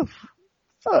clip. What the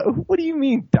What do you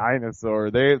mean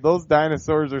dinosaur? Those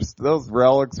dinosaurs those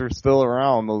relics are still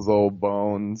around, those old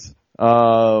bones.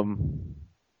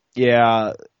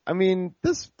 Yeah, I mean,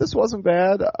 this wasn't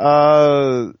bad.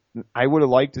 I would have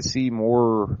liked to see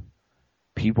more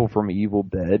people from Evil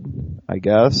Dead, I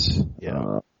guess.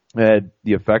 Yeah. I had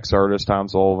the effects artist, Tom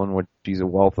Sullivan, which he's a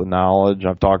wealth of knowledge.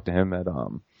 I've talked to him at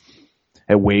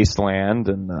Wasteland,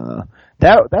 and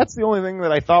that's the only thing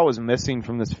that I thought was missing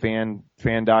from this fan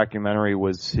documentary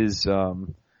was his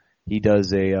he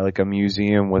does a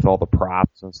museum with all the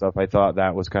props and stuff. I thought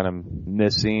that was kind of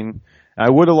missing. I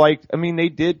would have liked, I mean, they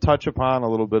did touch upon a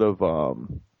little bit of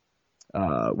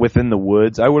Within the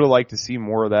Woods. I would have liked to see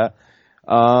more of that.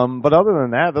 But other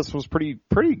than that, this was pretty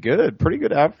good. Pretty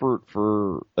good effort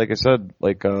for, like I said,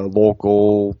 like a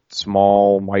local,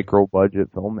 small, micro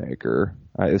budget filmmaker.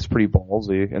 It's pretty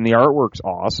ballsy, and the artwork's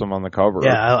awesome on the cover.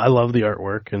 Yeah, I love the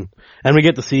artwork, and we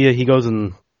get to see he goes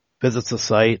and visits the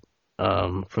site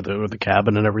for the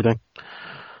cabin and everything.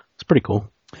 It's pretty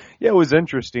cool. Yeah, it was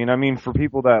interesting. I mean, for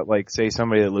people that like say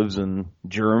somebody that lives in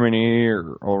Germany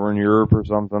or over in Europe or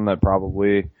something that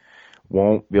probably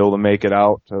won't be able to make it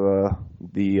out to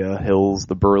the hills,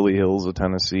 the Burley Hills of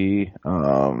Tennessee.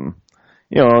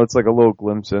 It's like a little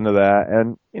glimpse into that,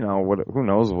 and who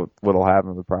knows what'll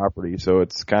happen to the property. So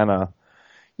it's kind of,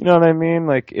 you know what I mean?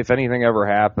 Like if anything ever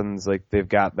happens, like they've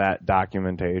got that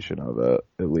documentation of it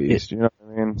at least. You know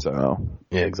what I mean? So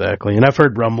yeah, exactly. And I've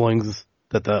heard rumblings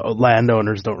that the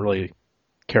landowners don't really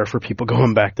care for people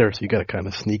going back there, so you got to kind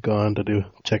of sneak on to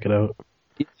check it out.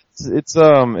 It's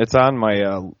on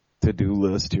my to-do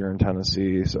list here in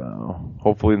Tennessee, so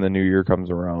hopefully the new year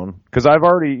comes around. Because I've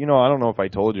already, I don't know if I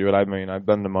told you, but I mean, I've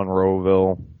been to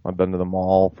Monroeville, I've been to the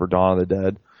mall for Dawn of the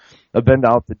Dead, I've been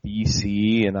out to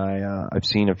DC, and I've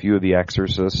seen a few of the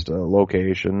Exorcist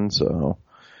locations, so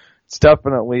it's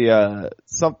definitely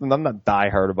something. I'm not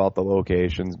diehard about the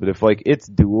locations, but if like it's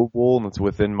doable and it's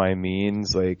within my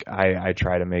means, like I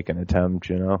try to make an attempt,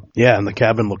 Yeah, and the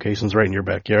cabin location's right in your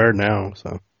backyard now,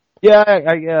 so. Yeah,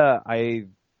 I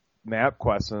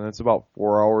MapQuest, and it's about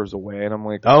 4 hours away, and I'm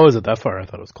like, oh, is it that far? I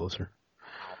thought it was closer.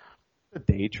 It's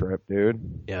a day trip,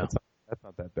 dude. Yeah. That's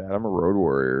not that bad. I'm a road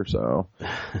warrior, so.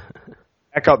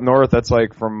 Back up north, that's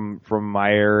like from my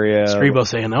area. Strebo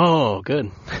saying, oh, good.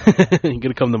 You're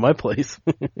gonna come to my place.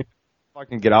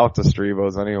 Fucking get out to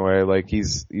Strebo's anyway. Like,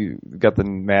 you got the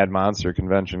Mad Monster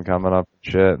convention coming up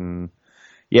and shit, and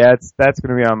yeah, that's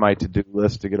going to be on my to-do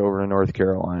list to get over to North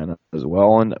Carolina as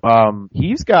well. And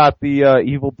he's got the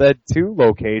Evil Dead 2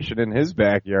 location in his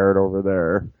backyard over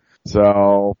there.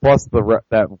 So plus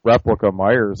that replica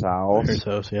Myers house. Myers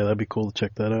house, yeah, that'd be cool to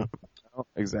check that out.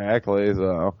 Exactly.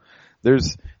 So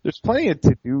there's plenty of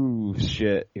to-do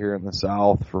shit here in the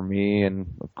South for me, and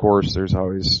of course there's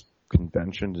always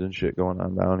conventions and shit going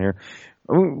on down here.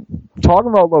 I mean, talking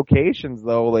about locations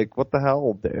though, like what the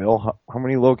hell, Dale? How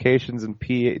many locations in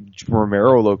PA,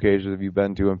 Romero locations have you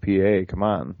been to in PA? Come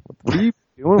on. What are you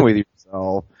doing with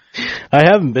yourself? I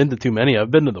haven't been to too many.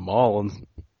 I've been to the mall and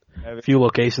a few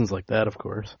locations like that, of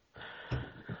course.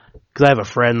 Because I have a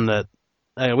friend that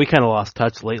we kind of lost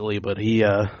touch lately, but he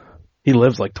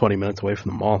lives like 20 minutes away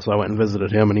from the mall, so I went and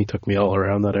visited him, and he took me all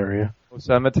around that area.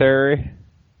 Cemetery?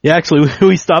 Yeah, actually,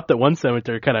 we stopped at one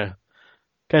cemetery.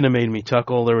 Kind of made me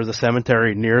chuckle. There was a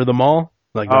cemetery near the mall,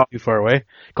 like not too far away,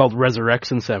 called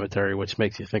Resurrection Cemetery, which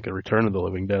makes you think of Return of the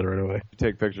Living Dead right away. You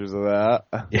take pictures of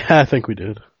that? Yeah, I think we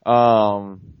did.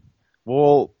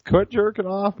 Well, quit jerking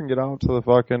off and get out to the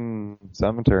fucking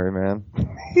cemetery, man.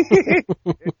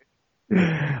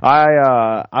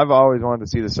 I've always wanted to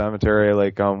see the cemetery.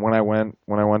 Like, when I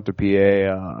went to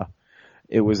PA,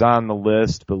 it was on the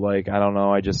list, but like, I don't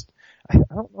know, I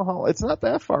don't know how, it's not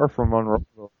that far from Monroe,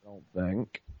 I don't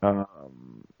think.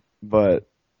 But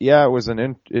yeah, it was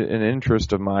an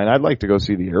interest of mine. I'd like to go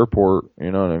see the airport,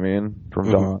 you know what I mean?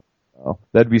 From Dawn.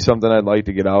 That'd be something I'd like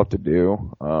to get out to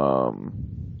do.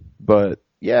 But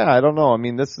yeah, I don't know. I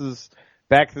mean, this is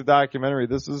back to the documentary.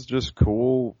 This is just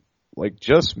cool. Like,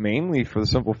 just mainly for the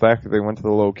simple fact that they went to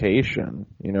the location,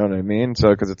 you know what I mean?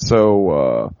 So, cause it's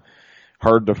so,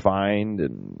 hard to find,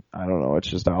 and I don't know, it's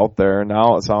just out there.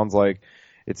 Now it sounds like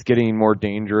it's getting more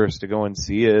dangerous to go and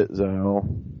see it, so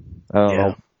I don't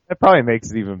know. It probably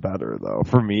makes it even better, though.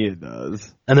 For me, it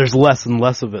does. And there's less and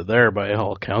less of it there by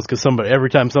all accounts, because every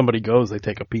time somebody goes, they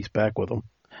take a piece back with them.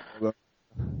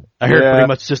 I heard pretty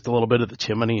much just a little bit of the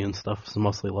chimney and stuff is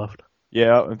mostly left.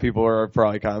 Yeah, and people are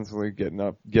probably constantly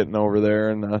getting over there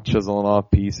and chiseling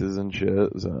off pieces and shit,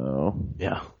 so.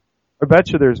 Yeah. I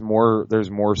bet you there's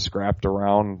more scrapped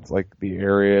around, like, the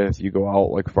area. If you go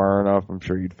out, like, far enough, I'm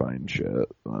sure you'd find shit.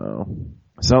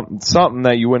 I something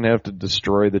that you wouldn't have to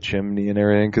destroy the chimney and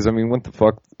everything. Because I mean, what the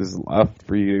fuck is left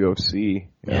for you to go see?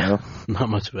 You know? Not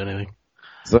much of anything.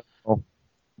 So,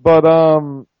 but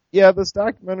yeah, this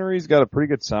documentary's got a pretty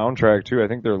good soundtrack too. I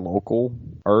think they're local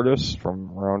artists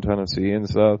from around Tennessee and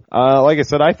stuff. Like I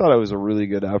said, I thought it was a really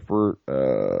good effort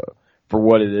for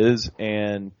what it is,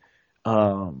 and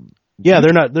yeah,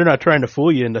 they're not trying to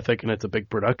fool you into thinking it's a big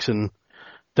production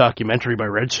documentary by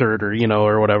Red Shirt or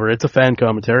or whatever. It's a fan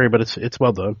commentary, but it's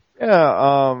well done.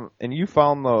 Yeah, and you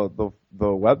found the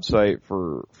website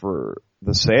for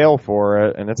the sale for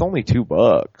it, and it's only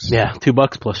 $2. Yeah,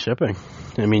 $2 plus shipping.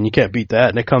 I mean, you can't beat that.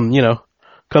 And it comes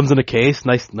in a case,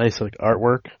 nice like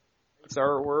artwork. It's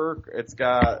artwork. It's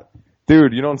got,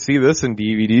 dude, you don't see this in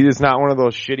DVD. It's not one of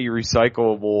those shitty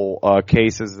recyclable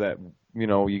cases that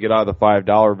you get out of the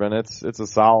 $5 bin. It's a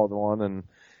solid one, and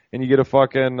you get a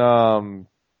fucking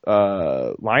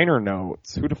liner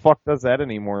notes. Who the fuck does that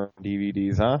anymore in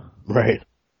DVDs, huh? Right.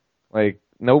 Like,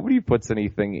 nobody puts an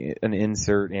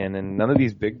insert in, and none of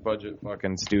these big budget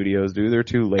fucking studios do. They're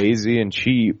too lazy and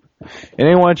cheap. And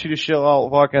they want you to shell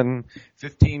out fucking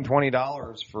 $15,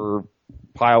 $20 for a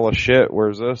pile of shit.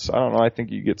 Whereas this, I don't know, I think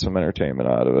you get some entertainment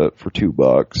out of it for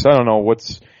 $2. I don't know,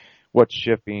 what's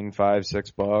shipping,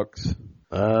 $5,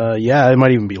 $6? Yeah, it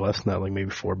might even be less than that, like maybe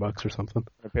 $4 or something.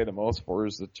 I pay the most for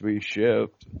is to be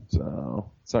shipped, so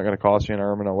it's not going to cost you an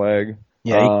arm and a leg.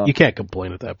 Yeah, you can't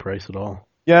complain at that price at all.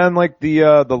 Yeah, and like the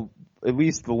at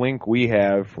least the link we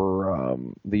have for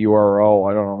the URL,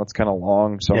 I don't know, it's kind of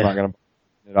long, so I'm not going to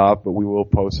put it up, but we will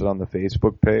post it on the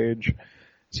Facebook page,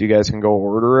 so you guys can go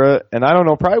order it. And I don't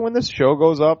know, probably when this show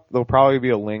goes up, there'll probably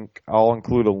be a link. I'll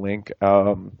include a link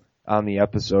on the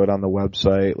episode on the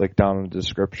website, like down in the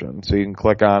description, so you can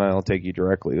click on it, and it'll take you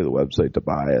directly to the website to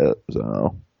buy it.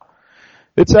 So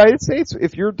I'd say it's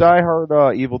if you're a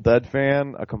diehard Evil Dead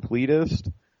fan, a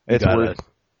completist, it's worth it.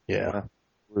 Yeah.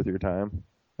 Worth your time.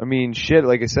 I mean, shit,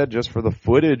 like I said, just for the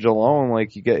footage alone,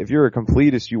 like if you're a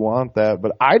completist, you want that.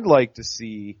 But I'd like to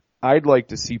see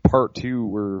part 2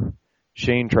 where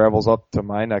Shane travels up to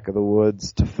my neck of the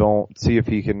woods to see if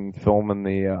he can film in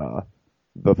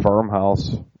the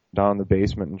farmhouse down in the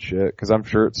basement and shit. Because I'm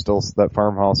sure that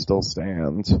farmhouse still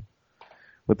stands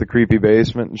with the creepy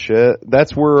basement and shit.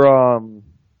 That's where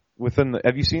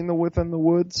have you seen the Within the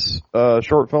Woods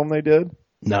short film they did?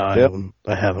 No,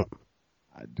 I haven't.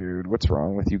 Dude, what's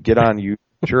wrong with you? Get on YouTube.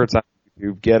 Sure, it's on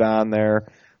YouTube. Get on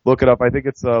there. Look it up. I think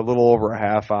it's a little over a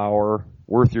half hour.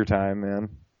 Worth your time, man.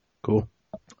 Cool.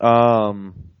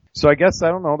 So I guess, I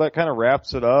don't know, that kind of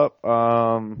wraps it up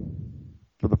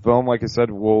for the film. Like I said,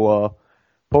 we'll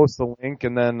post the link,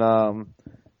 and then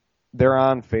they're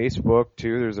on Facebook,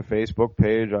 too. There's a Facebook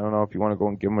page. I don't know if you want to go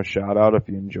and give them a shout-out if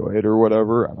you enjoy it or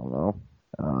whatever. I don't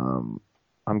know.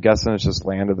 I'm guessing it's just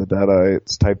Land of the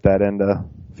Deadites. Type that into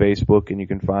Facebook and you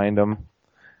can find them.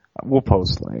 We'll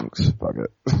post links. Fuck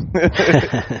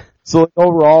it. So like,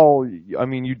 overall, I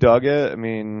mean, you dug it? I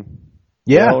mean...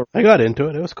 Yeah, I got into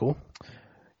it. It was cool.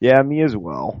 Yeah, me as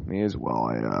well.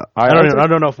 I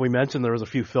don't know if we mentioned there was a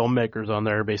few filmmakers on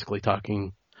there basically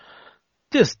talking,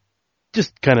 just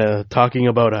kind of talking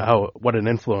about what an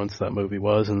influence that movie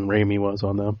was and Raimi was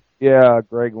on them. Yeah,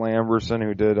 Greg Lamberson,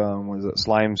 who did, was it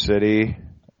Slime City?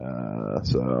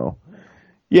 So,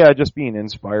 yeah, just being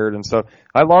inspired and stuff.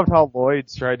 I loved how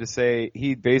Lloyd's tried to say,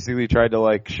 he basically tried to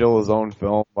like shill his own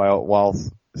film while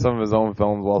some of his own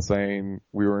films while saying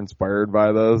we were inspired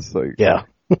by this. Like, yeah.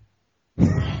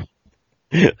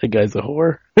 That guy's a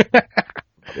whore.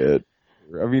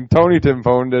 I mean, Tony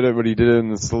Timpone did it, but he did it in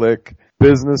the slick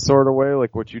business sort of way,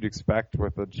 like what you'd expect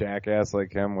with a jackass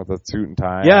like him with a suit and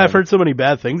tie. Yeah, I've heard so many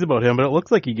bad things about him, but it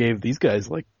looks like he gave these guys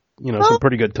some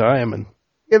pretty good time. And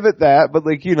give it that, but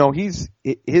like, his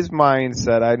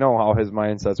mindset, I know how his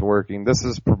mindset's working. This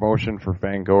is promotion for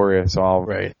Fangoria, so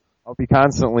I'll be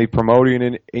constantly promoting,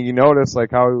 and you notice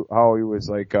like how he was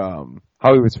like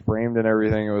how he was framed and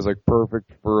everything. It was like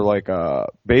perfect for like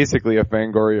basically a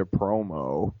Fangoria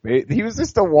promo. He was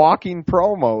just a walking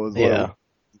promo. Yeah.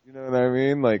 You know what I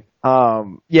mean? Like,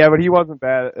 yeah, but he wasn't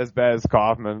as bad as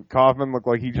Kaufman. Kaufman looked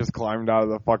like he just climbed out of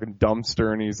the fucking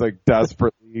dumpster and he's like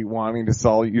desperately wanting to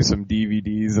sell you some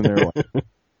DVDs, and they're like,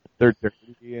 they're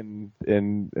dirty and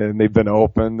they've been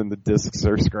opened and the discs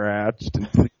are scratched,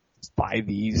 and please buy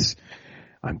these.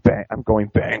 I'm going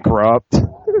bankrupt.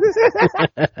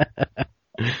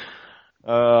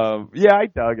 Yeah, I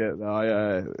dug it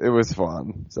though. It was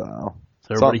fun. So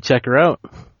everybody check her out.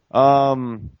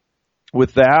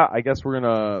 With that, I guess we're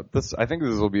gonna. I think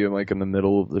this will be like in the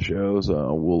middle of the show,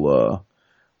 so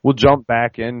we'll jump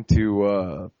back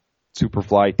into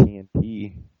Superfly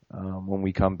T.N.T. When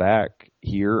we come back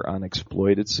here on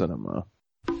Exploited Cinema.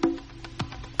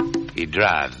 He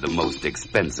drives the most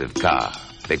expensive car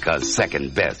because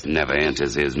second best never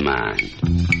enters his mind.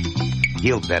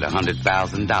 He'll bet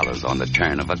 $100,000 on the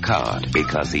turn of a card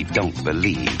because he don't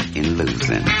believe in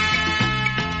losing.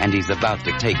 And he's about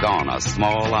to take on a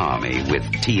small army with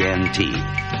T.N.T.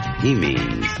 He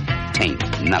means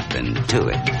tain't nothing to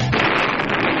it.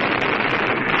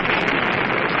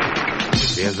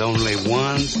 There's only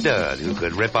one stud who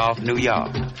could rip off New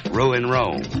York, ruin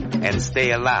Rome, and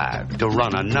stay alive to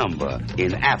run a number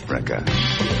in Africa.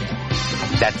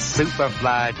 That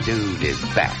Superfly dude is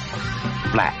back,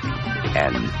 black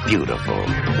and beautiful.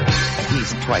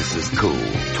 He's twice as cool,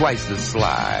 twice as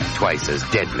sly, twice as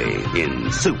deadly in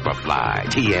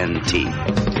Superfly T.N.T.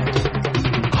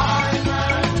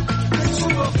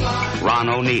 Ron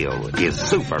O'Neal is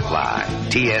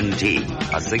Superfly T.N.T.,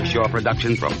 a Sig Shore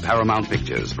production from Paramount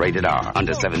Pictures, rated R,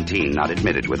 under 17, not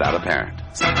admitted without a parent.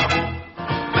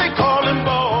 They call him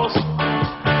boss,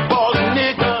 boss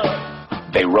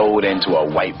nigga. They rode into a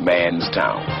white man's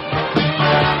town.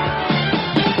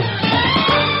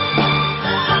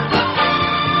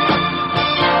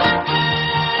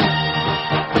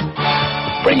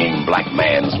 Bringing black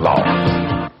man's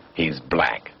law. He's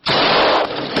black.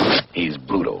 He's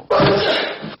brutal.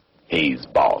 He's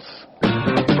boss.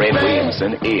 Fred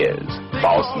Williamson is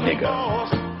boss nigga.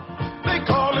 They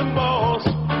call him boss,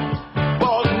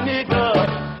 boss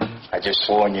nigga. I just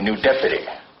swore on your new deputy.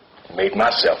 Made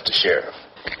myself the sheriff.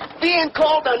 Being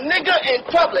called a nigger in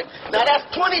public. Now that's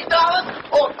 $20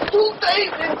 or 2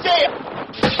 days in jail.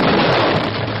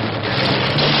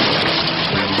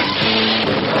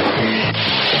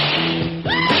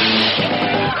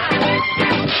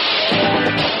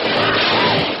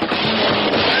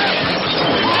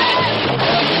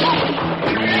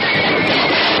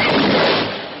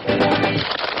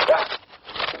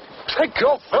 Take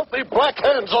your filthy black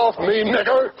hands off me,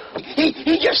 nigger.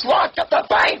 He just locked up the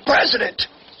bank president.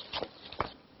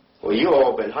 Well, you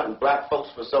all been hunting black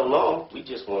folks for so long, we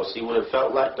just want to see what it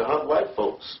felt like to hunt white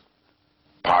folks.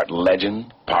 Part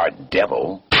legend, part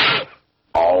devil,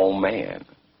 all man.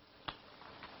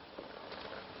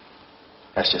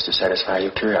 That's just to satisfy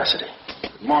your curiosity.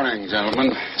 Good morning,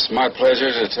 gentlemen. It's my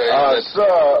pleasure to tell you that...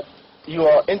 Sir, you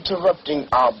are interrupting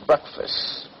our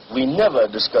breakfast. We never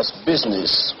discuss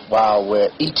business while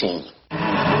we're eating.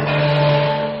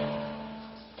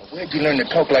 Where'd you learn to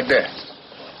talk like that?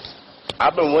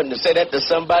 I've been wanting to say that to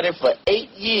somebody for 8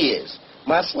 years.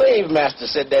 My slave master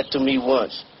said that to me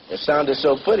once. It sounded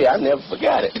so pretty, I never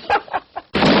forgot it. Wake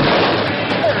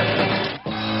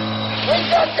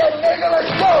up, that nigga,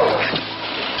 let's go!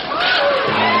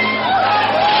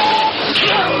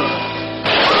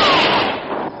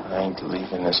 I ain't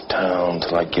leaving this town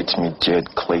till I get me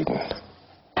Jed Clayton.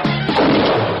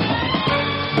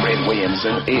 Fred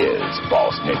Williamson is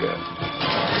boss nigga.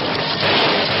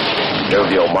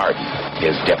 Nerville Martin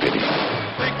is deputy.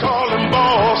 They call him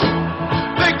boss.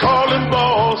 They call him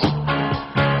boss.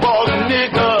 Boss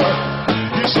nigga.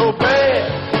 You so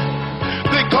bad.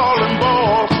 They call him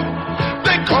boss.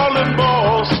 They call him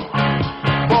boss.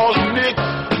 Boss nigga.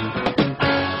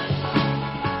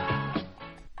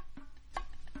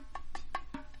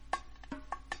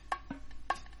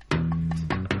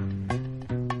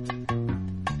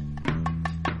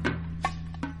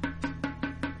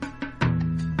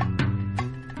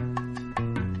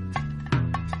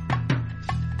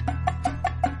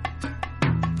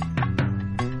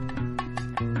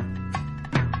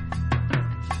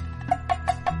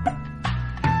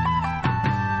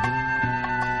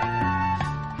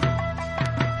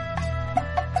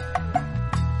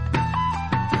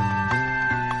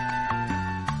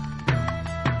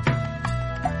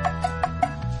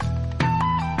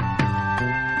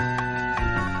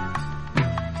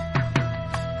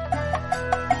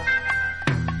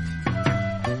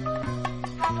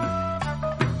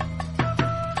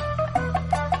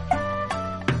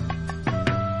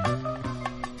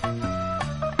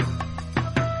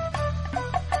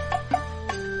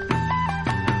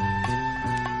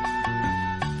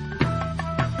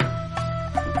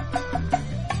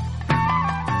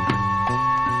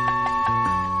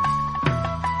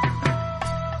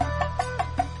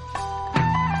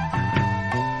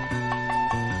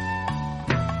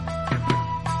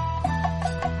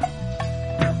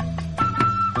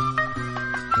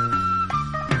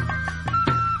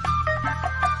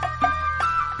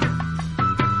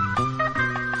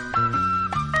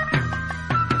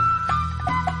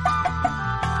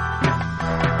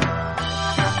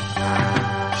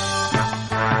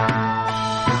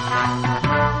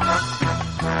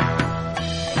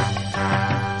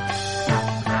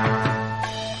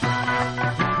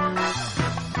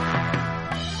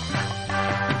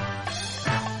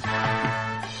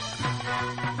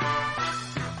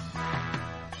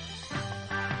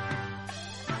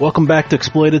 Welcome back to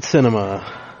Exploited Cinema.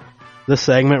 This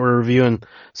segment we're reviewing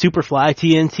Superfly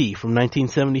T.N.T. from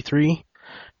 1973,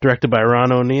 directed by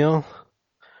Ron O'Neal,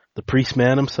 the priest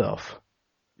man himself.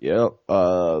 Yep,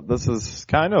 this is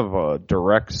kind of a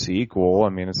direct sequel. I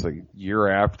mean, it's a year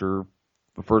after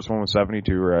the first one was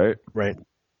 72, right? Right.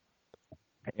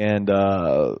 And,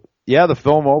 yeah, the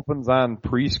film opens on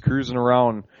Priest cruising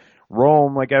around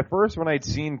Rome. Like, at first when I'd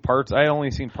seen parts, I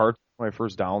only seen parts when I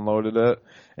first downloaded it,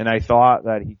 and I thought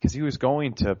that because he was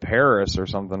going to Paris or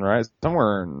something, right?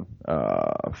 Somewhere in,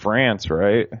 France,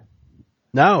 right?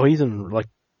 No, he's in, like...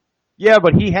 Yeah,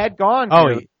 but he had gone.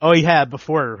 He had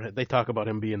before. They talk about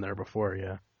him being there before,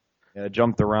 yeah. Yeah,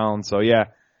 jumped around, so yeah.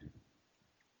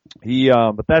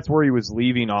 But that's where he was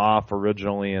leaving off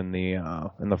originally in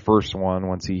the first one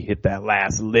once he hit that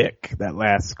last lick, that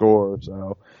last score.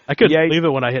 So I couldn't believe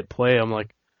it when I hit play. I'm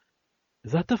like,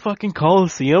 is that the fucking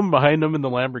Coliseum behind him in the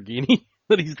Lamborghini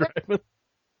that he's driving?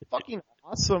 Fucking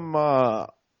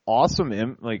awesome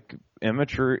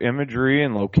imagery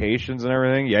and locations and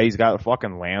everything. Yeah, he's got a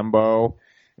fucking Lambo.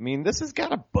 I mean, this has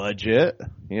got a budget,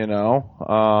 you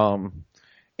know.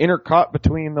 Intercut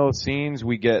between those scenes,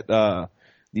 we get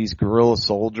these guerrilla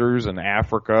soldiers in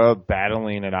Africa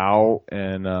battling it out,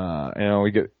 and you know, we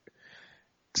get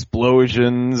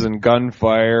explosions and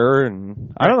gunfire,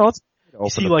 and I don't know. You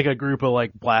see like a group of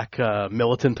like black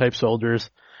militant type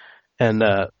soldiers, and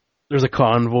there's a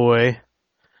convoy,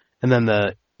 and then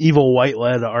the evil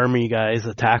white-led army guys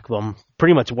attack them,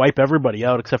 pretty much wipe everybody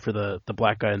out except for the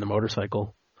black guy in the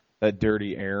motorcycle. That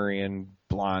dirty Aryan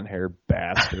blonde-haired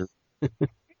bastard.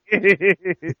 And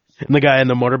the guy in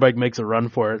the motorbike makes a run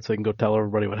for it so he can go tell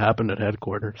everybody what happened at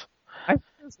headquarters. I think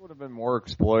this would have been more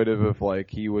exploitive if,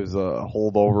 like, he was a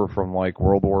holdover from, like,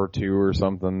 World War II or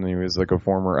something. He was, like, a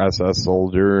former SS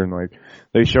soldier, and, like,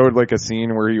 they showed, like, a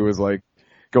scene where he was, like,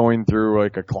 going through,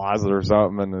 like, a closet or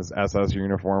something, and his SS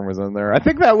uniform was in there. I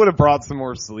think that would have brought some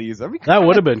more sleaze. That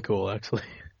would have been cool, actually.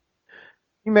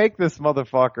 You make this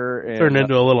motherfucker and turned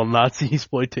into a little Nazi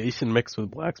exploitation mixed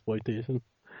with black exploitation.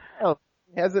 Well,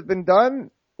 has it been done?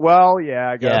 Well,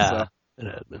 yeah, I guess so. It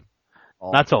had been.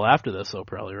 Not till after this, though,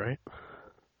 probably, right?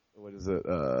 What is it?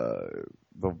 The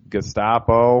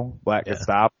Gestapo? Black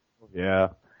Gestapo? Yeah.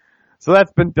 So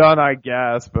that's been done, I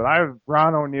guess, but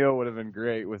Ron O'Neal would have been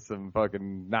great with some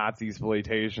fucking Nazi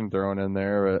exploitation thrown in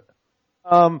there,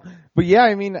 but yeah,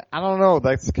 I mean, I don't know,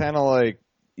 that's kind of like,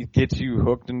 it gets you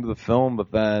hooked into the film,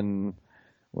 but then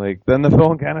the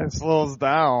film kind of slows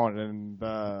down, and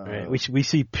right. We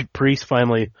see Priest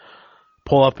finally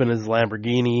pull up in his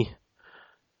Lamborghini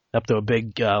up to a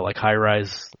big like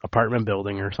high-rise apartment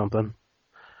building or something,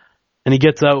 and he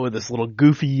gets out with this little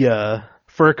goofy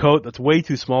fur coat that's way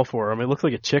too small for him. It looks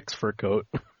like a chick's fur coat.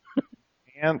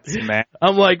 Ants, man.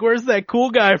 I'm like, where's that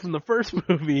cool guy from the first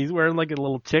movie? He's wearing like a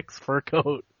little chick's fur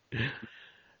coat.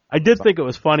 I did think it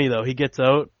was funny though. He gets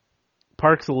out,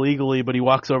 parks illegally, but he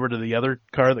walks over to the other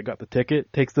car that got the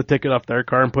ticket, takes the ticket off their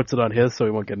car and puts it on his so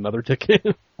he won't get another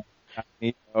ticket.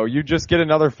 Oh, you just get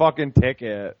another fucking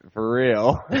ticket, for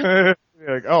real. You're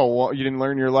like, oh, well, you didn't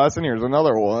learn your lesson? Here's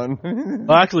another one.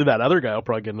 Well, actually, that other guy will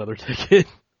probably get another ticket.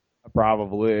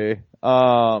 Probably.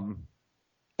 Yeah,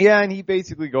 and he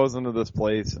basically goes into this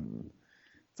place, and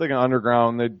it's like an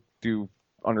underground, they do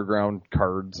underground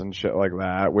cards and shit like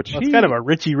that, which it's kind of a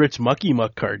Richie Rich Mucky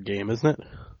Muck card game, isn't it?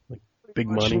 Like big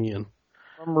money and.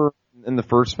 I remember in the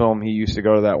first film, he used to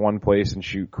go to that one place and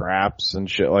shoot craps and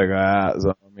shit like that.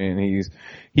 So, I mean,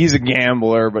 he's a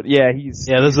gambler, but yeah, this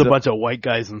is a bunch of white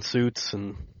guys in suits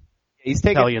and he's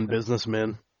Italian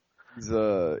businessmen. He's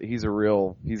a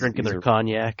real, he's drinking their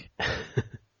cognac,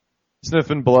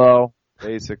 sniffing blow,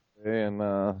 basically, and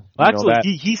well,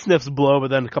 actually, he sniffs blow, but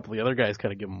then a couple of the other guys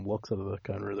kind of give him looks out of the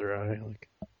corner of their eye, like.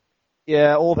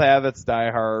 Yeah, old habits die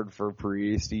hard for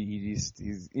Priest. He's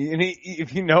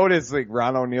if you notice, like,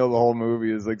 Ron O'Neal, the whole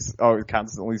movie is like,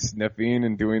 constantly sniffing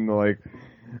and doing the, like,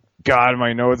 God,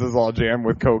 my nose is all jammed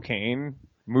with cocaine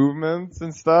movements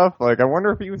and stuff. Like, I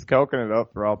wonder if he was coking it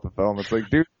up throughout the film. It's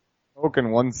like, dude,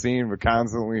 coking one scene, but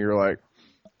constantly you're like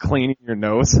cleaning your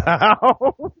nose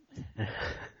out.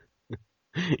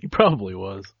 He probably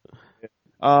was.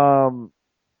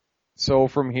 So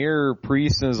from here,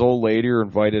 Priest and his old lady are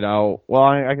invited out. Well,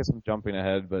 I guess I'm jumping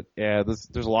ahead, but yeah,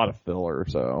 there's a lot of filler.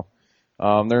 So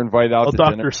they're invited out to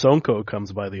Dr. dinner. Sonko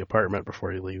comes by the apartment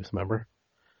before he leaves, remember?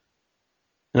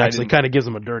 And actually kind of gives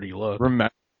him a dirty look.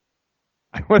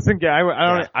 I wasn't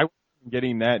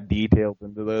getting that detailed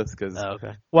into this because. Oh,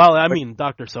 okay. Well, I mean,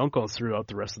 Dr. Sonko's throughout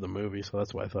the rest of the movie, so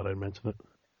that's why I thought I'd mention it.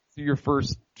 So your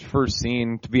first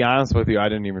scene, to be honest with you, I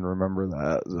didn't even remember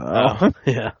that. So. Oh,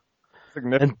 yeah.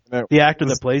 And the actor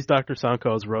that plays Dr.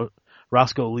 Sonko is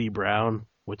Roscoe Lee Brown,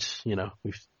 which,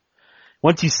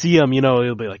 once you see him,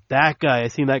 you'll be like, that guy, I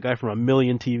seen that guy from a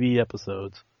million TV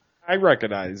episodes. I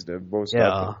recognized him most of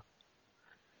them.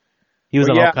 He was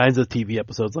on all kinds of TV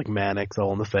episodes like Mannix,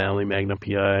 All in the Family, Magnum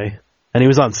P.I. And he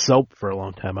was on Soap for a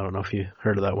long time. I don't know if you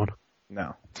heard of that one.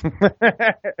 No.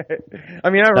 I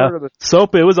mean, I've heard of it.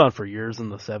 Soap, it was on for years in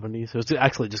the 70s. It was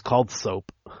actually just called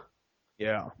Soap.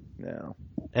 Yeah.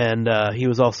 And he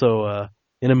was also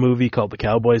in a movie called The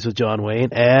Cowboys with John Wayne,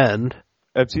 and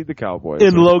I've seen The Cowboys.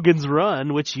 In Logan's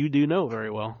Run, which you do know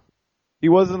very well. He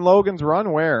was in Logan's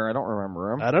Run where? I don't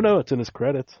remember him. I don't know. It's in his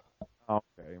credits.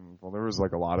 Okay. Well, there was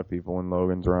like a lot of people in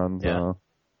Logan's Run. So.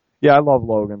 Yeah, I love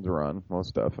Logan's Run,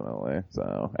 most definitely.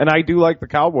 So, and I do like The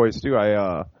Cowboys too.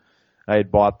 I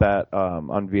had bought that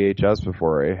on VHS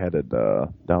before I headed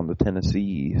down to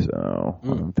Tennessee.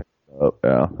 So,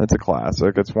 yeah, it's a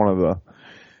classic. It's one of the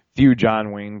few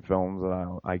John Wayne films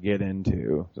that I get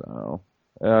into. So,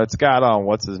 it's got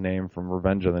what's his name from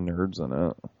Revenge of the Nerds in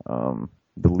it.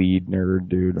 The lead nerd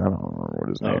dude. I don't remember what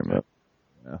his name is.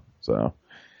 Yeah. So,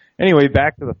 anyway,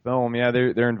 back to the film. Yeah,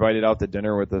 they're invited out to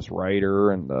dinner with this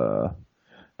writer, and I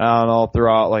don't know,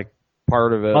 throughout like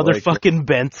part of it. Motherfucking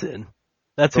Benson.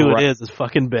 That's who it is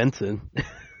fucking Benson.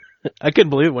 I couldn't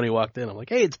believe it when he walked in. I'm like,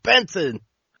 hey, it's Benson.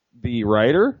 The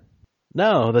writer?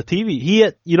 No, the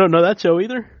TV. You don't know that show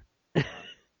either?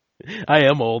 I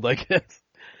am old, I guess.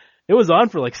 It was on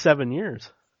for like 7 years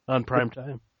on prime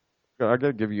time. I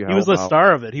gotta give you. He was the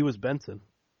star of it. He was Benson.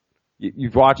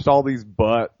 You've watched all these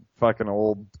fucking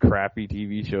old crappy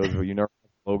TV shows, but you know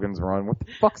Logan's Run. What the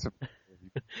fuck's?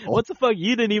 What the fuck?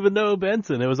 You didn't even know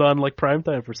Benson. It was on like prime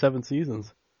time for 7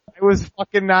 seasons. I was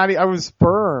fucking naughty. I was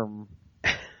sperm.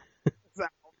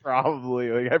 Probably.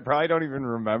 Like, I probably don't even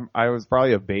remember. I was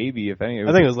probably a baby, if anything.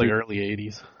 I think it was like early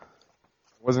 80s. I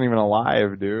wasn't even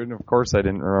alive, dude. Of course I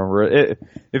didn't remember it.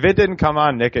 If it didn't come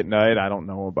on Nick at Night, I don't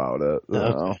know about it.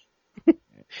 Okay.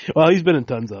 Well, he's been in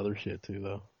tons of other shit too,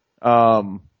 though.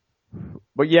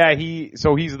 But yeah, he's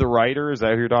the writer. Is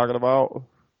that who you're talking about?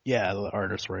 Yeah, the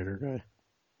artist writer guy.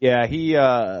 Yeah,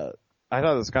 I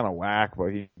thought it was kind of whack,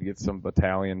 but he gets some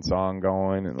battalion song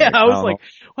going. And I was like,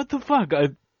 what the fuck?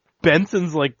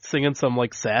 Benson's like singing some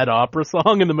like sad opera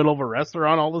song in the middle of a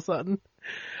restaurant all of a sudden.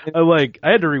 I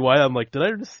had to rewind. I'm like, did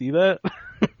I just see that?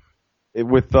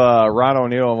 With Ron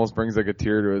O'Neal almost brings like a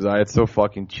tear to his eye. It's so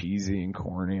fucking cheesy and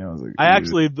corny. I was like,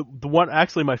 actually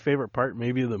my favorite part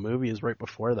maybe of the movie is right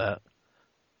before that.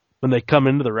 When they come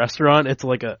into the restaurant, it's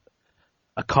like a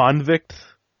convict,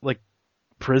 like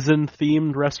prison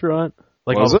themed restaurant.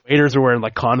 Like all the waiters are wearing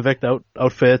like convict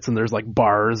outfits, and there's like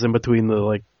bars in between the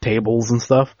like tables and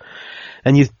stuff.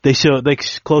 And they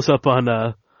close up on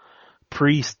a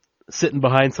priest sitting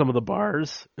behind some of the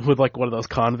bars with like one of those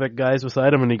convict guys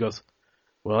beside him, and he goes,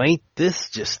 well, ain't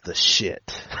this just the shit?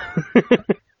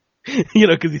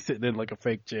 Because he's sitting in like a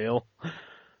fake jail.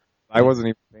 I wasn't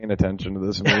even paying attention to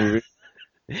this movie.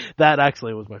 That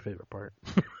actually was my favorite part.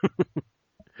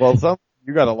 Well,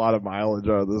 you got a lot of mileage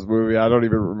out of this movie. I don't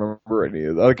even remember any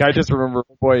of that. Like, I just remember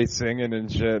boy singing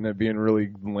and shit and it being really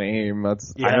lame.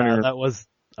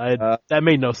 That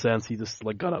made no sense. He just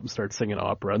like got up and started singing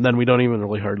opera, and then we don't even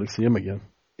really hardly see him again.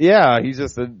 Yeah, he's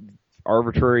just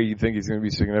arbitrary. You think he's going to be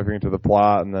significant to the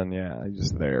plot, and then he's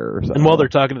just there. Or something. And while they're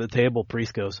talking to the table,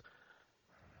 Priest goes,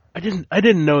 I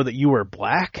didn't know that you were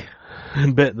black.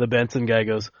 And the Benson guy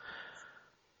goes,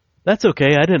 that's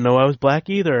okay. I didn't know I was black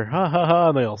either. Ha ha ha.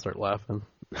 And they all start laughing.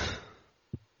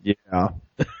 Yeah.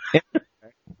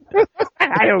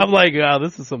 I'm like, wow,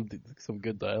 this is some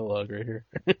good dialogue right here.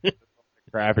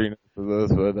 Crappiness of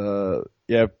this, but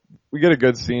we get a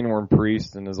good scene where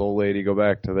Priest and his old lady go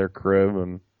back to their crib,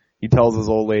 and he tells his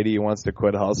old lady he wants to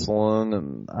quit hustling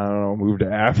and, I don't know, move to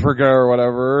Africa or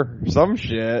whatever. Some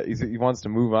shit. He wants to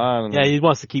move on. And he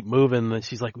wants to keep moving. And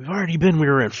she's like, we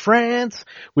were in France.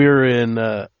 We were in,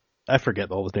 I forget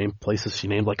all the places she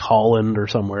named, like Holland or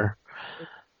somewhere.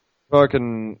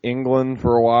 Fucking England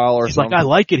for a while or something. She's like, I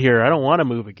like it here. I don't want to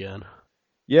move again.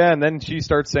 Yeah, and then she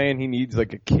starts saying he needs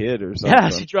like a kid or something. Yeah,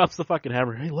 she drops the fucking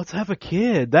hammer. Hey, let's have a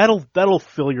kid. That'll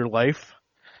fill your life.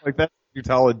 Like that. You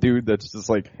tell a dude that's just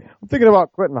like, I'm thinking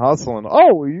about quitting hustling.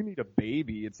 Oh, well, you need a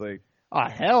baby. It's like, oh,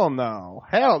 hell no.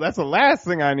 Hell, that's the last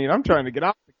thing I need. I'm trying to get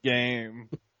out the game.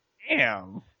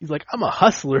 Damn. He's like, I'm a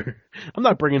hustler. I'm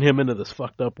not bringing him into this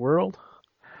fucked up world.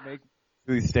 Make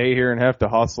me stay here and have to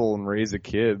hustle and raise a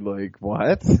kid. Like,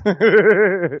 what?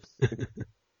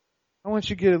 I want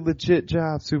you to get a legit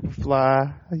job,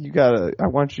 Superfly. I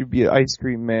want you to be an ice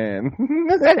cream man.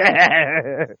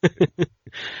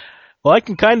 Well, I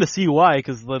can kind of see why,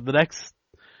 because the next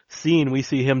scene we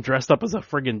see him dressed up as a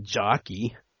friggin'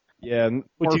 jockey. Yeah,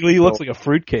 He looks like a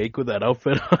fruitcake with that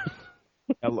outfit on.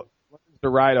 Yeah, look, to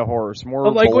ride a horse. More.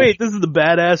 I'm like, wait, this is the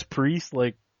badass priest,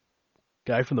 like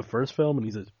guy from the first film, and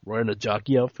he's wearing a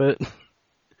jockey outfit,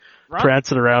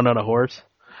 prancing around on a horse.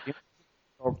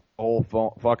 The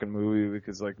whole fucking movie,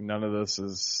 because like none of this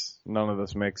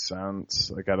makes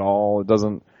sense, like, at all. It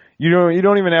doesn't. You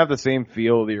don't even have the same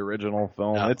feel of the original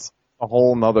film. No. It's a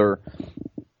whole nother.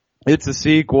 It's a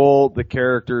sequel. The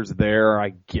character's there,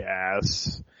 I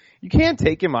guess. You can't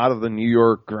take him out of the New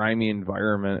York grimy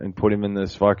environment and put him in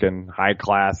this fucking high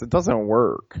class. It doesn't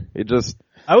work. It just.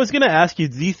 I was gonna ask you,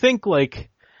 do you think,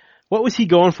 like, what was he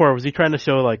going for? Was he trying to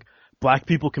show, like, black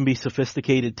people can be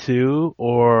sophisticated too?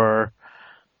 Or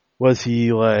was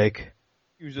he like.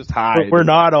 He was just high. We're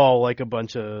not all like a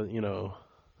bunch of, He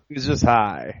was just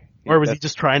high. Or was he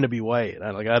just trying to be white?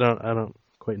 I don't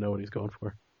quite know what he's going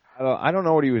for. I don't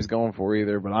know what he was going for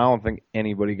either, but I don't think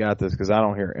anybody got this, because I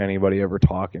don't hear anybody ever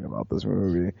talking about this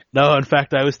movie. No, in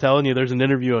fact, I was telling you, there's an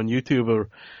interview on YouTube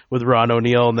with Ron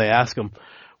O'Neal, and they ask him,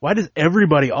 why does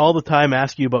everybody all the time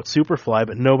ask you about Superfly,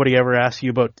 but nobody ever asks you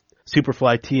about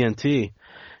Superfly T.N.T.?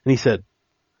 And he said,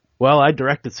 well, I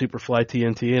directed Superfly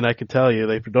T.N.T., and I can tell you,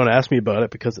 they don't ask me about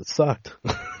it because it sucked.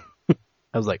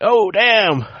 I was like, oh,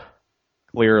 damn!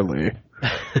 Clearly.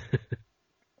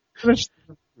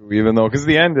 Even though, because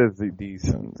the end is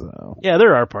decent. So. Yeah,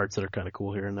 there are parts that are kind of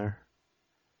cool here and there.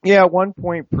 Yeah, at one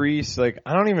point, Priest, like,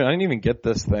 I didn't even get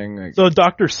this thing. Like, so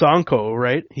Dr. Sanko,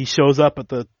 right? He shows up at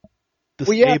the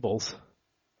stables. I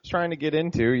was trying to get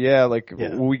into,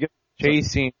 when we get the chase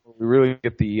scene, we really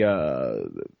get the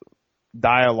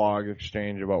dialogue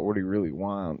exchange about what he really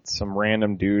wants. Some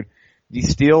random dude. Did he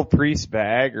steal Priest's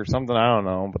bag or something? I don't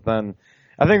know. But then,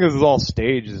 I think this is all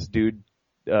staged. This dude,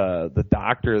 the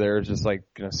doctor there is just like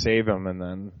gonna save him and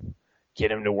then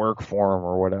get him to work for him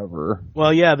or whatever.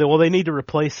 Well, yeah, they need to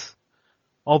replace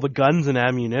all the guns and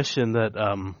ammunition that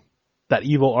that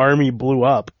evil army blew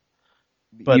up.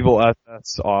 The evil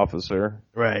SS officer,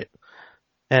 right?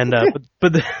 And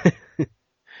but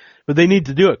they need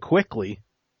to do it quickly.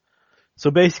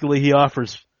 So basically, he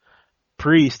offers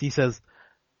Priest. He says,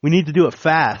 "We need to do it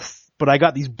fast, but I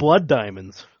got these blood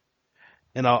diamonds,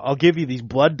 and I'll give you these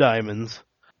blood diamonds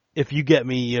if you get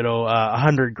me,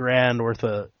 $100,000 worth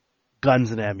of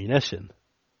guns and ammunition,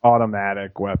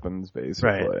 automatic weapons, basically."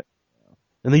 Right.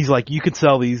 And he's like, "You could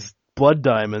sell these blood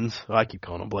diamonds." Oh, I keep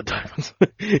calling them blood diamonds.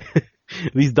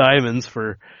 These diamonds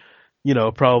for,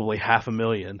 probably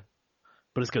 $500,000,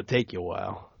 but it's gonna take you a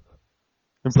while.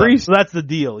 And so that's the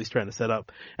deal he's trying to set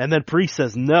up. And then Priest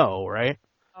says no, right?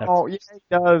 Oh, yeah, he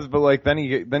does, but like then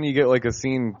you get like a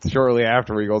scene shortly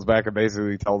after where he goes back and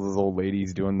basically tells his old lady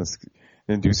he's doing this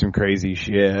and do some crazy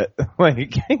shit. Well,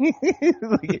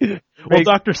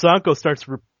 Dr. Sanko starts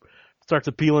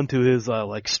appealing to his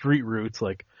like street roots.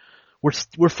 Like,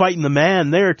 we're fighting the man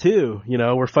there too.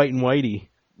 We're fighting Whitey,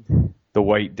 the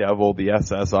White Devil, the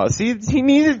SS officer. See, he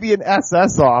needed to be an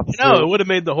SS officer. No, it would have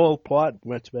made the whole plot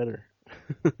much better.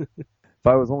 If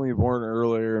I was only born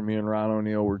earlier and me and Ron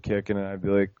O'Neal were kicking it, I'd be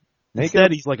like,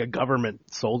 instead he's like a government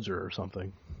soldier or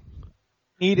something.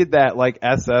 Needed that like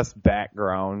SS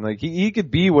background. Like he could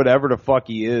be whatever the fuck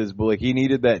he is, but like he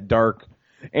needed that dark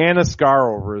and a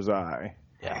scar over his eye.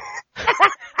 Yeah.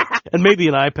 And maybe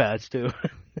an eye patch too.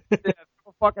 Yeah,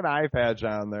 a fucking eye patch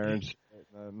on there and shit.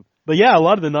 But yeah, a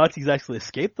lot of the Nazis actually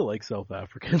escaped to like South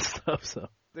Africa and stuff. So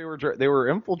they were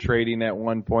infiltrating at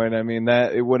one point. I mean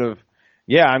that it would have.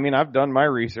 Yeah, I mean I've done my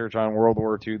research on World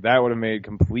War II. That would have made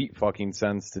complete fucking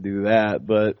sense to do that,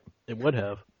 but it would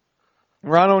have.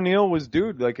 Ron O'Neal was,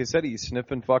 dude, like I said, he's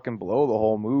sniffing fucking blow the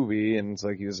whole movie, and it's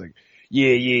like he was like,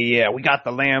 yeah, we got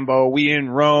the Lambo, we in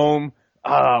Rome.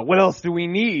 What else do we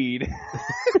need?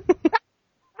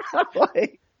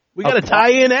 Like, we gotta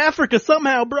tie in Africa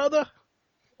somehow, brother.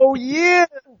 Oh yeah,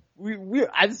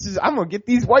 I'm gonna get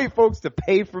these white folks to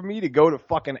pay for me to go to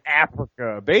fucking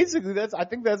Africa. Basically, I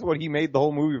think that's what he made the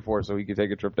whole movie for, so he could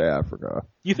take a trip to Africa.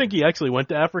 You think he actually went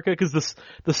to Africa? Because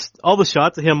all the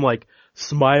shots of him like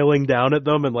smiling down at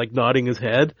them and like nodding his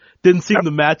head didn't seem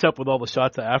to match up with all the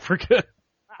shots of Africa.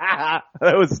 That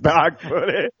was stock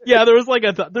footage. Yeah, there was like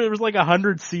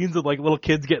 100 scenes of like little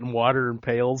kids getting water in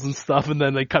pails and stuff, and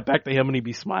then they cut back to him and he'd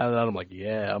be smiling at them like,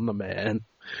 "Yeah, I'm the man.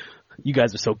 You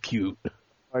guys are so cute."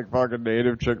 Like fucking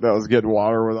native chick that was getting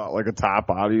water without like a top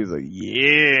on. He was like,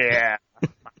 "Yeah,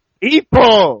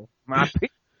 my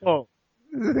people."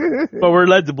 But we're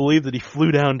led to believe that he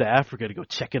flew down to Africa to go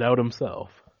check it out himself.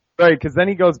 Right, because then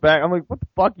he goes back. I'm like, what the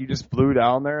fuck? You just flew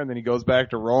down there, and then he goes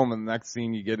back to Rome, and the next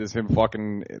scene you get is him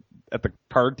fucking at the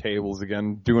card tables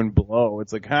again doing blow.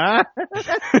 It's like, huh?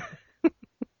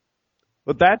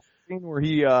 But scene where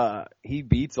he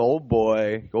beats Old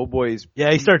Boy. Old Boy's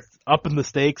he starts upping the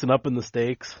stakes and upping the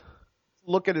stakes.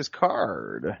 Look at his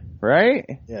card, right?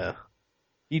 Yeah.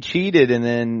 He cheated, and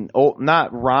then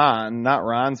not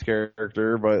Ron's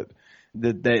character, but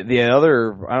the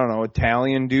other, I don't know,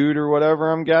 Italian dude or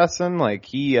whatever, I'm guessing. Like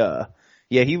he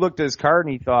looked at his card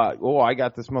and he thought, oh, I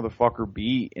got this motherfucker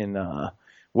beat. And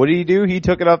what did he do? He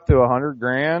took it up to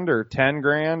 $100,000 or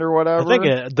 $10,000 or whatever. I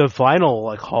think the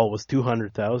final haul was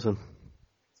 $200,000.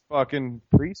 Fucking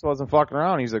Priest wasn't fucking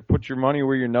around. He's like, put your money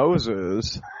where your nose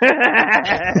is.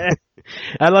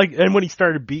 And when he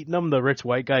started beating him, the rich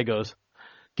white guy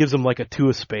gives him like a 2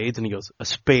 of spades, and he goes, a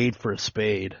spade for a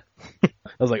spade. I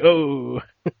was like, oh.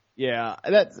 Yeah,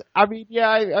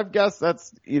 I guess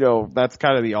that's, that's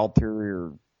kind of the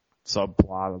ulterior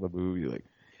subplot of the movie. Like,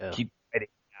 keep fighting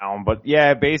down. But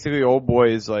yeah, basically Old Boy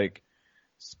is like,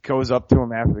 goes up to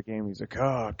him after the game. He's like,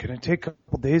 oh, can it take a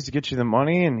couple days to get you the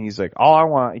money? And he's like,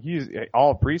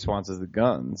 all Priest wants is the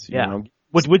guns. You know?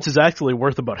 Which is actually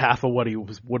worth about half of what he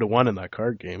would have won in that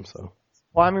card game, so.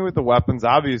 Well, I mean, with the weapons,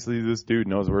 obviously this dude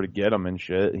knows where to get them and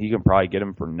shit. He can probably get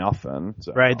them for nothing.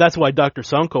 So. Right, that's why Dr.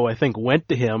 Sonko, I think, went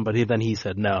to him, but then he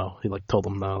said no. He told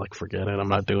him no, forget it, I'm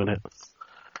not doing it.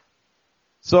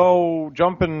 So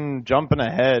jumping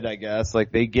ahead, I guess,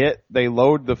 they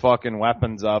load the fucking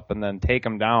weapons up and then take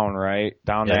them down, right,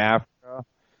 down to Africa,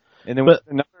 and then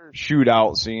another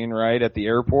shootout scene, right, at the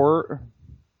airport.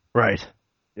 Right.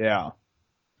 Yeah.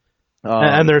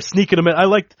 And they're sneaking them in. I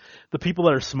liked the people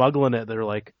that are smuggling it. They're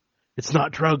like, it's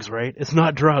not drugs, right? It's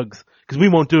not drugs. Because we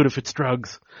won't do it if it's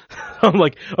drugs. I'm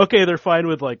like, okay, they're fine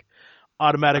with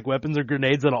automatic weapons or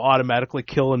grenades that'll automatically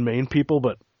kill and maim people,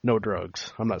 but no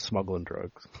drugs. I'm not smuggling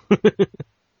drugs.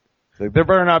 They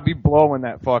better not be blowing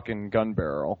that fucking gun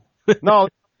barrel. No,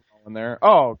 in there.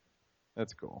 Oh,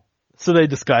 that's cool. So they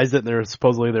disguised it, and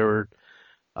supposedly they were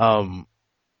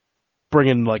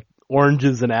bringing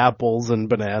oranges and apples and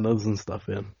bananas and stuff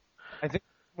in. I think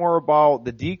more about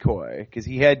the decoy, because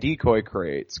he had decoy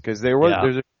crates, because there's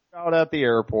a shootout at the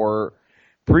airport.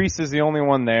 Priest is the only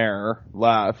one there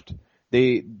left.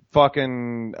 The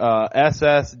fucking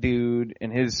SS dude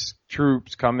and his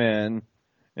troops come in,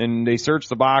 and they search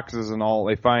the boxes, and all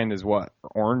they find is what?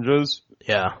 Oranges?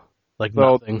 Yeah,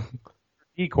 nothing.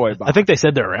 Decoy box. I think they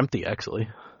said they were empty, actually.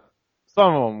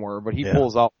 Some of them were, but he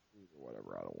pulls out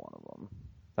whatever out of one of them.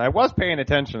 I was paying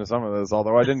attention to some of this,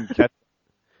 although I didn't catch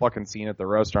the fucking scene at the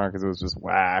restaurant because it was just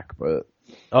whack, but...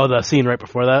 Oh, the scene right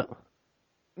before that?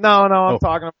 No, I'm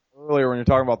talking about earlier when you're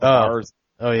talking about the bars.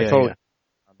 Oh, yeah, on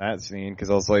that scene,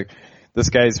 because I was like, this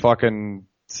guy's fucking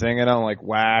singing on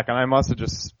whack, and I must have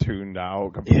just tuned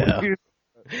out completely.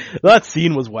 Yeah. That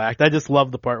scene was whacked. I just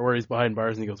love the part where he's behind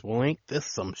bars and he goes, well, ain't this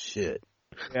some shit?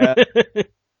 Yeah.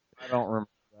 I don't remember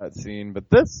that scene, but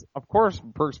this, of course,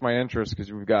 perks my interest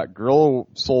because we've got guerrilla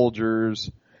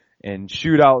soldiers and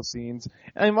shootout scenes,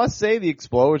 and I must say the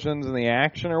explosions and the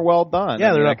action are well done.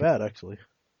 Yeah, they're not bad, actually.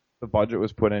 The budget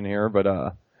was put in here, but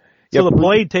so the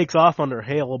blade takes off under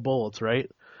hail of bullets, right?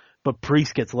 But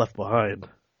Priest gets left behind,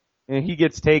 and he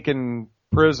gets taken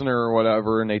prisoner or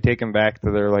whatever, and they take him back to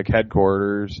their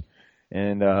headquarters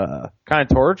and kind of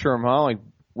torture him, huh?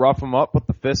 Rough him up, put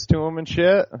the fist to him and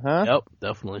shit, huh? Yep,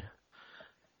 definitely.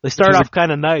 They start off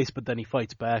kind of nice, but then he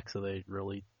fights back, so they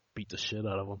really beat the shit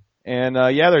out of him. And,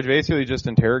 they're basically just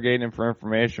interrogating him for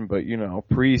information, but,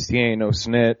 Priest, he ain't no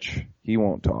snitch. He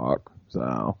won't talk,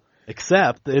 so.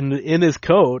 Except, in his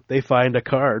coat, they find a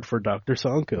card for Dr.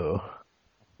 Sonko.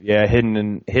 Yeah,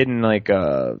 hidden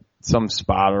some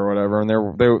spot or whatever,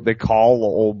 and they call the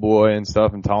Old Boy and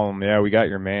stuff and tell him, yeah, we got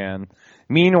your man.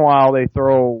 Meanwhile, they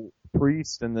throw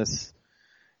Priest in this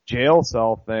jail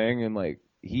cell thing, and,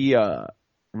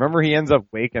 remember, he ends up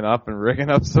waking up and rigging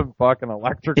up some fucking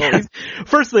electrical. Yeah.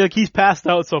 Firstly, he's passed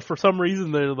out, so for some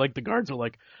reason, the guards are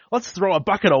like, let's throw a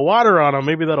bucket of water on him.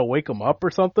 Maybe that'll wake him up or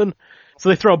something. So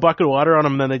they throw a bucket of water on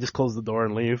him, and then they just close the door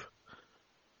and leave.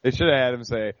 They should have had him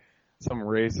say some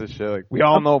racist shit we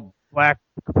all know black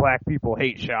people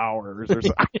hate showers or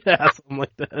something. Yeah, something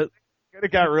like that. Could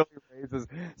have got really racist.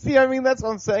 See, I mean, that's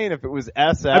what I'm saying. If it was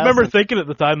SS. I remember thinking at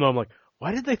the time, though, I'm like,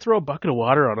 why did they throw a bucket of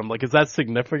water on him? Is that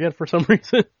significant for some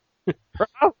reason?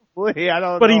 Probably, I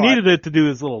don't know. But he needed it to do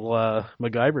his little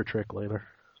MacGyver trick later.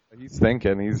 He's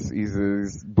thinking,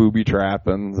 he's booby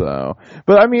trapping, so.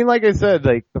 But I mean, like I said,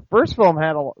 the first film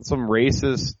had some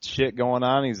racist shit going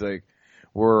on. He's like,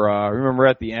 remember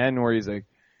at the end where he's like,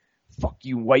 fuck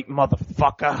you white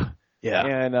motherfucker. Yeah.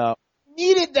 And,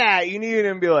 needed that. You needed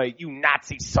him to be like, you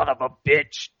Nazi son of a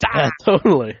bitch. Die. Yeah,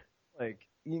 totally.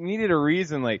 You needed a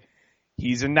reason,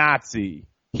 he's a Nazi.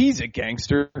 he's a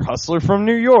gangster hustler from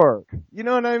New York. You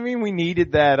know what I mean? We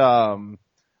needed that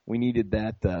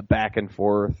back and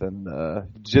forth, and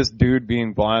just dude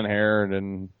being blonde haired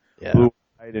and blue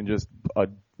eyed and just a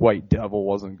white devil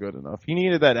wasn't good enough. He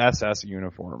needed that SS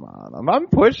uniform on him. I'm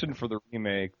pushing for the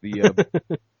remake, the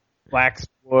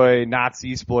Blaxploit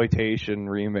Nazi exploitation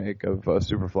remake of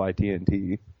Superfly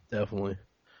T.N.T. Definitely.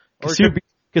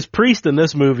 Because Priest in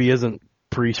this movie isn't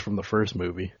Priest from the first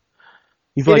movie.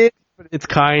 He's like, it's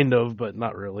kind of, but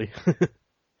not really.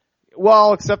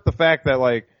 Well, except the fact that,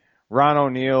 like, Ron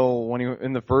O'Neal, when he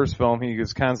in the first film, he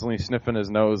was constantly sniffing his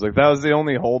nose. Like, that was the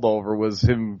only holdover, was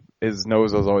him. His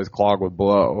nose was always clogged with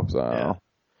blow. So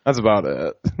that's about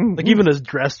it. Like, even his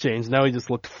dress changed. Now he just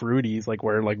looked fruity. He's like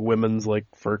wearing like women's like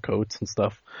fur coats and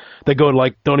stuff that go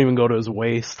like don't even go to his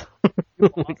waist.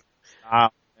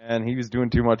 Stop, man. He was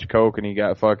doing too much coke and he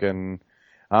got fucking.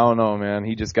 I don't know, man.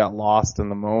 He just got lost in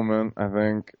the moment, I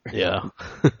think. Yeah.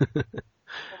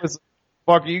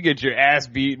 Fuck, you get your ass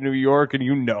beat in New York and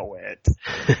you know it.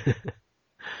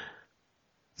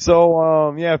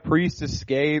 So, Priest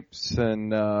escapes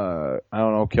and, I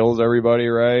don't know, kills everybody,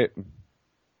 right?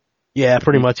 Yeah,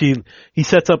 pretty much. He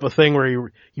sets up a thing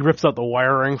where he rips out the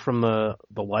wiring from the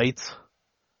lights.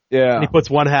 Yeah. And he puts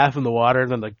one half in the water,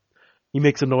 and then he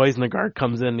makes a noise and the guard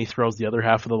comes in and he throws the other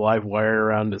half of the live wire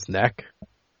around his neck.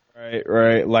 Right.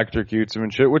 Electrocutes him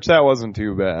and shit, which that wasn't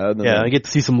too bad. And I get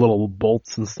to see some little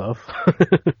bolts and stuff.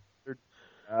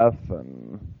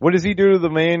 And what does he do to the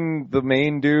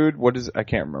main dude? I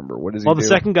can't remember. What does he do? Well, the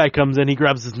second guy comes in, he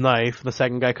grabs his knife. The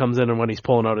second guy comes in, and when he's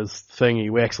pulling out his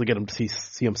thing, we actually get him to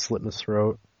see him slit in his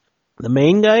throat. The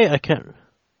main guy, I can't.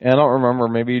 Yeah, I don't remember.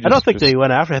 Maybe I don't think they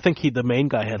went after. I think the main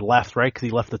guy had left, right? Because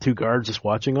he left the two guards just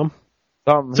watching him.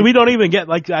 So we don't even get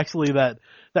like actually that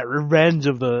revenge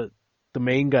of the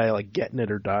main guy like getting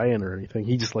it or dying or anything.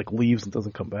 He just like leaves and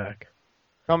doesn't come back.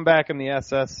 Come back in the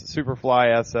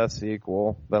Superfly SS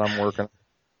sequel that I'm working.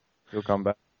 He'll come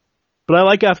back. But I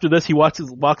like after this, he walks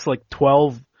like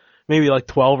 12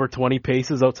 or 20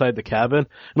 paces outside the cabin,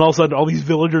 and all of a sudden all these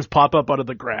villagers pop up out of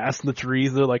the grass and the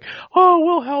trees. They're like, "Oh,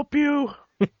 we'll help you."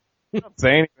 Don't say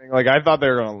anything. Like, I thought they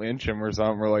were gonna lynch him or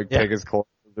something, or like take his clothes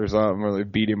or something, or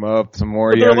like beat him up some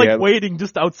more. But they're waiting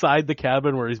just outside the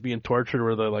cabin where he's being tortured,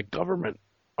 where the like government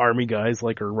army guys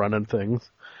like are running things.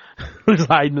 Just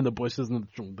hiding in the bushes and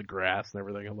the grass and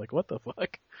everything. I'm like, what the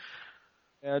fuck?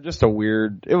 Yeah, just a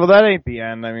weird. Well, that ain't the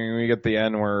end. I mean, we get the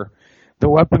end where the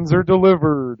weapons are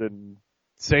delivered and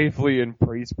safely, and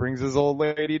Priest brings his old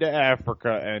lady to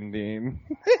Africa. Ending.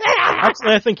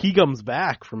 Actually, I think he comes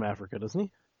back from Africa, doesn't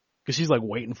he? Because she's like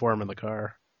waiting for him in the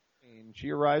car. She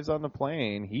arrives on the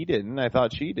plane. He didn't. I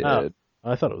thought she did. Oh,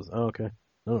 I thought it was. Oh, okay.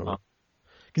 I don't know.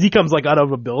 Because he comes like out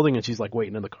of a building and she's like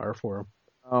waiting in the car for him.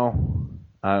 Oh.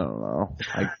 I don't know.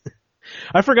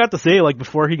 I forgot to say, like,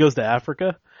 before he goes to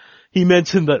Africa, he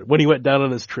mentioned that when he went down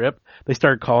on his trip, they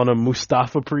started calling him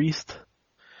Mustafa Priest.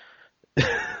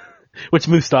 Which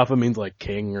Mustafa means, like,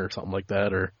 king or something like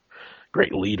that, or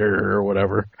great leader or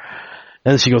whatever.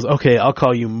 And she goes, okay, I'll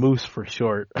call you Moose for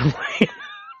short.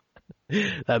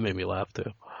 That made me laugh, too.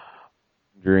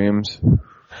 Dreams.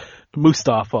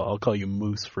 Mustafa, I'll call you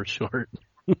Moose for short.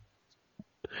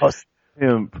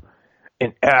 Pimp.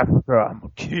 In Africa, I'm a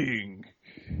king.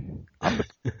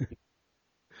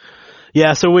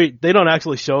 Yeah, so they don't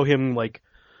actually show him, like,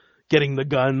 getting the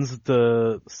guns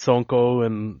to Sonko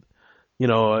and, you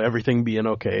know, everything being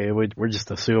okay. We're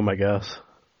just assume, I guess.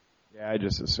 Yeah, I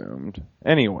just assumed.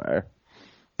 Anyway,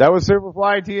 that was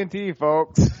Superfly T.N.T,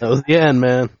 folks. That was the end,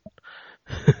 man.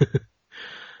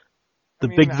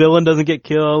 Big villain doesn't get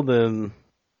killed, and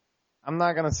I'm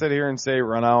not going to sit here and say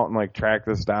run out and like track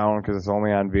this down because it's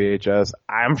only on VHS.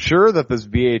 I'm sure that this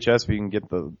VHS, if you can get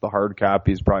the hard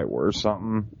copy, is probably worth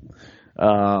something.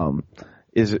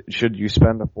 Should you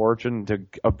spend a fortune to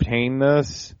obtain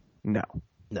this? No.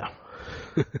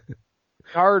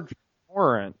 Hard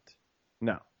torrent?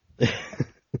 No. If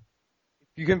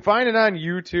you can find it on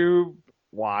YouTube,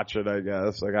 watch it, I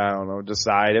guess. Like, I don't know,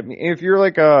 decide. I mean, if you're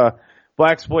like a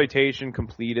blaxploitation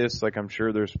completist, like I'm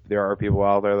sure there are people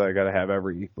out there that gotta have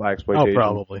every blaxploitation. Oh,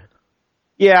 probably.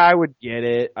 Yeah, I would get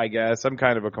it, I guess. I'm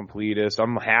kind of a completist.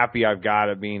 I'm happy I've got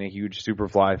it being a huge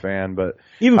Superfly fan, but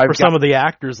even for some of the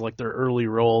actors, like their early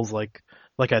roles, like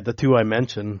at the two I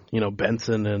mentioned, you know,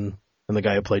 Benson and the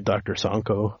guy who played Dr.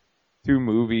 Sonko. Two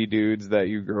movie dudes that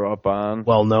you grew up on.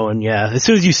 Well known, yeah. As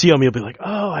soon as you see him, you'll be like,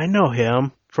 oh, I know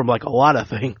him from like a lot of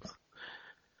things.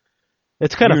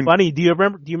 It's kind of funny. Do you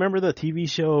remember the TV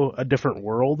show A Different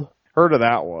World? Heard of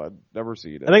that one. Never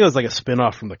seen it. I think it was like a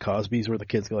spin-off from the Cosbys where the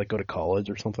kids go to college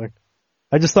or something.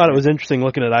 I just thought it was interesting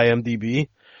looking at IMDb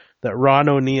that Ron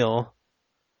O'Neal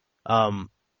And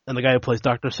the guy who plays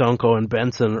Dr. Sonko and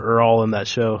Benson are all in that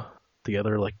show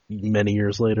together, like many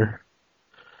years later.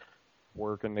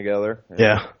 Working together.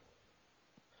 Yeah.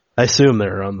 I assume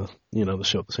they're on the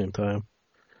show at the same time.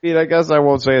 I guess I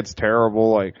won't say it's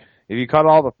terrible. Like, if you cut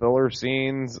all the filler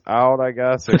scenes out, I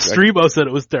guess. Strebo said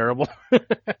it was terrible.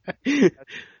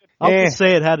 I'll just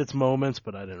say it had its moments,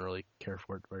 but I didn't really care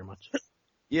for it very much.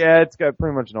 Yeah, it's got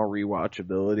pretty much no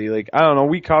rewatchability. Like, I don't know,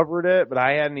 we covered it, but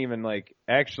I hadn't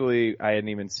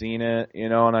even seen it,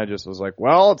 and I just was like,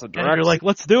 well, it's a direct. And you're like,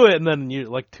 let's do it, and then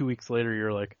 2 weeks later,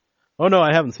 you're like, oh no,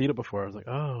 I haven't seen it before. I was like,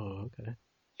 oh, okay.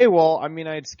 Hey, well, I mean,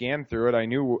 I'd scanned through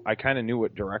it. I kind of knew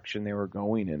what direction they were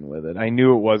going in with it. I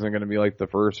knew it wasn't going to be like the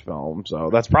first film, so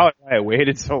that's probably why I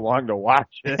waited so long to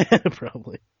watch it.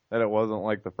 Probably. That it wasn't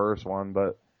like the first one,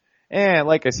 but, and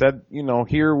like I said,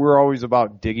 here we're always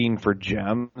about digging for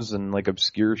gems and like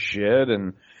obscure shit,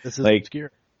 and this is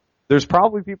obscure. There's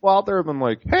probably people out there that have been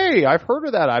like, hey, I've heard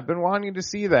of that. I've been wanting to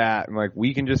see that. And like,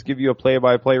 we can just give you a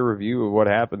play-by-play review of what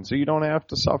happened so you don't have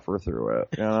to suffer through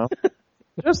it,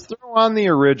 Just throw on the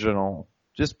original.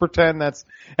 Just pretend that's...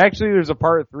 Actually, there's a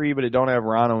part 3, but it don't have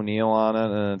Ron O'Neal on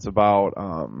it, and it's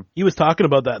about... He was talking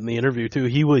about that in the interview, too.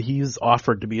 He's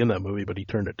offered to be in that movie, but he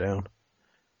turned it down.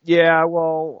 Yeah,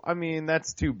 well, I mean,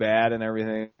 that's too bad and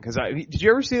everything. Did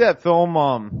you ever see that film,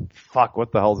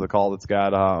 what the hell is it called? It's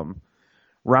got,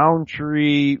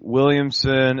 Roundtree,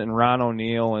 Williamson, and Ron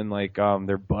O'Neal, and like,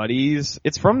 they're buddies.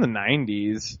 It's from the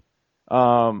 90s.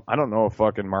 I don't know if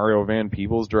fucking Mario Van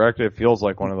Peebles directed. It feels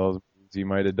like one of those movies he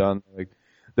might have done. Like,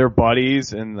 they're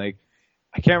buddies, and like,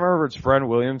 I can't remember if it's Fred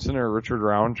Williamson or Richard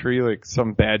Roundtree. Like,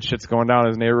 some bad shit's going down in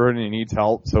his neighborhood and he needs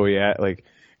help, so he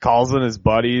calls in his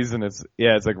buddies, and it's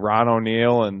like Ron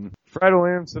O'Neal and Fred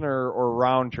Williamson or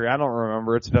Roundtree. I don't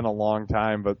remember. It's been a long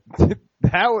time, but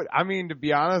to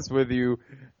be honest with you,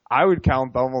 I would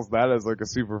count almost that as like a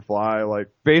Superfly. Like,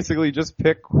 basically just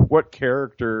pick what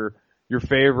character your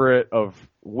favorite of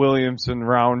Williamson,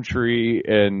 Roundtree,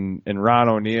 and Ron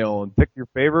O'Neal, and pick your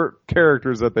favorite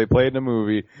characters that they played in the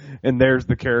movie, and there's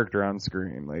the character on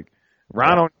screen. Like,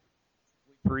 Ron O'Neal,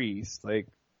 priest, like,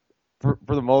 for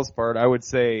the most part, I would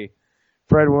say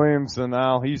Fred Williamson,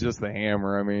 now he's just the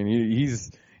Hammer. I mean,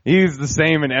 he's the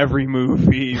same in every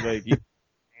movie. Like, he's the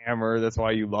Hammer, that's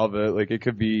why you love it. Like, it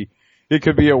could be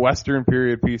a Western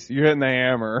period piece. You're hitting the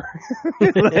hammer.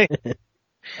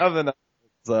 Nothing else.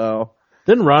 So.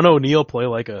 Didn't Ron O'Neal play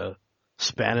like a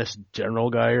Spanish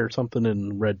general guy or something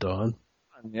in Red Dawn?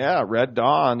 Yeah, Red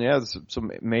Dawn. Yeah,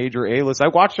 some major A-list. I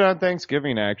watched it on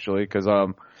Thanksgiving actually, because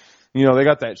they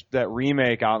got that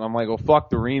remake out, and I'm like, well,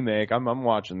 fuck the remake. I'm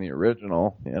watching the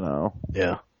original.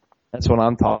 Yeah, that's what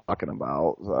I'm talking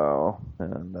about. So,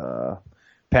 and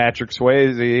Patrick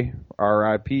Swayze,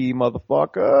 R.I.P.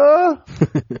 motherfucker.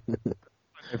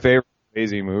 My favorite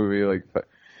Swayze movie, like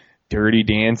Dirty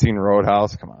Dancing,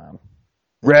 Roadhouse. Come on.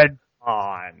 Red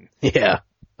Dawn. Yeah,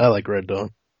 I like Red Dawn.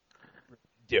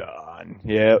 Dawn.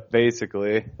 Yeah,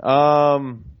 basically.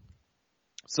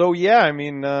 So yeah, I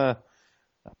mean, I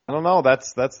don't know.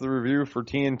 That's the review for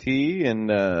T.N.T.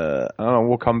 and I don't know.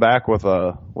 We'll come back with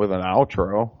an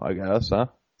outro, I guess. Huh?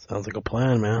 Sounds like a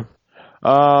plan, man.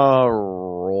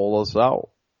 Roll us out,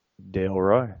 Dale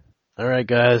Roy. All right,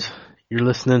 guys. You're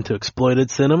listening to Exploited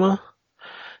Cinema,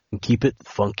 and keep it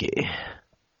funky.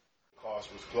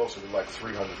 Cost was closer to like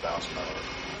 $300,000.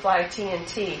 Fly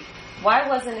T.N.T. Why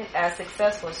wasn't it as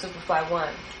successful as Superfly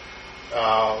 1?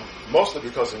 Mostly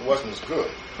because it wasn't as good.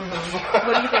 Mm-hmm.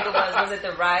 What do you think it was? Was it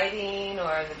the writing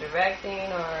or the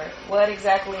directing or what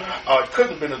exactly? It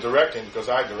couldn't have been the directing because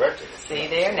I directed it. See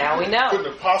there, now we know. It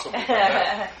couldn't have possibly been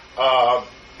that.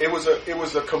 It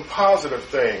was a composite of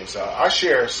things. I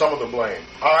share some of the blame.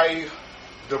 I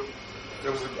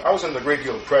was under a great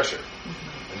deal of pressure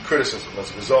and criticism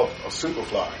as a result of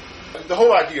Superfly. The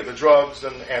whole idea of the drugs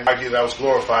and the idea that I was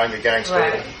glorifying the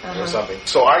gangster or something.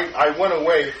 So I went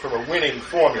away from a winning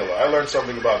formula. I learned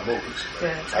something about movies.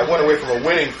 I went away from a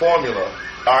winning formula.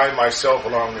 I myself,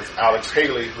 along with Alex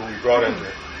Haley, who we brought in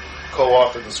to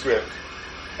co-author the script,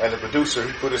 and the producer,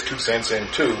 he put his 2 cents in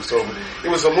too. So it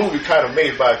was a movie kind of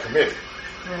made by a committee.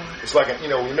 It's like, when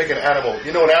you make an animal,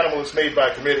 an animal that's made by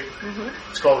a committee?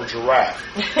 It's called a giraffe.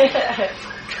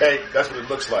 Okay? That's what it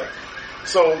looks like.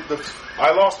 So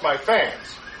I lost my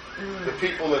fans, the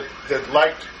people that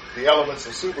liked the elements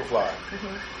of Superfly.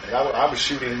 And I was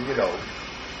shooting,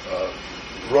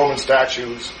 Roman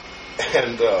statues,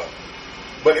 and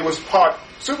but it was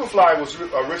Superfly was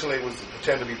originally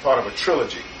intended to be part of a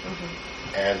trilogy.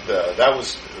 And that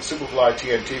was Superfly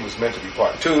T.N.T. was meant to be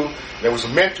part 2. There was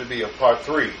meant to be a part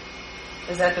 3.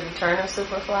 Is that the Return of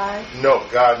Superfly? No,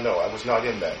 God, no. I was not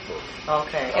in that movie.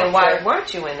 Okay. And why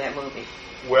weren't you in that movie?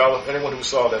 Well, anyone who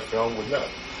saw that film would know.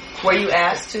 Were you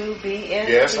asked to be in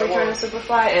Yes, the Return of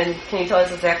Superfly? And can you tell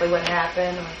us exactly what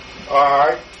happened?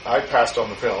 I passed on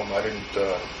the film. I didn't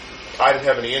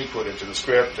have any input into the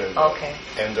script, and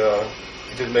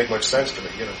it didn't make much sense to me,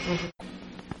 you know.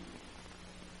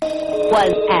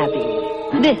 Was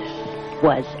Abby. This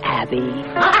was Abby.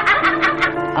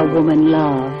 A woman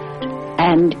loved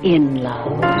and in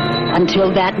love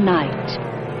until that night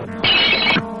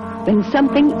when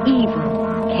something evil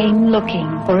came looking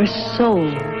for a soul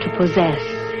to possess.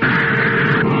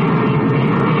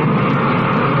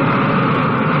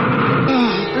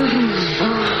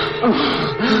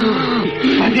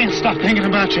 I can't stop thinking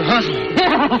about your husband.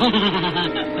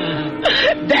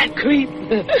 That creep.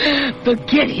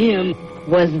 Forget him.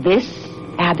 Was this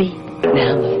Abby?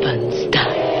 Now the fun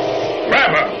starts.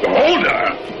 Grab her! Hold her!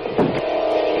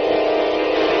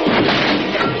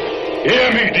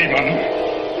 Hear me, demon.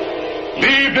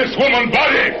 Leave this woman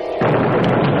body!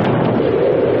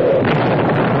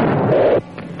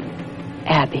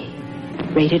 Abby.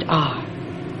 Rated R.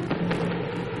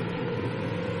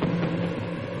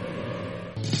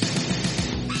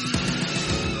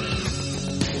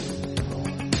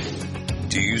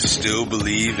 Do you still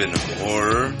believe in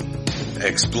horror,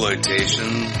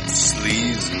 exploitation,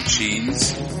 sleaze and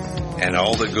cheese, and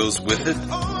all that goes with it?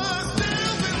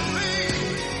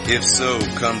 If so,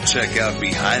 come check out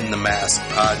Behind the Mask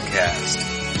podcast.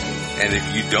 And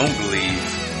if you don't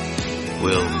believe,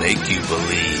 we'll make you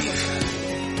believe.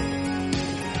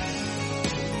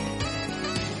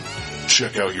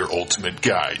 Check out your ultimate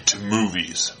guide to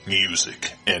movies,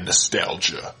 music, and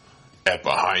nostalgia at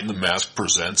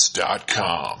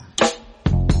BehindTheMaskPresents.com.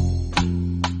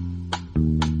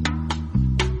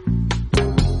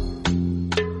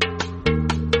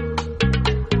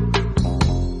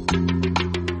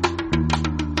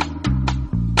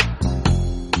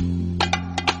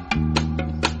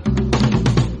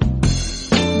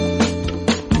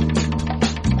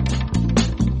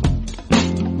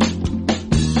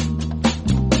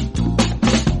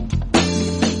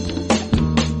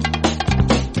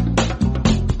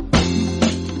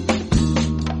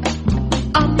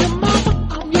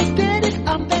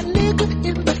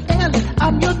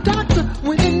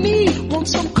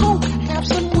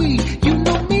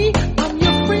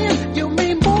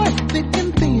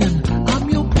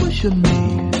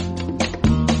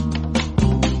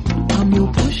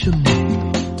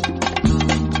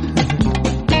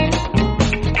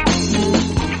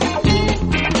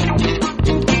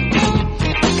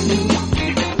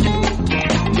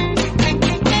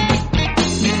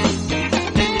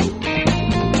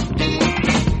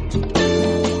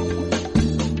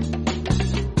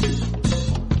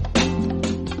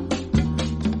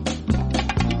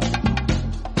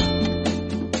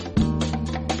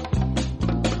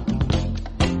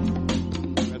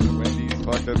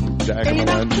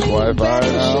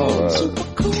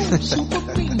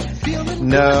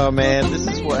 No, man, this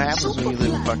is what happens when you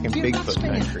live in fucking Bigfoot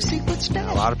country.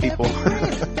 A lot of people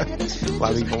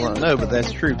don't know, but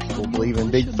that's true. People believe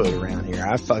in Bigfoot around here.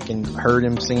 I fucking heard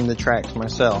him sing the tracks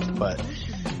myself, but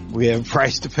we have a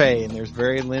price to pay, and there's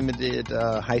very limited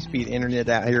high-speed internet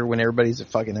out here. When everybody's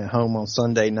fucking at home on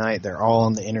Sunday night, they're all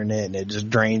on the internet, and it just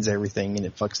drains everything, and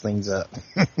it fucks things up.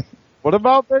 What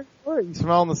about Bigfoot? You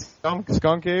smelling the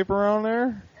skunk ape around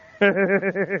there?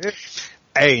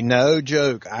 Hey, no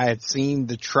joke. I have seen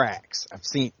the tracks. I've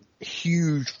seen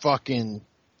huge fucking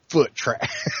foot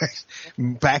tracks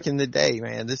back in the day,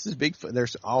 man. This is Bigfoot.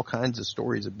 There's all kinds of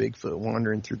stories of Bigfoot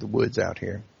wandering through the woods out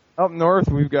here. Up north,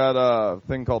 we've got a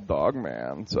thing called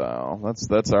Dogman, so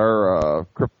that's our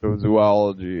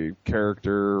cryptozoology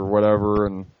character or whatever.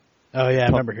 And oh yeah, I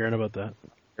remember hearing about that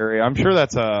area. I'm sure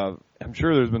there's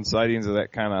been sightings of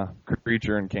that kind of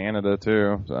creature in Canada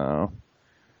too. So.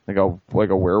 Like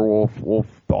a werewolf, wolf,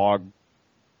 dog,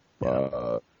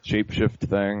 shapeshift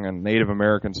thing, and Native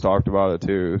Americans talked about it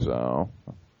too. So,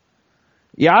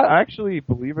 yeah, I actually,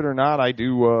 believe it or not, I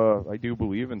do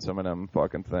believe in some of them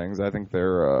fucking things. I think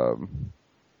they're, I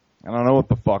don't know what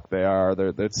the fuck they are.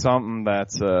 It's something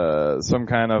that's some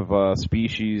kind of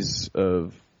species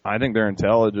of. I think they're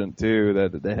intelligent too.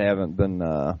 That haven't been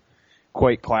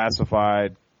quite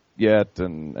classified yet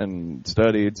and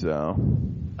studied. So.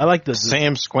 I like the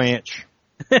Sam Squanch.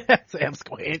 Sam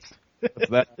Squanch. What's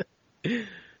that?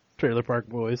 Trailer Park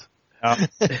Boys.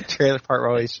 Trailer Park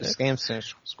Boys. Sam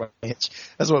Squanch.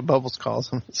 That's what Bubbles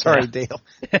calls him. Sorry, yeah. Dale.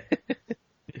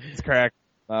 It's cracked.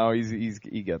 No,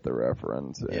 he got the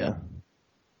reference. Yeah.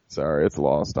 Sorry, it's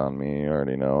lost on me. You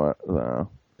already know it.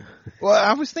 Well,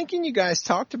 I was thinking you guys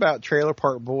talked about Trailer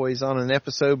Park Boys on an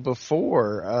episode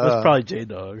before. It was probably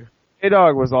J-Dog.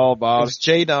 J-Dog was all about it. Was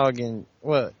J-Dog and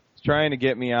what? Trying to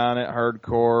get me on it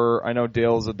hardcore. I know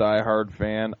Dale's a diehard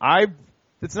fan.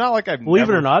 It's not like I've Believe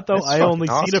never, it or not, though, I only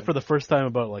awesome. seen it for the first time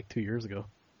about like 2 years ago.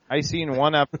 I seen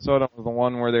one episode of the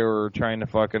one where they were trying to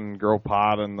fucking grow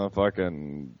pot in the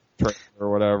fucking trailer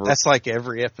or whatever. That's like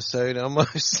every episode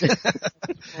almost.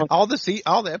 all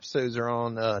the episodes are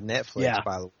on Netflix,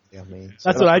 by the way. I mean,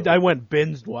 that's what I went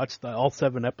binged watched all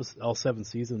 7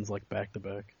 seasons like back to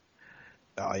back.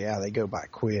 Oh yeah, they go by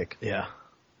quick. Yeah.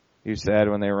 You sad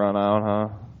when they run out, huh?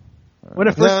 When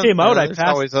it first came out, I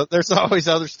passed. There's always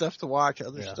other stuff to watch,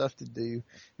 other stuff to do.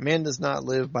 Man does not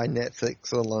live by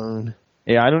Netflix alone.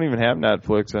 Yeah, I don't even have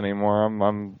Netflix anymore.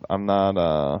 I'm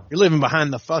not. You're living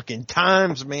behind the fucking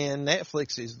times, man.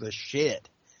 Netflix is the shit.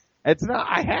 It's not.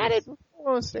 I had it before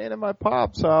I was staying at my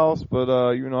pop's house, but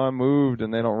I moved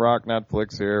and they don't rock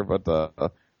Netflix here, but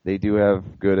they do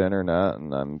have good internet,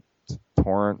 and I'm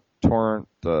torrent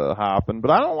hopping.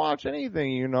 But I don't watch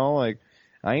anything, like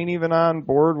I ain't even on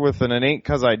board with it. And it ain't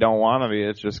because I don't want to be.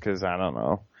 It's just because I don't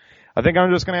know. I think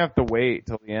I'm just going to have to wait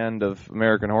till the end of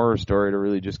American Horror Story to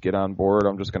really just get on board.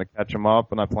 I'm just going to catch them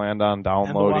up, and I planned on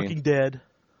downloading. And The Walking Dead.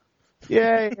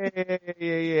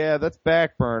 Yeah. That's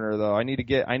back burner though. I need to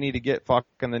get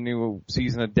fucking the new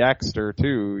season of Dexter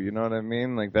too. You know what I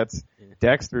mean? Like that's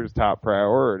Dexter's top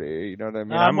priority. You know what I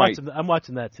mean? I'm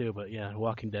watching that too, but yeah,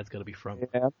 Walking Dead's gotta be front.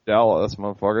 Yeah, I'm jealous,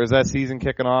 motherfucker. Is that season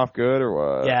kicking off good or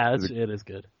what? Yeah, it is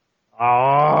good.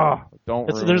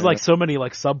 There's like so many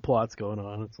like subplots going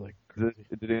on. It's like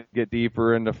did it get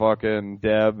deeper into fucking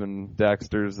Deb and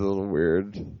Dexter's a little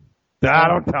weird?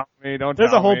 Don't tell me.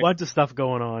 There's a whole bunch of stuff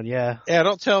going on. Yeah. Yeah,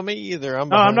 don't tell me either. I'm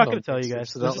not going to tell you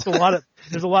guys. There's just a lot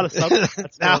of stuff.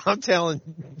 Now I'm telling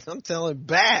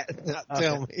Bat, not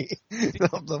tell me.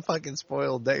 Don't fucking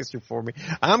spoil Dexter for me.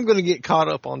 I'm going to get caught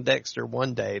up on Dexter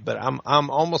one day, but I'm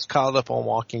almost caught up on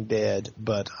Walking Dead,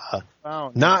 but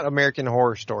not American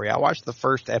Horror Story. I watched the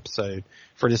first episode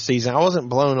for this season. I wasn't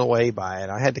blown away by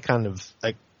it. I had to kind of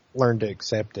like learn to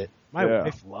accept it. My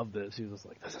wife loved it. She was just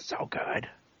like, "This is so good."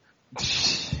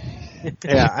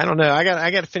 Yeah, I don't know. I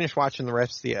got to finish watching the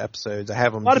rest of the episodes. I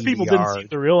have them. A lot of people didn't seem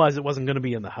to realize it wasn't going to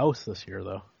be in the house this year,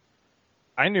 though.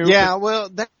 I knew. Yeah, well,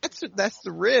 that's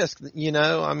the risk.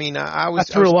 I mean, I was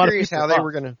curious how they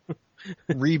were going to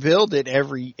rebuild it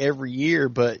every year,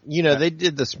 but they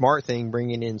did the smart thing,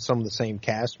 bringing in some of the same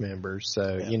cast members.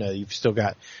 So you've still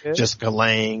got Jessica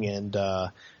Lange and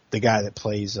the guy that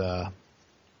plays. I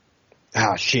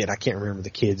can't remember the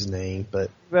kid's name,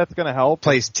 but that's going to help.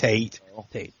 Plays Tate.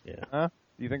 Tate, yeah. Huh?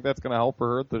 Do you think that's going to help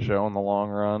or hurt the show in the long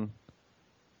run?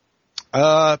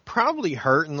 Probably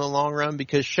hurt in the long run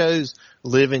because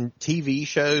TV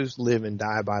shows live and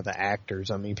die by the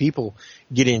actors. I mean, people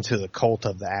get into the cult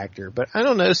of the actor, but I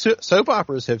don't know. Soap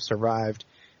operas have survived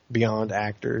beyond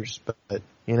actors, but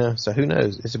so who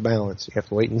knows? It's a balance. You have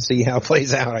to wait and see how it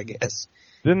plays out, I guess.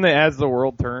 Didn't they, As the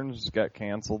World Turns, got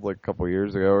canceled like a couple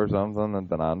years ago or something? It's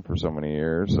been on for so many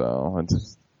years, so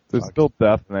there's still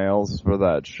death nails for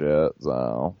that shit,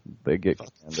 so they get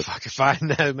canceled. Fuck if I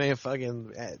know, man.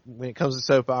 Fucking when it comes to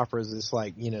soap operas, it's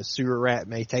like sewer rat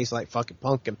may taste like fucking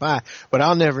pumpkin pie, but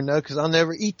I'll never know because I'll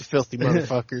never eat the filthy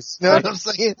motherfuckers. You know what I'm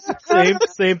saying?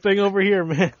 Same thing over here,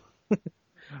 man.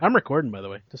 I'm recording, by the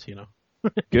way, just so you know.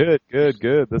 Good.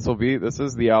 This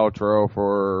is the outro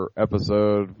for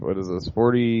episode, what is this,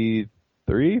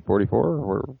 43,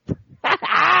 44?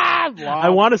 I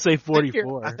want to say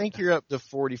 44. I think you're up to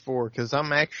 44 because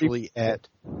I'm actually at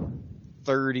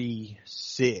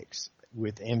 36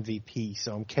 with MVP,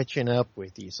 so I'm catching up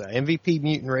with you. So MVP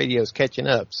Mutant Radio is catching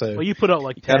up. So you put out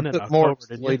like 10 in October,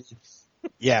 didn't you?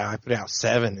 Yeah, I put out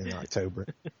 7 in October.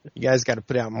 You guys got to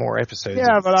put out more episodes.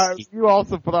 Yeah, but you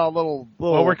also put out little.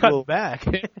 Well, we're cutting back.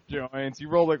 Joints. You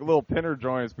roll like little pinner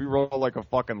joints. We roll like a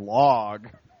fucking log.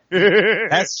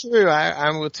 That's true.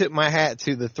 I will tip my hat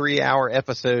to the 3-hour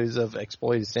episodes of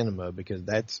Exploited Cinema because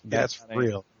that's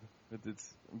real.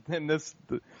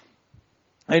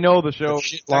 I know the show.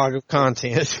 Log of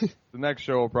content. The next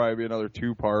show will probably be another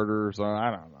 2-parter, so I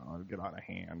don't know. It'll get out of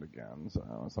hand again.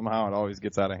 So somehow it always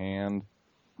gets out of hand.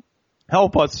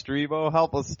 Help us, Strevo.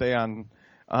 Help us stay on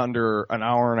under an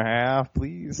hour and a half,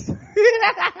 please.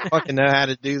 Fucking know how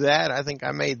to do that. I think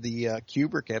I made the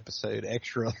Kubrick episode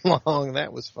extra long.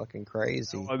 That was fucking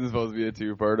crazy. It's supposed to be a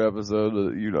 2-part episode,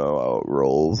 but you know how it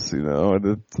rolls, and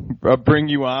I'll bring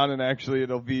you on and actually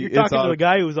it'll be... You're talking to the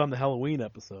guy who was on the Halloween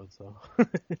episode, so...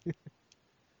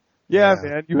 Yeah,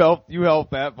 man, you helped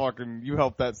that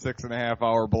 6.5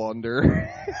 hour blunder.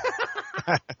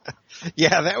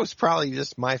 Yeah, that was probably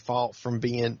just my fault from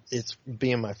being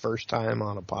my first time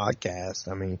on a podcast.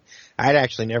 I mean, I'd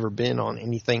actually never been on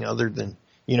anything other than,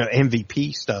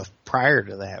 MVP stuff prior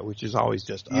to that, which is always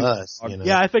just us.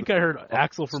 Yeah, I think I heard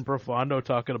Axel from Profondo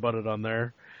talking about it on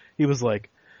there. He was like,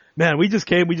 man, we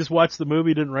just watched the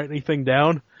movie, didn't write anything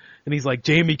down. And he's like,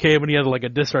 Jamie came and he had like a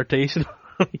dissertation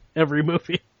on every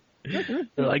movie. They're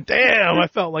like, damn, I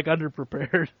felt like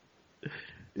underprepared.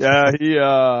 Yeah, I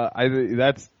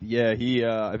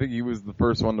think he was the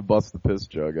first one to bust the piss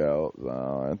jug out.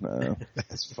 So,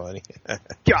 That's funny.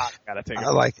 God, gotta take it.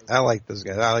 I like those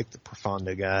guys. I like the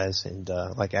Profondo guys and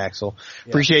like Axel. Yeah.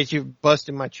 Appreciate you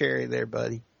busting my cherry there,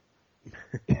 buddy.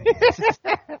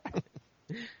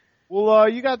 Well,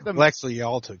 you got the. Actually,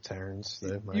 y'all took turns.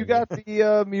 So you got the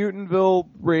Mutantville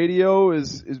radio.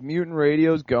 Is Mutant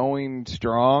Radio's going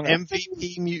strong?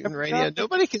 MVP Mutant Radio.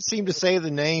 Nobody can seem to say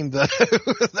the name though.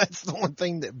 That's the one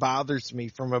thing that bothers me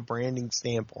from a branding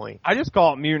standpoint. I just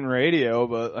call it Mutant Radio,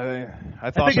 but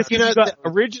I thought it's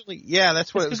originally. Yeah,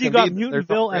 that's what it was. You got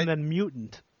Mutantville and then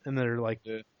Mutant, and they're like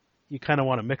you kind of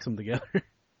want to mix them together.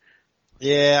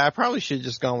 Yeah, I probably should have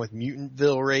just gone with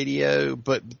Mutantville Radio,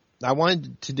 but. I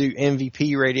wanted to do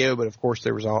MVP Radio, but of course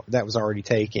that was already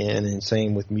taken, and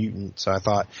same with Mutant. So I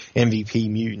thought MVP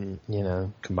Mutant,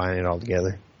 combine it all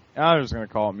together. I was just gonna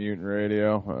call it Mutant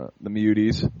Radio, the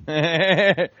Muties.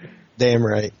 Damn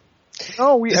right.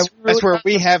 Oh, that's where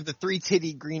we have the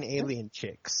 3-titty green alien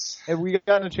chicks. Have we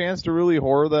gotten a chance to really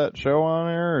horror that show on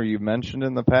air, or you mentioned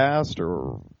in the past,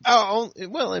 or? Oh,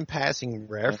 well, in passing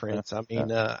reference. I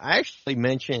mean,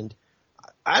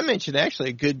 I mentioned actually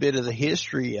a good bit of the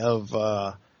history of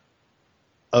the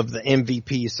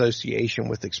MVP association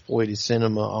with exploited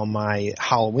cinema on my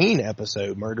Halloween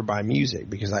episode, Murder by Music,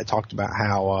 because I talked about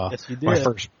how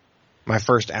my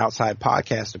first outside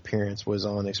podcast appearance was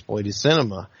on exploited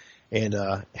cinema, and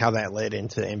how that led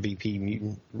into MVP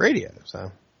Mutant Radio.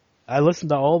 So I listened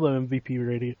to all the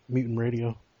MVP Mutant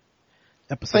Radio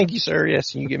episodes. Thank you, sir.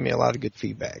 Yes, and you give me a lot of good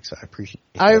feedback, so I appreciate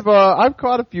it. I've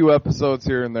caught a few episodes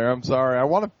here and there. I'm sorry. I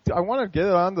want to get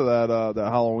onto that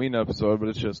Halloween episode, but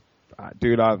it's just,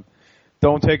 dude,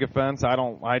 don't take offense. I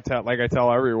tell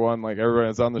everyone, like everyone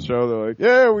that's on the show, they're like,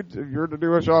 yeah, you're to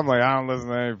do a show. I'm like, I don't listen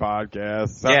to any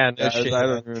podcasts. Yeah, no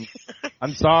shit.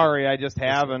 I'm sorry. I just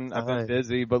haven't. I've been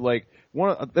busy, but like,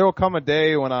 there will come a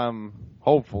day when I'm,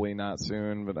 hopefully not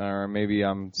soon, but or maybe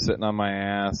I'm sitting on my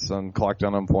ass and collect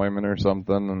unemployment or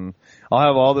something, and I'll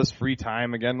have all this free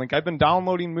time again. Like I've been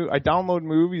downloading, I download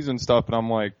movies and stuff, and I'm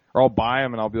like, or I'll buy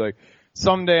them, and I'll be like,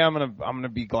 someday I'm gonna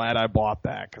be glad I bought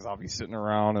that, because I'll be sitting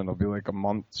around and it'll be like a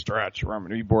month stretch where I'm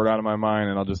gonna be bored out of my mind,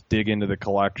 and I'll just dig into the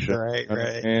collection, right.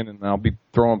 And I'll be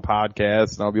throwing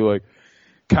podcasts, and I'll be like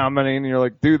commenting, and you're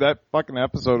like, dude, that fucking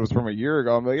episode was from a year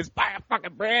ago. I'm like, it's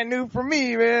fucking brand new for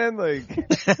me, man. Like,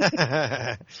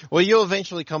 well, you'll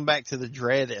eventually come back to the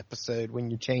Dread episode when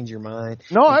you change your mind.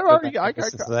 No, I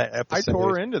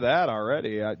tore into that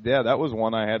already. That was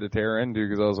one I had to tear into,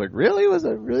 because I was like, really? Was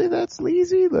it really that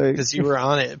sleazy? Like, because you were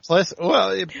on it. Plus,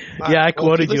 I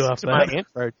quoted you off that. My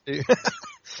intro too.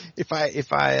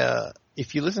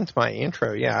 If you listen to my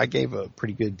intro, I gave a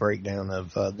pretty good breakdown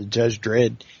of the Judge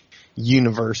Dredd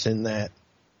universe in that.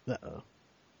 Uh-oh.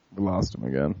 We lost him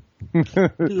again.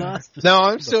 No,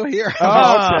 I'm still here.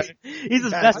 Oh, okay. He's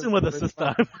just messing with us this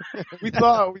time. we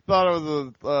thought it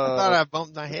was I thought I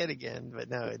bumped my head again, but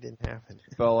no, it didn't happen.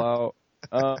 Fell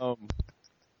out.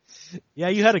 Yeah,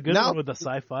 you had a good one with the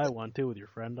sci-fi one too, with your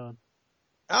friend on.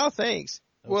 Oh, thanks.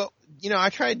 Well, I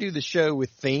try to do the show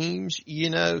with themes,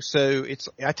 so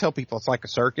I tell people it's like a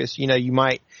circus. You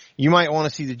might want to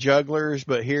see the jugglers,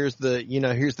 but here's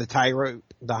the tightrope,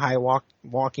 the high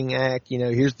walking act,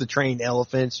 here's the trained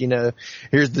elephants,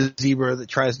 here's the zebra that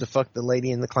tries to fuck the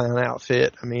lady in the clown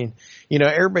outfit. I mean,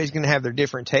 everybody's going to have their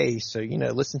different tastes. So,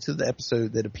 listen to the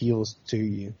episode that appeals to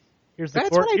you. Here's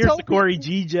the Corey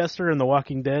G. Jester in the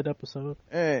Walking Dead episode.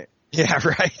 Hey. Yeah,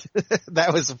 right.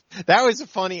 That was a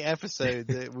funny episode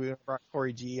that we brought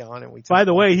Corey G on, and we. By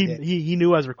the way, he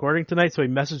knew I was recording tonight, so he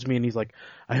messaged me and he's like,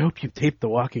 "I hope you taped The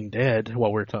Walking Dead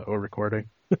while we're recording."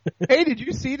 Hey, did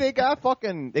you see they got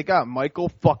Michael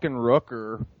fucking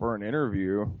Rooker for an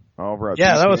interview over at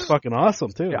that was fucking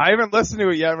awesome too. I haven't listened to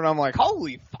it yet, but I'm like,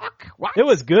 holy fuck, what? It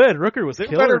was good. Rooker was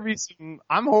killer. Better be some.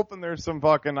 I'm hoping there's some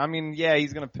fucking. I mean,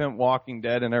 he's gonna pimp Walking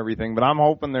Dead and everything, but I'm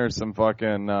hoping there's some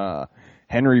fucking.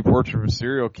 Henry Portrait of a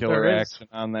Serial Killer action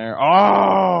on there.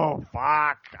 Oh,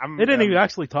 fuck. They didn't even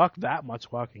actually talk that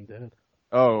much Walking Dead.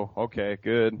 Oh, okay,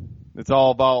 good. It's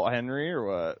all about Henry or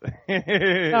what?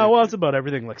 Well, it's about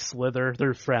everything like Slither.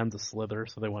 They're friends of Slither,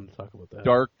 so they wanted to talk about that.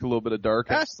 A little bit of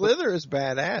dark. Slither is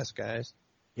badass, guys.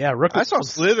 Yeah, Rook. I saw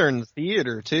Slither in the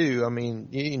theater too. I mean,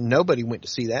 nobody went to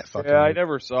see that fucking. Yeah, I movie.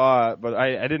 never saw it, but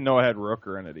I didn't know it had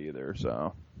Rooker in it either.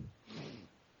 So.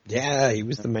 Yeah, he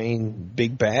was the main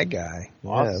big bad guy.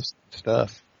 Awesome. Yeah, it was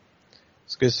stuff.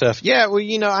 It's good stuff. Yeah, well,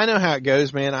 I know how it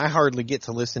goes, man. I hardly get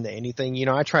to listen to anything.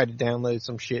 I try to download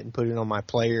some shit and put it on my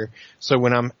player. So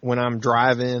when I'm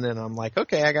driving and I'm like,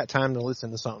 okay, I got time to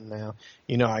listen to something now,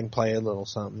 I can play a little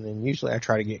something. And usually I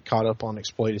try to get caught up on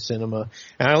exploited cinema.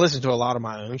 And I listen to a lot of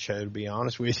my own show, to be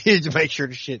honest with you, to make sure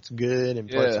the shit's good. And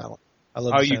plus, I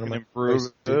love how the you cinema. can improve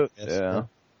it. Yeah.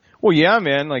 Well, yeah,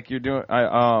 man. Like you're doing,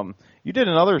 you did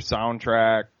another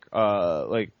soundtrack,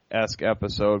 esque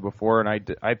episode before, and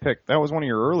I picked, that was one of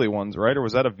your early ones, right? Or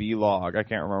was that a vlog? I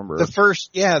can't remember.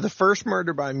 The first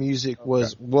Murder by Music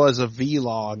was a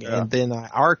vlog, and then I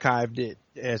archived it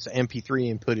as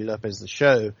MP3 and put it up as the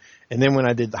show. And then when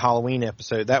I did the Halloween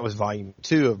episode, that was volume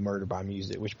 2 of Murder by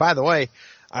Music, which, by the way,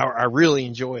 I really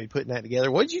enjoyed putting that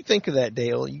together. What did you think of that,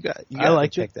 Dale? You got to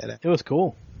check that out. It was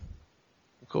cool.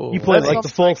 Cool. You played the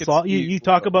full song. You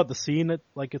talk about the scene that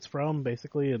it's from,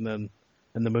 basically, and then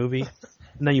in the movie.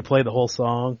 And then you play the whole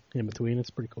song in between. It's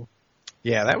pretty cool.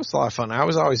 Yeah, that was a lot of fun. I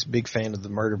was always a big fan of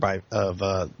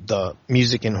the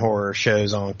music and horror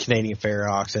shows on Canadian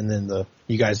Ferox, and then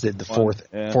you guys did the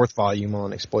fourth volume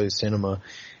on Exploited Cinema.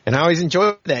 And I always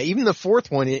enjoyed that. Even the fourth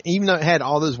one, even though it had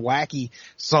all those wacky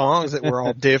songs that were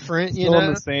all different, Still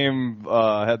in the same,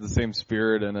 had the same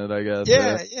spirit in it, I guess.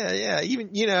 Yeah. Even,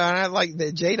 and I like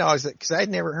the J-Dogs, because I'd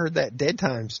never heard that Dead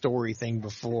Time story thing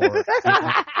before. And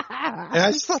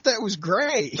I just thought that was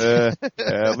great. Yeah,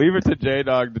 leave it to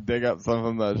J-Dog to dig up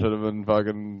something that should have been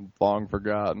fucking long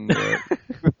forgotten.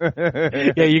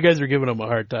 Yeah, you guys were giving them a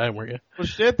hard time, weren't you? Well,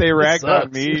 shit, they ragged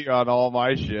on me on all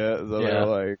my shit. So they were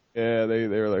like, they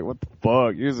were like, what the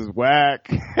fuck? Yours is whack.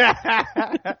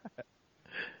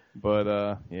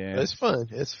 But, It's fun.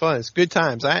 It's good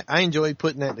times. I enjoy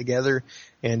putting that together,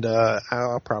 and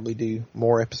I'll probably do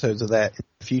more episodes of that in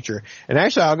the future. And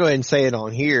actually, I'll go ahead and say it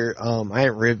on here. I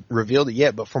haven't revealed it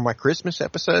yet, but for my Christmas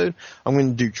episode, I'm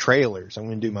going to do trailers. I'm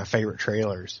going to do my favorite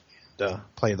trailers,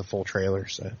 play the full trailer.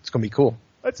 So it's going to be cool.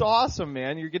 That's awesome,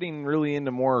 man. You're getting really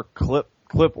into more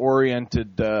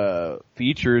clip-oriented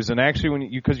features. And actually,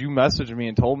 because you messaged me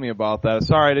and told me about that,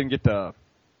 sorry I didn't get to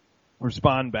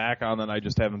respond back on that. I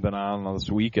just haven't been on this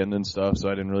weekend and stuff, so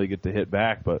I didn't really get to hit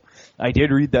back. But I did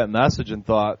read that message and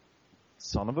thought,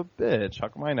 son of a bitch, how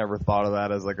come I never thought of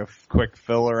that as like a quick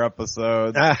filler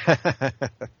episode?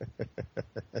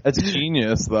 That's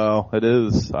genius, though. It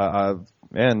is.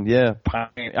 And yeah,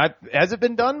 has it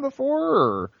been done before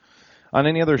or on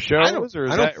any other shows? I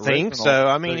don't think so.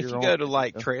 I mean, if you go to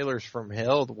like Trailers from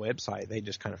Hell, the website, they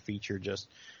just kind of feature just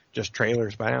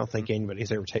trailers, but I don't think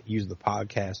anybody's ever used the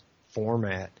podcast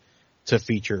format to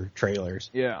feature trailers.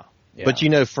 Yeah. But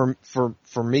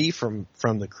for me, from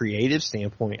the creative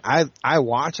standpoint, I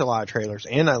watch a lot of trailers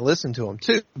and I listen to them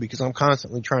too, because I'm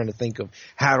constantly trying to think of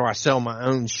how do I sell my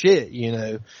own shit,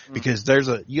 because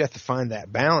you have to find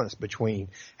that balance between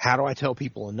how do I tell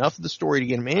people enough of the story to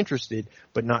get them interested,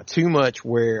 but not too much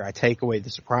where I take away the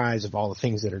surprise of all the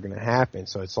things that are going to happen.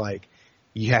 So it's like,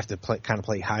 you have to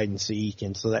play hide and seek.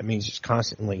 And so that means just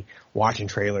constantly watching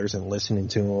trailers and listening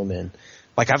to them. And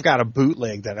like, I've got a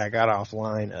bootleg that I got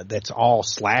offline that's all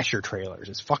slasher trailers.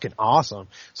 It's fucking awesome.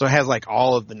 So it has like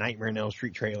all of the Nightmare on Elm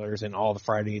Street trailers and all the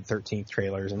Friday the 13th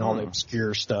trailers and all the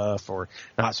obscure stuff, or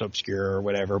not so obscure or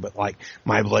whatever, but like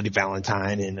My Bloody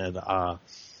Valentine and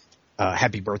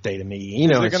Happy Birthday to Me,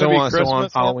 and so on and so on.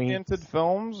 Halloween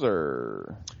films,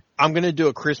 or I'm going to do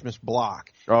a Christmas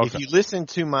block. Okay. If you listen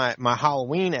to my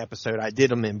Halloween episode, I did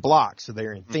them in blocks, so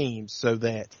they're in themes, so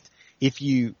that if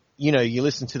you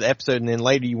listen to the episode and then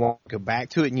later you want to go back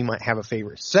to it and you might have a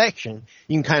favorite section,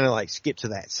 you can kind of like skip to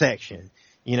that section.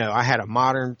 I had a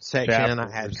modern section,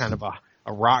 I had kind of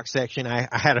a rock section, I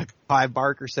had a Clive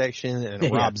Barker section and a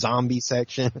Rob Zombie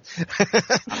section.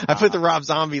 I put the Rob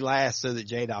Zombie last so that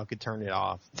J-Dog could turn it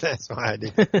off. That's why I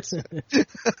did.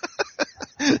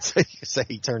 So you can say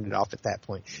he turned it off at that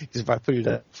point. Because if I put it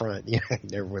up front, he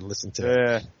never would listen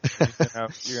to it.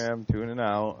 Yeah, I'm tuning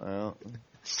out.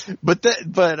 But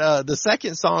the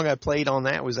second song I played on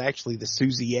that was actually the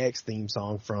Susie X theme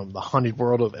song from The Haunted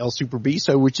World of El Super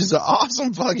Biso, which is an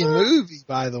awesome fucking movie,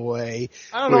 by the way.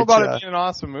 I don't know about it being an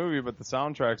awesome movie, but the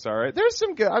soundtrack's alright. There's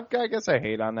some good, I guess I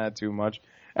hate on that too much.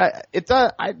 It's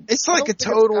like a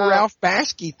total Ralph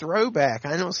Bakshi throwback.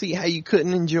 I don't see how you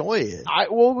couldn't enjoy it.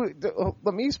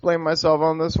 Let me explain myself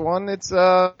on this one. It's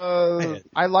I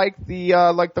like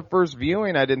the first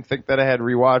viewing. I didn't think that it had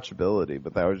rewatchability,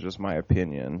 but that was just my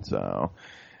opinion. So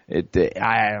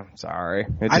I'm sorry.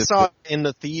 I saw it in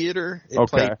the theater. It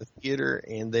Okay. played the theater,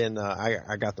 and then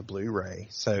I got the Blu-ray.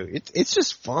 So it's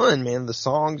just fun, man. The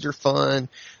songs are fun.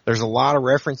 There's a lot of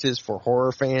references for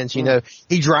horror fans. You know,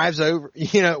 he drives over.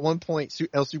 You know, at one point,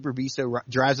 El Super Beasto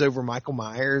drives over Michael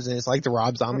Myers, and it's like the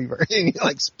Rob Zombie version. He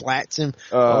like splats him.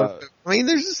 I mean,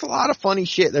 there's just a lot of funny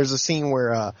shit. There's a scene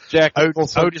where Jack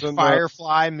Otis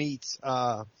Firefly meets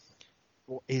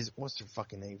what's her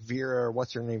fucking name? Vera, or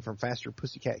what's her name from Faster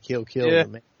Pussycat Kill Kill?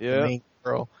 The main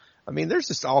girl. I mean, there's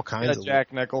just all kinds of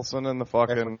Jack Nicholson and the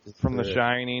fucking from The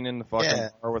Shining and the fucking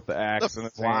bar with the axe and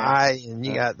the fly, and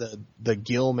you got the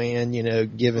Gill Man, you know,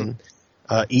 giving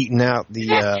eating out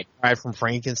the guy from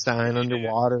Frankenstein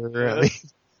underwater. I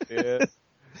mean,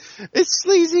 it's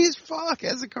sleazy as fuck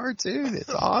as a cartoon. It's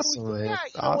awesome, man. Yeah,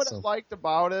 it's you know awesome. what I liked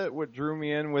about it, what drew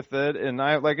me in with it, and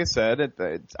like I said,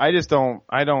 I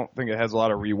don't think it has a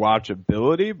lot of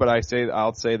rewatchability, but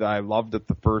I'll say that I loved it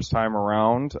the first time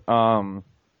around.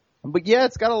 But yeah,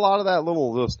 it's got a lot of that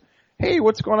little just, hey,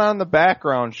 what's going on in the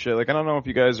background shit. Like, I don't know if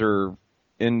you guys are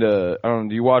into, I don't know,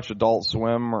 do you watch Adult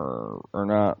Swim or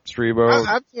not, Strebo?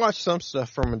 I've watched some stuff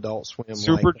from Adult Swim.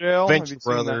 Super Jail? Venture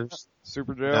Brothers.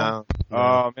 Super Jail? No.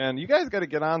 Oh man, you guys gotta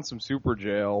get on some Super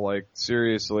Jail, like,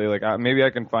 seriously. Like, maybe I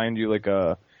can find you like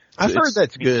a... I've heard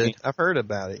that's good. I've heard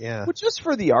about it, yeah. But just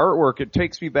for the artwork, it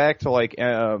takes me back to like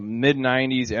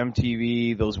mid-90s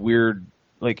MTV, those weird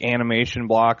like animation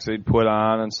blocks they'd put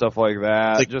on and stuff like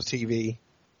that. Liquid TV.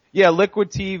 Yeah, Liquid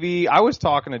TV. I was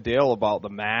talking to Dale about the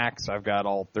Max. I've got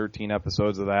all 13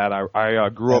 episodes of that. I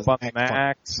grew up on the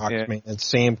Max. And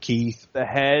Sam Keith. The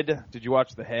Head. Did you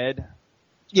watch The Head?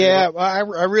 Yeah, I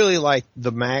really like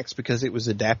the Max because it was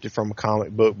adapted from a comic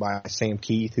book by Sam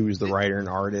Keith, who was the writer and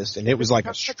artist, and it was like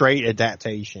a straight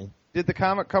adaptation. Did the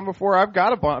comic come before? I've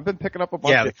got a bunch. I've been picking up a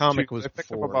bunch. Yeah, the comic was I picked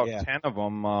before, up about 10 of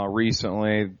them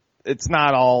recently. It's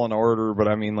not all in order, but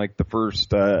I mean, like the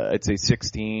first, I'd say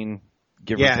 16.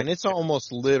 And it's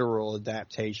almost literal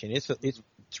adaptation. It's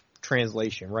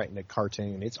translation right into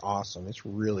cartoon. It's awesome. It's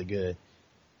really good.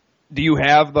 Do you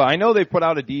have I know they put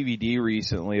out a DVD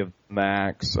recently of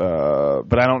Max,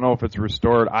 but I don't know if it's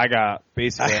restored. I got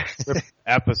basically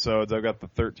episodes. I've got the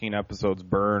 13 episodes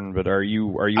burned, but are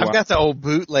you? I've got the old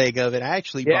bootleg of it. I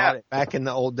actually bought it back in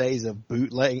the old days of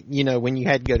bootleg, you know, when you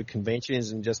had to go to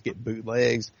conventions and just get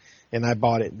bootlegs, and I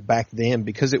bought it back then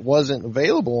because it wasn't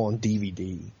available on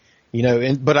DVD, you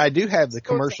know, but I do have the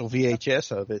commercial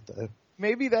VHS of it though.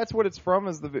 Maybe that's what it's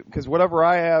from, because whatever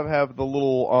I have the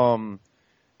little,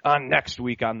 on next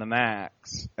week on the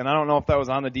Max, and I don't know if that was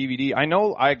on the DVD. I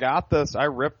know I got this. I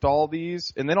ripped all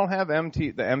these, and they don't have the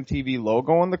MTV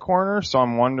logo in the corner, so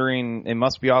I'm wondering it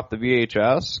must be off the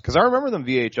VHS, because I remember them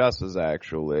VHSs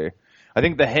actually. I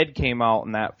think The Head came out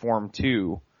in that form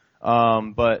too,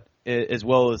 but as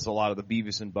well as a lot of the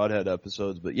Beavis and Butthead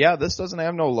episodes. But yeah, this doesn't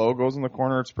have no logos in the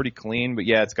corner. It's pretty clean, but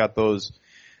yeah, it's got those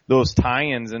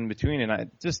tie-ins in between,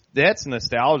 and that's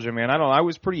nostalgia, man. I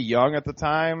was pretty young at the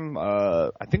time. I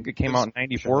think it came out in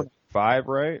 94, 95,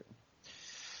 right?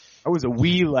 I was a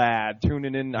wee lad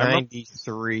tuning in.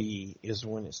 93 is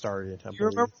when it started. You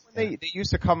remember when they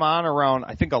used to come on around,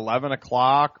 I think 11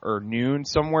 o'clock or noon,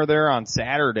 somewhere there on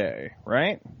Saturday,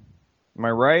 right? Am I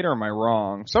right or am I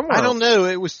wrong? Somewhere. I don't know.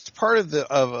 It was part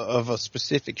of a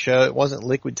specific show. It wasn't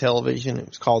Liquid Television. It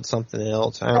was called something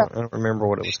else. I don't remember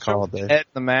what it was called though. At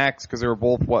the Max, because they were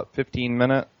both 15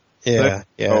 minute. Yeah.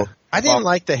 I didn't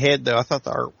like The Head though. I thought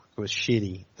the artwork was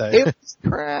shitty. Though. It was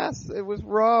crass. It was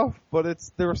rough, but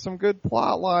there were some good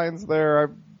plot lines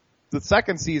there. The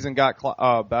second season got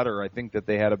better. I think that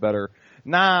they had a better.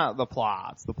 Nah, the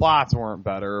plots. The plots weren't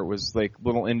better. It was like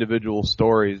little individual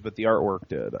stories, but the artwork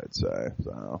did, I'd say.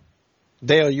 So,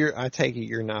 Dale, I take it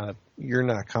you're not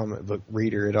a comic book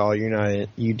reader at all. You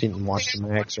didn't watch the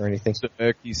Max or anything.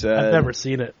 He said, I've never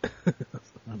seen it.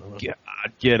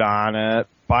 Get on it.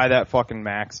 Buy that fucking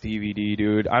Max DVD,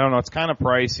 dude. I don't know. It's kind of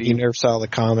pricey. You never saw the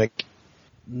comic?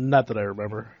 Not that I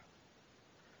remember.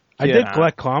 I did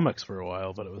collect comics for a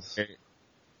while, but it was.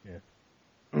 Yeah.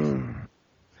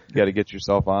 You got to get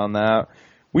yourself on that.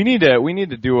 We need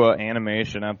to do an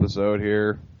animation episode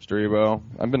here, Strebo.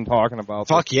 I've been talking about.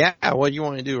 Fuck yeah! What you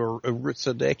want to do? A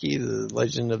Ritsodeki, the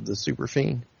Legend of the Super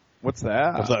Fiend. What's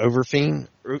that? Of the Overfiend.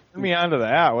 Put me onto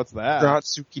that. What's that?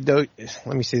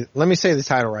 Let me say the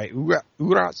title right.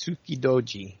 Uratsuki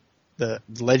Doji, the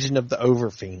Legend of the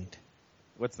Overfiend.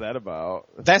 What's that about?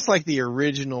 That's like the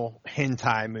original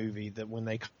hentai movie that when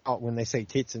they say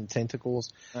tits and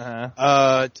tentacles.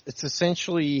 It's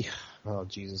essentially, oh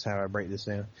Jesus, how do I break this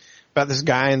down? About this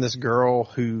guy and this girl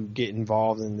who get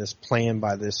involved in this plan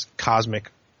by this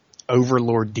cosmic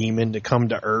overlord demon to come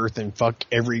to Earth and fuck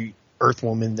every Earth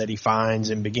woman that he finds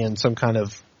and begin some kind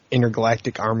of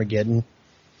intergalactic Armageddon.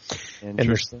 And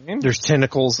there's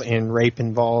tentacles and rape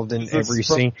involved in every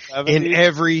scene. In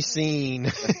every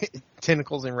scene.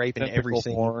 Tentacles and rape in every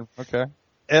scene. Porn. Okay.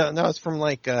 No, it's from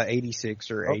like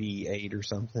 86 or 88 or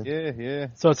something. Yeah.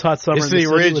 So it's Hot Summer It's in the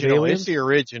City with aliens? It's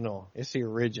the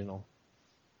original.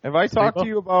 Have I talked to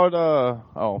you about,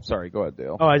 oh, sorry, go ahead,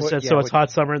 Dale. Oh, I said, so it's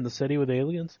Hot Summer in the City with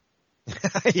aliens?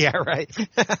 Yeah, right.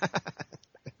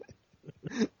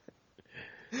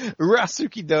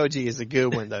 Rasuki Doji is a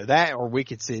good one though. That or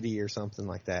Wicked City or something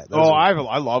like that.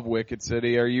 I love Wicked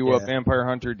City. Are you a Vampire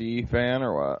Hunter D fan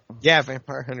or what? Yeah,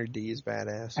 Vampire Hunter D is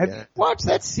badass. Have you watched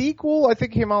that sequel? I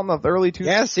think it came out in the early 2000s.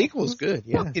 Yeah, sequel's good.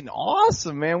 Yeah. Fucking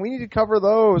awesome, man. We need to cover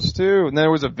those too. And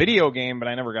there was a video game, but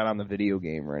I never got on the video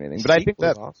game or anything. But I think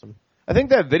that's awesome. I think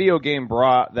that video game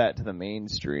brought that to the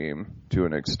mainstream to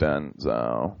an extent.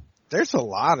 So there's a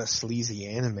lot of sleazy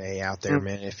anime out there,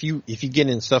 man. If you get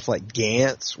in stuff like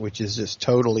Gantz, which is just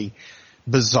totally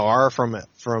bizarre from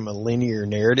a linear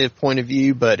narrative point of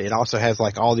view, but it also has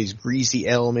like all these greasy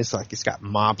elements, like it's got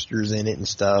mobsters in it and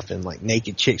stuff, and like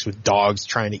naked chicks with dogs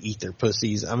trying to eat their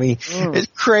pussies. I mean, it's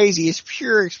crazy. It's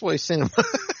pure exploit cinema.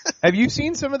 Have you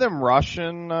seen some of them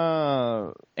Russian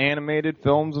animated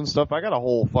films and stuff? I got a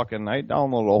whole fucking I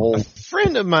downloaded a whole. A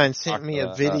friend of mine sent me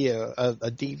a video, a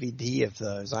DVD of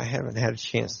those. I haven't had a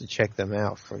chance to check them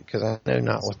out because I know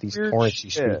not what these torrents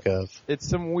you speak of. It's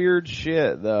some weird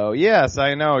shit, though. Yes,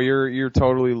 I know you're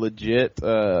totally legit.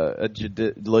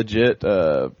 Legit.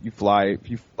 You fly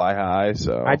high.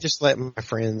 So I just let my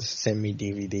friends send me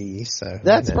DVDs. So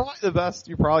that's probably the best.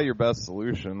 Probably your best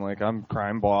solution. Like I'm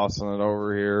crime bossing it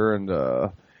over here, and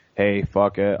hey,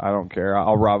 fuck it, I don't care.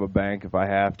 I'll rob a bank if I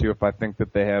have to. If I think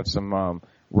that they have some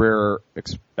rare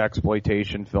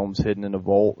exploitation films hidden in a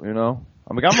vault, you know.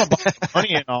 I'm like, I'm about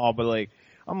money and all, but like,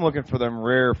 I'm looking for them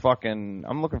rare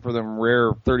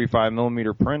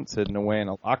 35mm prints hidden away in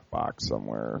a lockbox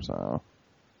somewhere. So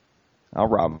I'll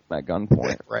rob them at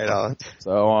gunpoint. Right on.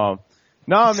 So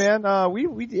no, man, we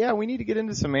need to get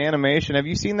into some animation. Have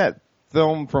you seen that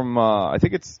film from I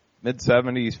think it's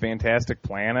mid-70s, Fantastic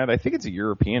Planet? I think it's a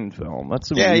European film.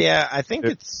 That's yeah. I think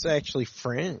it's actually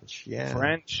French. Yeah,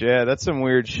 French. Yeah, that's some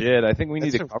weird shit. I think we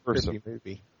need to cover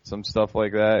some stuff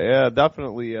like that. Yeah,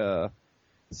 definitely.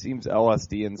 Seems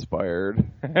LSD inspired.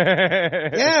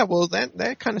 Yeah, well,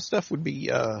 that kind of stuff would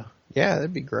be.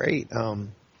 That'd be great.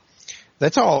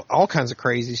 That's all kinds of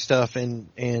crazy stuff, and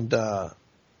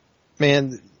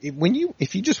man,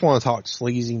 if you just want to talk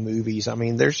sleazy movies, I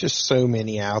mean, there's just so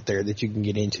many out there that you can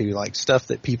get into, like stuff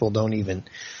that people don't even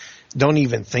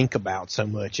think about so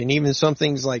much. And even some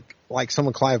things like some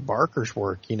of Clive Barker's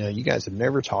work, you know, you guys have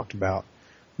never talked about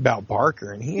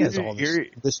Barker, and he has all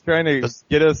this trying to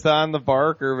get us on the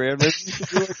Barker, man. Maybe we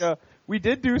should do we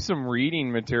did do some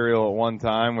reading material at one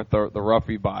time with the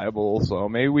Ruffy Bible, so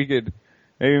maybe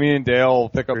me and Dale will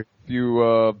pick up a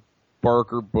few,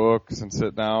 Barker books and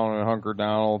sit down and hunker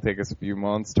down. It'll take us a few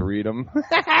months to read them.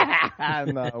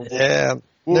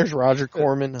 There's Roger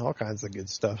Corman, all kinds of good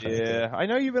stuff. Yeah, I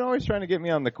know you've been always trying to get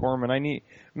me on the Corman.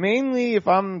 Mainly if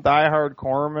I'm diehard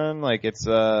Corman, like it's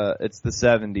the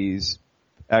 70s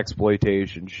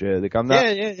exploitation shit. Like I'm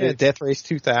not. Yeah. Death Race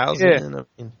 2000.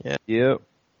 Yeah. Yep.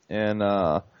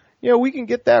 And we can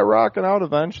get that rocking out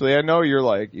eventually. I know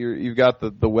you've got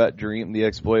the wet dream, the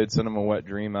exploited cinema wet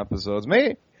dream episodes.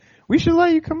 We should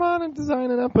let you come on and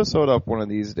design an episode up one of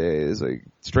these days, like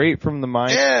straight from the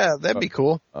mind. Yeah, that'd be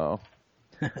cool. Oh,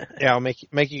 yeah, I'll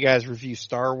make you guys review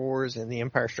Star Wars and The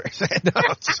Empire Strikes Back. No,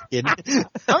 I'm just kidding.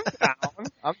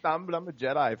 I'm down, but I'm a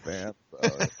Jedi fan. So.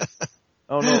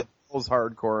 Oh no, I was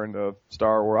hardcore into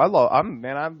Star Wars. I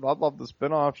love the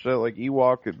spin-off shit like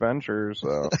Ewok Adventures.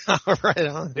 So. Right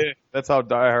on. Yeah, that's how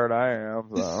diehard I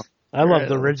am. So. I love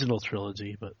the original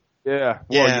trilogy, but yeah.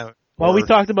 Well, we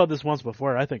talked about this once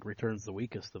before. I think Return's the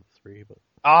weakest of the three, but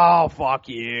oh, fuck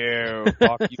you.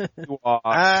 Fuck you.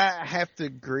 I have to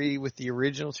agree with the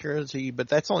original trilogy, but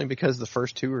that's only because the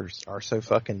first two are so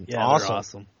fucking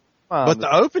awesome. But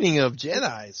the opening of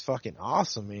Jedi is fucking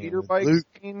awesome, man.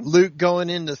 Luke going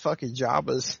into fucking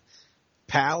Jabba's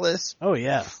palace. Oh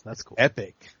yeah, that's cool.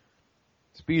 Epic.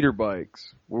 Speeder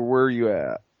bikes. Where are you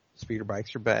at? Speeder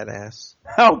bikes are badass.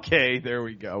 Okay, there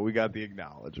we go. We got the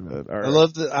acknowledgement. All right.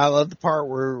 I love the part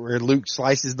where Luke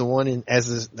slices the one in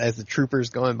as the trooper's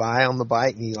going by on the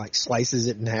bike, and he like slices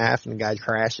it in half, and the guy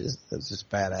crashes. That's just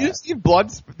badass. You see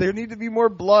blood. There need to be more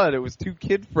blood. It was too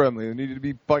kid friendly. There needed to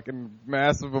be fucking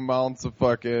massive amounts of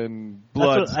fucking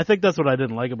blood. I think that's what I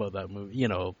didn't like about that movie. You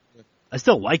know, I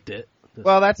still liked it,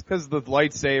 Well, that's because the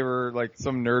lightsaber, like,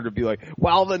 some nerd would be like,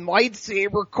 well, the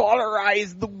lightsaber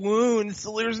cauterized the wound,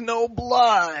 so there's no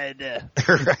blood.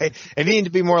 Right. It needed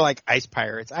to be more like Ice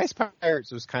Pirates. Ice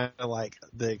Pirates was kind of like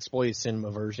the exploited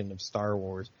cinema version of Star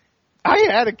Wars. I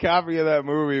had a copy of that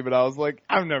movie, but I was like,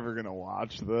 I'm never gonna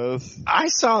watch this. I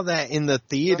saw that in the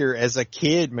theater as a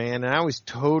kid, man, and I was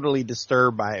totally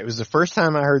disturbed by it. It was the first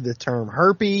time I heard the term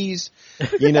herpes.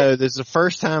 You know, this is the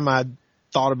first time I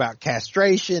thought about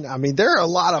castration. I mean, there are a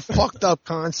lot of fucked up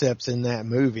concepts in that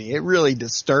movie. It really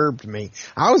disturbed me.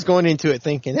 I was going into it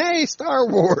thinking, hey, Star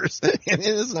Wars. And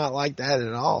it's not like that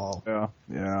at all.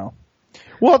 Yeah.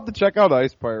 We'll have to check out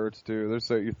Ice Pirates too.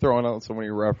 You're throwing out so many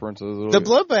references. The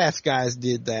Bloodbath guys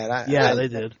did that. They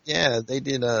did. Yeah, they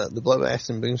did. The Bloodbath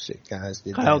and Boomstick guys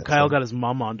did that. Kyle got his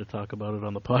mom on to talk about it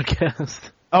on the podcast.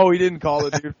 Oh, he didn't call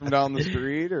the dude from down the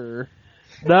street, or?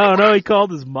 No, he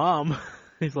called his mom.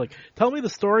 He's like, tell me the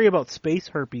story about space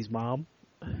herpes, Mom.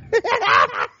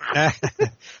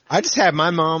 I just had my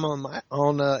mom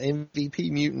on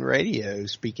MVP Mutant Radio,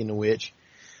 speaking of which.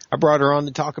 I brought her on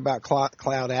to talk about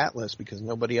Cloud Atlas because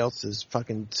nobody else has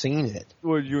fucking seen it.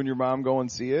 Would you and your mom go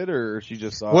and see it, or she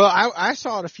just saw it? Well, I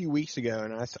saw it a few weeks ago,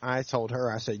 and I told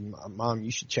her, I said, Mom, you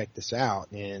should check this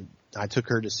out. And I took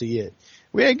her to see it.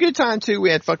 We had a good time, too. We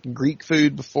had fucking Greek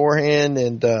food beforehand,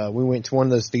 and we went to one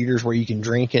of those theaters where you can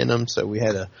drink in them, so we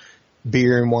had a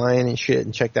beer and wine and shit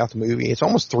and checked out the movie. It's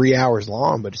almost 3 hours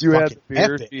long, but it's you fucking had the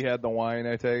beer, epic. She had the wine,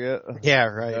 I take it? Yeah,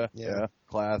 right. Yeah.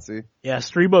 Classy. Yeah,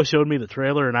 Strebo showed me the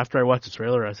trailer, and after I watched the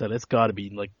trailer, I said, it's gotta be,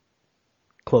 like,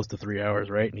 close to 3 hours,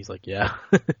 right? And he's like, yeah.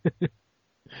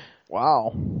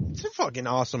 Wow. It's a fucking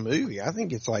awesome movie. I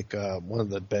think it's like one of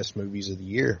the best movies of the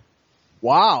year.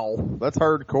 Wow. That's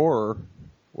hardcore.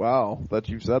 Wow. That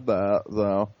you said that,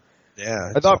 though.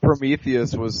 Yeah. I thought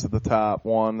Prometheus was the top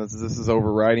one. This is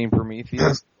overriding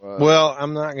Prometheus. Well,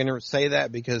 I'm not going to say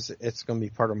that because it's going to be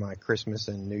part of my Christmas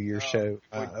and New Year's show.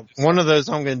 One of those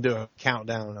I'm going to do a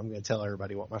countdown and I'm going to tell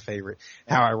everybody what my favorite,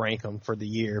 how I rank them for the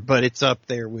year. But it's up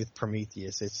there with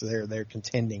Prometheus. They're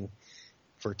contending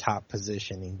for top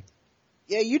positioning.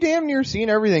 Yeah, you damn near seen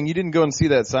everything. You didn't go and see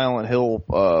that Silent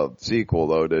Hill sequel,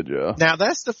 though, did you? Now,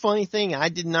 that's the funny thing. I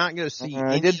did not go see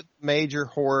any major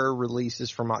horror releases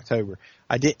from October.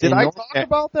 Did I talk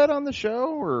about that on the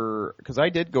show? Or because I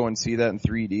did go and see that in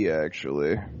 3D,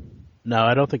 actually. No,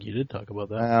 I don't think you did talk about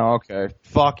that. Oh, okay.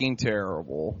 Fucking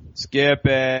terrible. Skip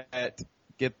it.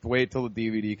 Wait till the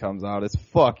DVD comes out. It's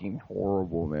fucking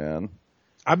horrible, man.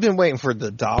 I've been waiting for the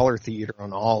dollar theater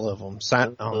on all of them.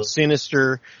 On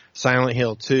Sinister, Silent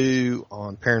Hill 2,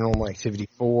 on Paranormal Activity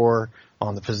 4,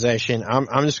 on The Possession. I'm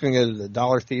just going to go to the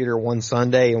dollar theater one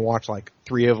Sunday and watch like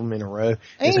 3 of them in a row.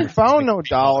 I ain't found no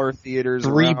dollar theaters.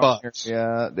 $3.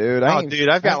 Yeah, dude.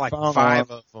 I've got like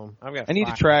 5 of them. I need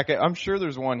to track it. I'm sure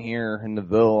there's one here in the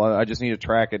Ville. I just need to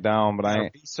track it down, but I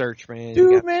ain't. Research, man.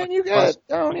 Dude, you got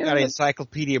down here. You got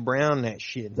Encyclopedia Brown that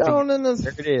shit. Down in the,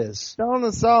 there it is. Down in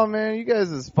the South, man. You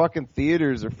guys' fucking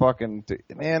theaters are fucking,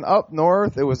 man, up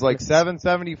north, it was like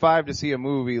 $7.75 to see a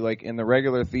movie, like in the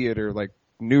regular theater, like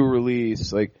new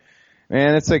release, like,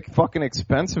 man, it's like fucking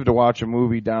expensive to watch a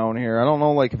movie down here. I don't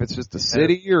know, like, if it's just a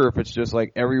city or if it's just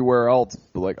like everywhere else.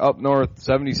 But like up north,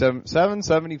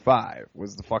 $7.75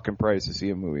 was the fucking price to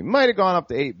see a movie. Might have gone up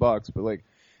to $8, but like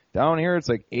down here it's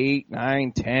like 8,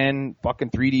 9, 10, fucking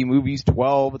 3D movies,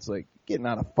 12. It's like getting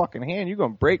out of fucking hand. You're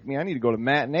gonna break me. I need to go to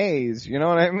matinees. You know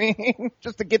what I mean?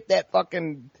 Just to get that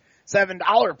fucking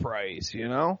 $7 price. You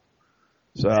know.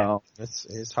 So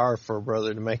it's hard for a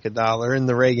brother to make $1 in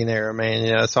the Reagan era, man.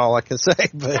 You know, that's all I can say.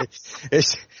 But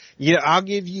it's, you know, I'll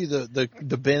give you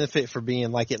the benefit for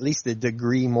being like at least a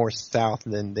degree more south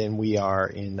than we are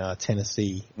in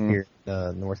Tennessee here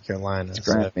in North Carolina.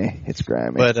 It's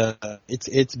grimy. But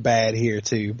it's bad here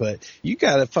too. But you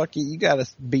gotta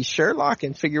be Sherlock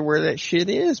and figure where that shit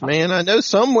is, man. I know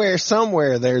somewhere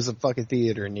there's a fucking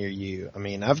theater near you. I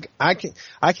mean, I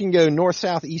can go north,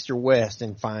 south, east, or west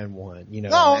and find one. You know,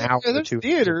 no, there's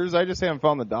theaters. I just haven't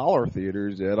found the dollar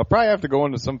theaters yet. I'll probably have to go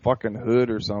into some fucking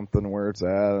hood or something where it's at.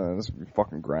 And it's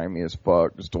fucking grimy as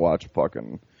fuck just to watch a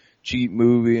fucking cheap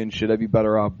movie and shit. I'd be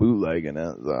better off bootlegging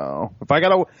it, though.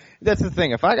 That's the thing.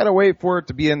 If I gotta wait for it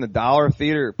to be in the dollar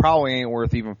theater, it probably ain't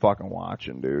worth even fucking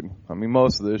watching, dude. I mean,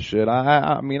 most of this shit,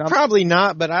 I mean, I'm probably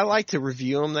not, but I like to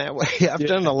review them that way. I've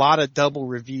done a lot of double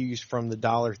reviews from the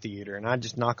dollar theater, and I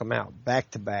just knock them out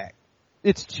back to back.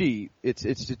 It's cheap. It's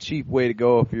a cheap way to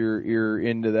go if you're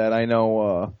into that. I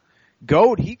know,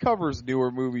 Goat, he covers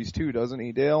newer movies too, doesn't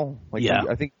he, Dale? Like, yeah.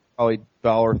 I think probably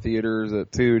dollar theaters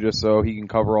too, just so he can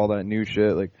cover all that new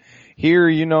shit. Like here,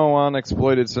 you know, on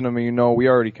Exploited Cinema, you know, we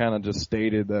already kind of just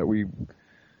stated that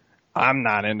I'm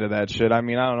not into that shit. I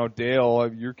mean, I don't know,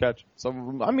 Dale, you're catching some of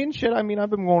them. I mean, shit, I've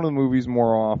been going to the movies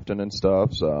more often and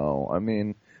stuff, so, I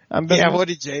mean, what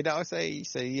did J-Dog say? He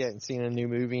said he hadn't seen a new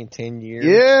movie in 10 years.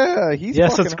 Yeah,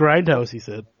 Yes, it's Grindhouse, he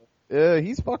said. Yeah,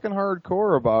 he's fucking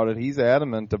hardcore about it. He's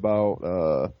adamant about,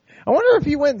 I wonder if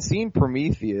he went and seen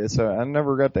Prometheus. I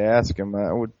never got to ask him.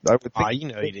 I would think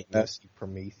he didn't go see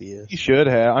Prometheus. He should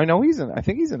have. I know I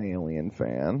think he's an Alien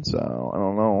fan, so I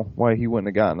don't know why he wouldn't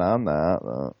have gotten on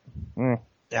that.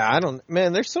 Yeah,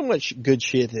 man, there's so much good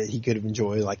shit that he could have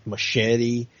enjoyed, like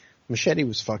Machete. Machete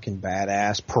was fucking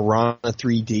badass. Piranha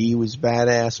 3D was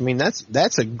badass. I mean,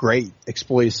 that's a great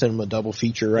exploited cinema double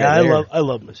feature right there. I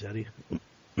love Machete.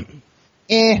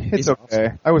 It's okay.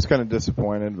 Awesome. I was kind of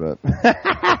disappointed, but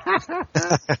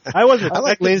I wasn't. I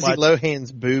like Lindsay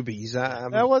Lohan's boobies.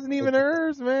 That wasn't even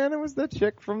hers, man. It was the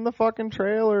chick from the fucking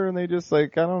trailer, and they just I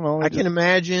don't know. I can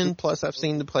imagine. Plus, I've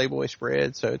seen the Playboy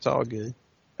spread, so it's all good.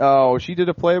 Oh, she did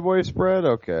a Playboy spread?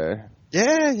 Okay.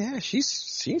 Yeah, she's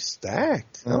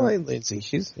stacked. I like Lindsay.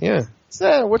 She's What's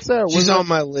that? She's on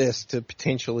my list to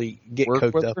potentially get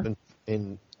coked up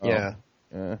and yeah.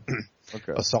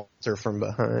 Okay. Assault her from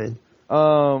behind.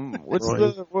 What's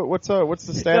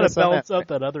the status? Gotta balance out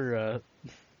that other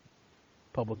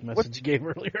public message you gave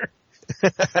earlier.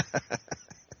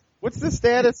 What's the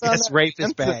status on that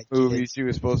rapist bad movie she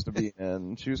was supposed to be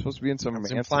in? She was supposed to be in some. I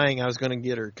was implying I was going to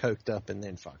get her coked up and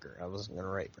then fuck her. I wasn't going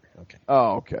to rape her. Okay.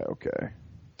 Oh, okay.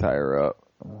 Tie her up.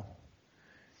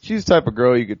 She's the type of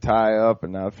girl you could tie up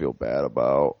and not feel bad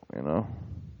about, you know.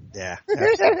 Yeah.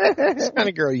 It's the kind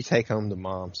of girl you take home to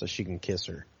mom so she can kiss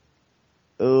her.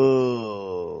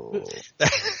 Oh.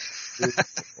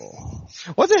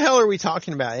 What the hell are we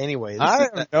talking about anyway?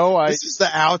 This is the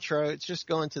outro. It's just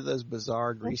going to those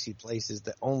bizarre, greasy places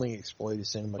that only exploited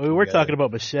cinema. We were talking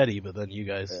about Machete, but then you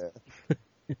guys.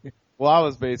 Yeah. Well, I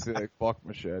was basically like, fuck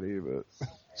Machete, but.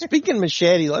 Speaking of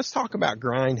Machete, let's talk about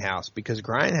Grindhouse, because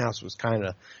Grindhouse was kind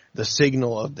of the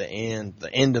signal of the end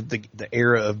of the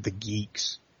era of the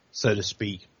geeks, so to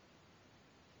speak.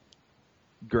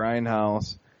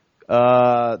 Grindhouse.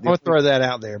 I'll throw that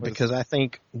out there because I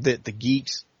think that the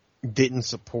geeks didn't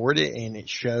support it, and it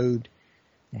showed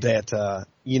that,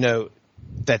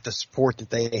 that the support that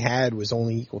they had was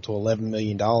only equal to $11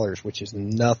 million, which is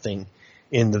nothing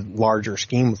in the larger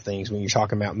scheme of things when you're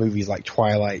talking about movies like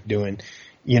Twilight doing,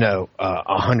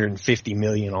 $150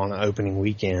 million on an opening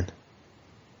weekend.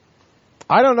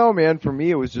 I don't know, man. For me,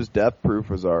 it was just Death Proof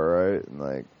was alright, and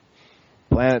like,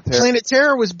 Planet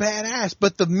Terror was badass,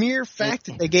 but the mere fact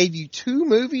that they gave you 2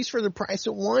 movies for the price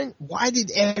of 1, why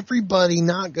did everybody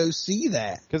not go see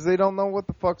that? Because they don't know what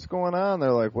the fuck's going on.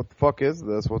 They're like, what the fuck is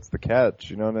this? What's the catch?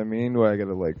 You know what I mean? Do I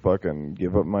gotta fucking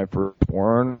give up my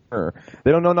firstborn? Or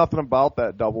they don't know nothing about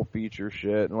that double feature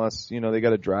shit unless, they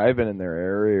got a drive-in in their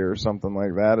area or something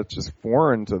like that. It's just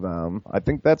foreign to them. I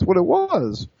think that's what it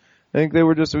was. I think it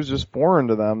was just foreign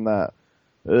to them that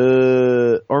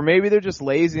or maybe they're just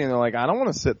lazy and they're like, I don't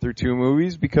want to sit through 2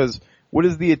 movies because what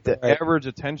is the average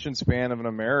attention span of an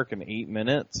American? 8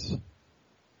 minutes?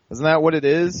 Isn't that what it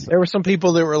is? There were some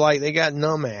people that were like, they got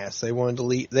numb ass. They wanted to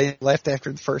leave. They left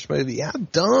after the first movie. How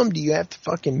dumb do you have to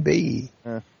fucking be?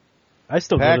 I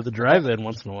still go to the drive-in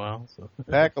once in a while. So.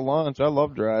 Pack a lunch. I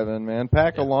love drive-in, man.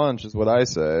 Pack a lunch is what I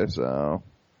say, so.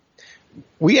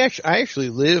 I actually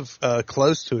live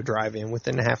close to a drive-in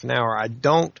within a half an hour. I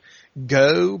don't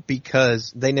go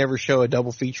because they never show a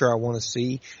double feature I want to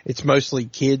see. It's mostly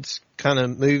kids kind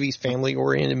of movies, family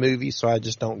oriented movies, so I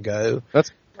just don't go.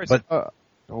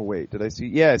 Oh wait, did I see?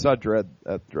 Yeah, I saw Dread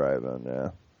at the drive-in. Yeah.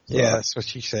 So. Yeah, that's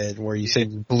what you said. Where you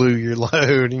said you blew your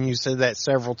load, and you said that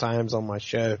several times on my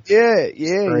show. Yeah.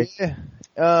 Yeah.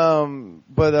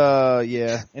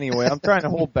 Anyway, I'm trying to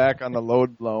hold back on the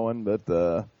load blowing,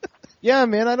 but yeah,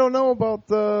 man, I don't know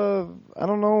about I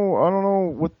don't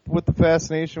know what the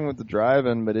fascination with the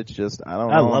drive-in, but it's just, I don't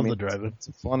know. I love the drive-in. It's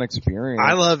a fun experience.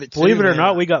 I love it too. Believe it or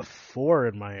not, we got 4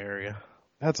 in my area.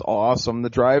 That's awesome.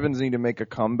 The drive-ins need to make a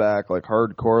comeback, like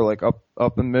hardcore, like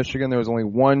up in Michigan. There was only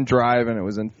 1 drive-in. It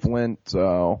was in Flint,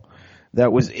 so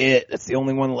that was it. That's the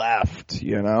only one left,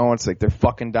 It's like they're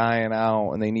fucking dying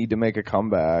out, and they need to make a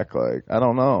comeback. Like, I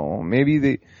don't know. Maybe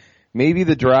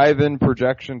the drive-in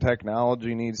projection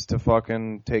technology needs to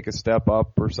fucking take a step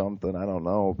up or something. I don't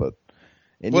know, but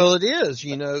it is.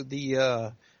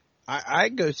 I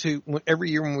go to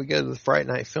every year when we go to the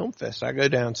Friday Night Film Fest. I go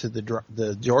down to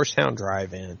the Georgetown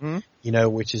Drive-In,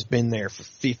 which has been there for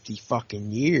 50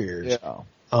 fucking years. Yeah.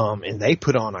 And they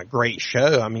put on a great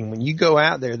show. I mean, when you go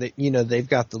out there, they've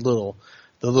got the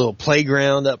little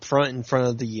playground up front in front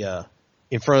of the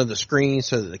in front of the screen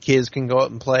so that the kids can go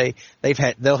up and play.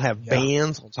 They'll have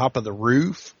bands on top of the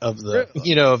roof of the,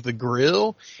 of the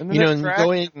grill. And then and you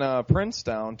go in,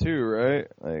 Princetown too, right?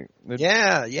 Like, they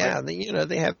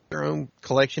have their own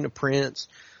collection of prints.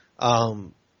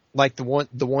 Like the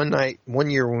one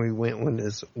year when we went, when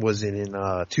this was in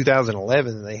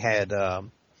 2011, they had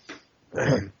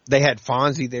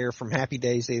Fonzie there from Happy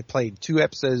Days. They had played 2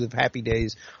 episodes of Happy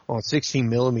Days on 16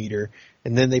 millimeter,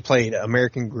 and then they played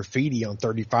American Graffiti on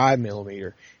 35 millimeter.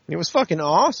 And it was fucking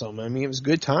awesome. I mean, it was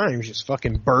good times, just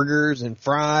fucking burgers and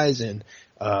fries and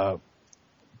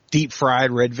deep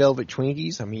fried red velvet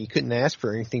Twinkies. I mean, you couldn't ask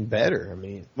for anything better. I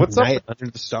mean, what's night up under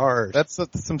the stars. That's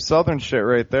some southern shit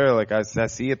right there. Like I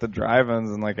see at the drive-ins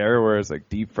and like everywhere is like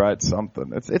deep fried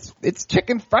something. It's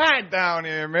chicken fried down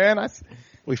here, man.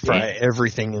 We fry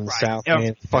everything in the South,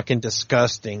 man. Fucking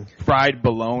disgusting. Fried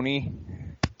bologna.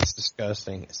 It's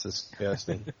disgusting. It's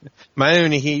disgusting. My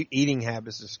own eating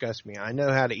habits disgust me. I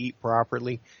know how to eat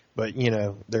properly, but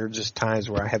there are just times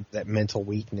where I have that mental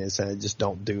weakness and I just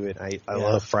don't do it. I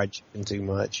love fried chicken too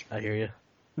much. I hear you.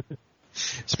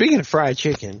 Speaking of fried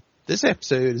chicken, this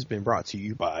episode has been brought to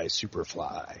you by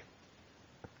Superfly.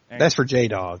 That's for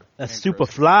J-Dog. That's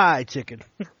Superfly chicken.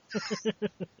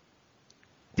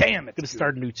 Damn it. Gonna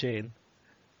start a new chain.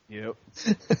 Yep.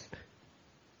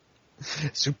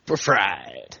 Super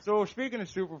fried. So speaking of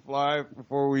Superfly,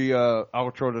 before we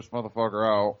outro this motherfucker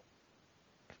out,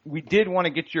 we did want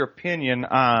to get your opinion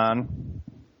on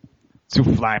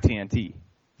Superfly T.N.T.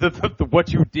 The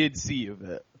what you did see of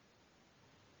it.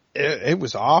 It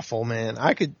was awful, man.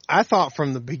 I thought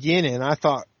from the beginning,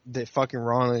 that fucking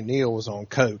Ron O'Neal was on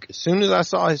coke. As soon as I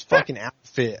saw his fucking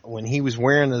outfit when he was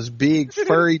wearing those big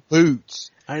furry boots.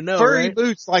 I know, furry right?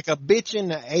 boots like a bitch in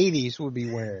the 80s would be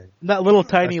wearing. That little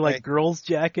tiny like girl's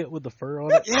jacket with the fur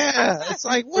on it. Yeah, it's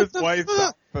like what the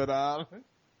fuck? Put on.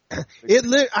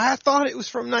 I thought it was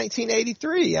from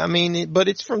 1983. I mean, but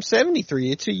it's from 73.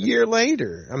 It's a year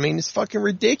later. I mean, it's fucking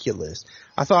ridiculous.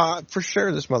 I thought for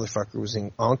sure this motherfucker was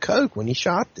on coke when he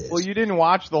shot this. Well, you didn't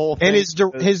watch the whole thing.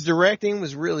 And his directing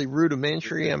was really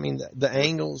rudimentary. I mean, the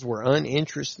angles were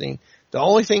uninteresting. The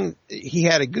only thing, he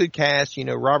had a good cast,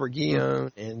 Robert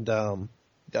Guillaume and the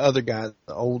other guy,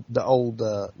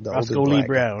 the Roscoe Lee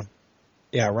Brown.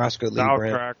 Yeah, Roscoe Lee Brown.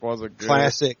 Soundtrack was a good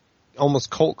classic, almost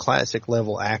cult classic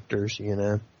level actors,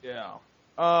 Yeah.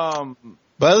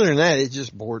 But other than that, it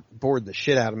just bored the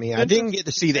shit out of me. I didn't get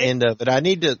to see the end of it. I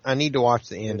need to watch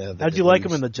the end of it. How'd you like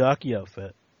him in the jockey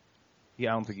outfit?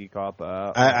 Yeah, I don't think he caught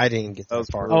that. I didn't get that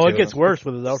far. Oh, it gets worse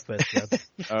with his outfit.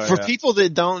 For people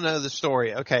that don't know the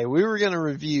story, okay, we were going to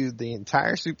review the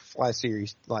entire Superfly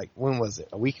series, like, when was it?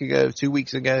 A week ago? 2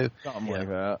 weeks ago? Something like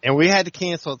that. And we had to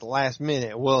cancel at the last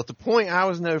minute. Well, at the point I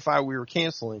was notified we were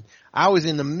canceling, I was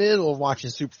in the middle of watching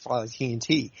Superfly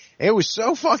T.N.T. It was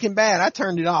so fucking bad, I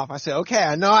turned it off. I said, okay,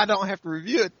 I know I don't have to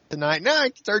review it tonight. Now I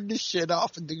can turn this shit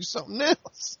off and do something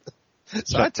else.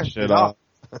 So I turned it off.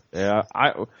 Yeah,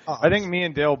 I think me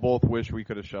and Dale both wish we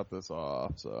could have shut this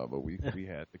off. So, but we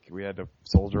had to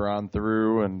soldier on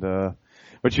through, and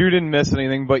but you didn't miss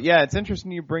anything. But yeah, it's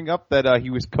interesting you bring up that he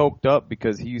was coked up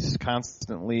because he's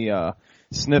constantly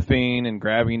sniffing and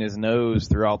grabbing his nose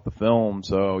throughout the film.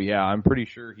 So yeah, I'm pretty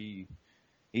sure he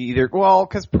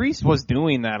because Priest was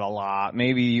doing that a lot.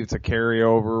 Maybe it's a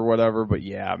carryover or whatever. But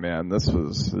yeah, man, this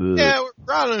was. Yeah,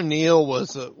 Ron O'Neal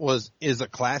is a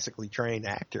classically trained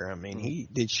actor. I mean, he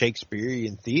did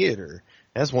Shakespearean theater.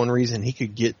 That's one reason he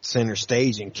could get center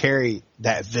stage and carry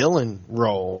that villain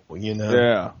role.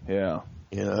 Yeah.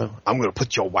 I'm gonna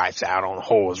put your wife out on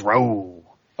Whore's Row.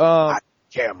 I don't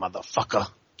care, motherfucker.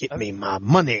 Get me my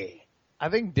money. I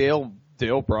think Dale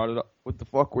brought it up. What the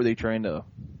fuck were they trying to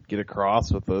get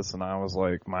across with this? And I was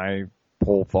like, my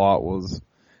whole thought was,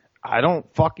 I don't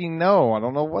fucking know. I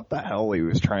don't know what the hell he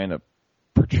was trying to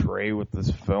portray with this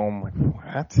film. Like,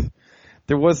 what?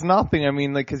 There was nothing. I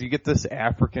mean, like, cause you get this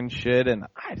African shit and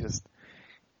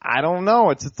I don't know.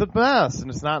 It's a mess,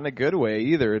 and it's not in a good way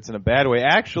either. It's in a bad way.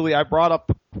 Actually, I brought up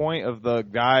the point of the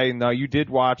guy. Now, you did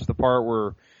watch the part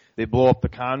where they blow up the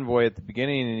convoy at the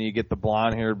beginning and you get the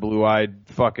blonde-haired, blue-eyed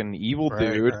fucking evil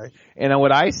dude. Right. And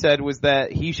what I said was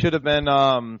that he should have been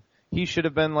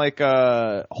like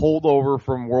a holdover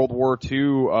from World War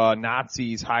II,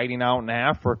 Nazis hiding out in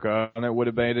Africa, and it would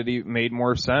have made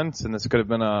more sense, and this could have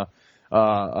been a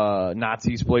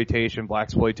Nazi exploitation, black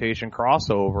exploitation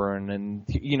crossover, and then,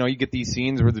 you get these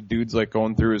scenes where the dude's like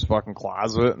going through his fucking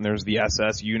closet and there's the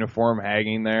SS uniform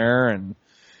hanging there, and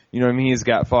what I mean, he's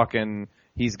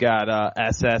got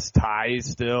SS ties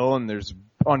still, and there's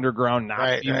underground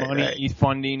Nazi money. Right. He's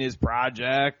funding his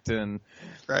project, and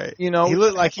Right. You know, he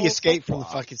looked like he escaped from the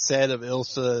fucking set of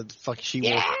Ilsa, the fucking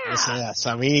She-Wolf SS.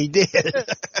 I mean, he did.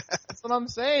 That's what I'm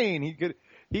saying.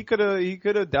 He could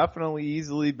have definitely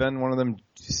easily been one of them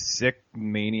sick,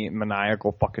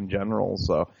 maniacal fucking generals.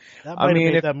 So that might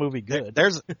have made that movie good.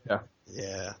 There's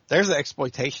there's an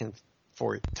exploitation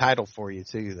title for you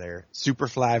too. There,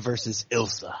 Superfly versus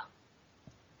Ilsa.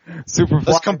 Superfly.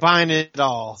 Let's combine it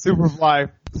all.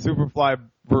 Superfly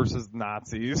versus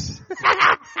Nazis.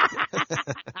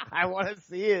 I want to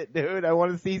see it, dude. I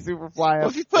want to see Superfly. Well,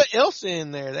 if you put Ilsa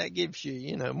in there, that gives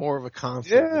you, more of a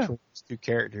conflict between these two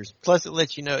characters. Plus, it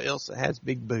lets you know Ilsa has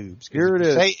big boobs. Here it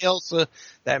is. Say Ilsa,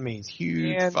 that means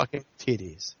huge fucking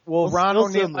titties. Well, Ron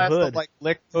O'Neal has to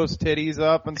lick those titties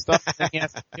up and stuff. And he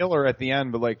has to kill her at the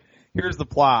end. But here's the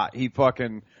plot: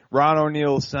 Ron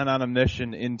O'Neal is sent on a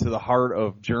mission into the heart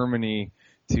of Germany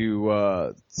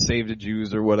to save the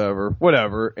Jews or whatever,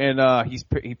 and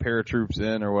he paratroops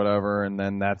in or whatever, and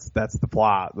then that's the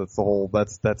plot. That's the whole.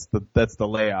 That's the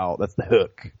layout. That's the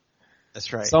hook.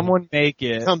 That's right. Someone make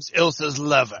it. Comes Ilsa's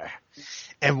lover,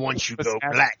 and once you go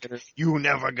black, you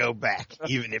never go back,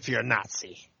 even if you're a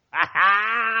Nazi.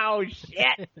 Oh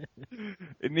shit!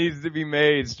 It needs to be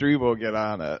made. Strebo, get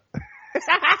on it.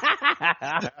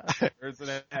 I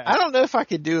don't know if I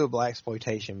could do a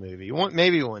blaxploitation movie.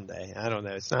 Maybe one day. I don't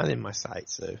know. It's not in my sight,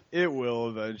 so. It will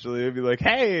eventually. It'll be like,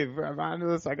 hey, I'm onto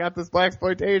this. I got this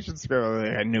blaxploitation script.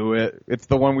 I knew it. It's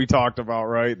the one we talked about,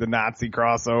 right? The Nazi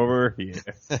crossover. Yeah.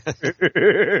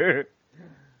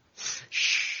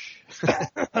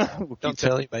 Don't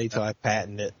tell anybody till I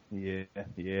patent it.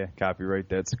 Yeah. Copyright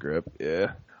that script.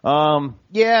 Yeah.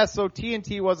 So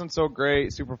T.N.T. wasn't so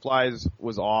great. Superfly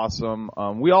was awesome.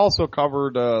 We also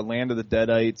covered, Land of the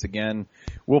Deadites again.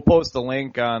 We'll post a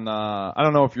link on, I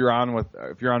don't know if you're on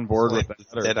board with that.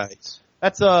 Deadites.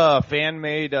 That's a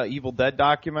fan-made Evil Dead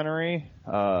documentary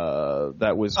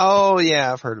that was. Oh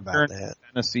yeah, I've heard about that.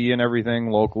 Tennessee and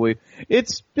everything locally.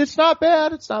 It's not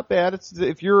bad. It's not bad.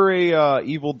 If you're a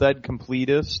Evil Dead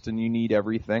completist and you need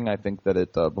everything, I think that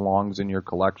it belongs in your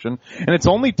collection. And it's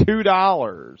only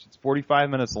 $2. It's 45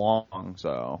 minutes long,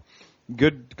 so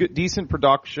good decent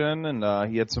production.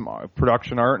 And he had some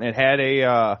production art, and it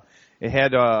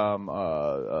had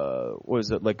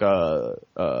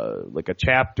like a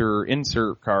chapter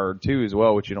insert card too as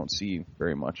well, which you don't see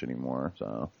very much anymore.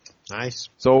 So nice.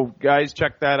 So guys,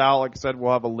 check that out. Like I said,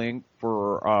 we'll have a link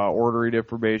for ordering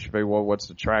information if anyone wants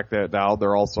to track that down.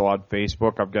 They're also on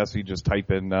Facebook. I guess you just type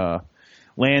in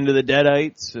Land of the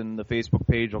Deadites and the Facebook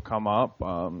page will come up.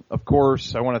 Of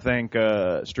course, I want to thank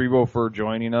Strebo for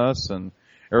joining us, and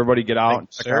everybody get out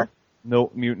and check out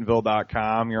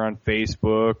Mutantville.com. You're on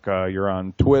Facebook. You're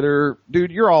on Twitter.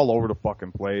 Dude, you're all over the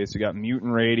fucking place. You got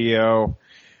Mutant Radio.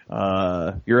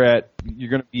 You're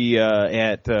gonna be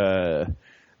at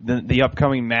the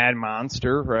upcoming Mad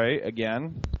Monster, right?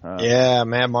 Again. Yeah,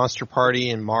 Mad Monster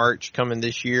Party in March coming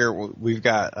this year. We've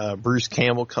got Bruce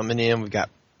Campbell coming in. We've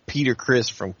got Peter Criss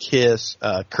from Kiss,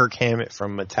 Kirk Hammett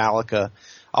from Metallica.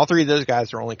 All three of those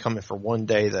guys are only coming for one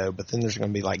day, though, but then there's going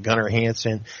to be like Gunnar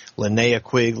Hansen, Linnea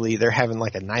Quigley. They're having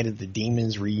like a Night of the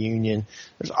Demons reunion.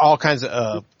 There's all kinds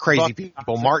of crazy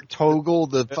people. Mark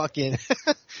Togel, the fucking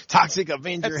Toxic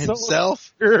Avenger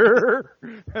himself.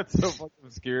 That's so fucking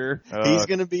obscure. He's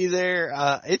going to be there.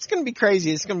 It's going to be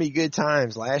crazy. It's going to be good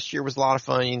times. Last year was a lot of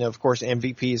fun. Of course,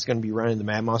 MVP is going to be running the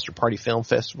Mad Monster Party Film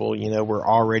Festival. We're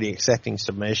already accepting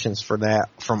submissions for that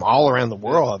from all around the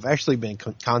world. I've actually been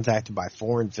contacted by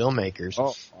foreign filmmakers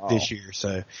this year,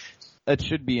 so that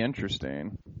should be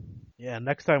interesting. Yeah,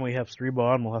 next time we have Strebo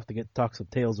on, we'll have to talk some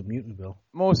Tales of Mutantville.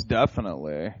 Most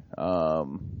definitely. I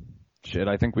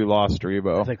think we lost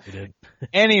Strebo. I think we did.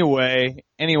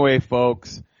 Anyway,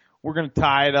 folks, we're gonna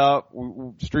tie it up.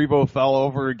 Strebo fell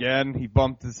over again. He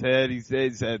bumped his head. He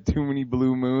said he's had too many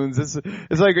blue moons.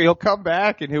 It's like he'll come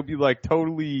back and he'll be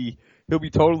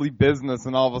totally business,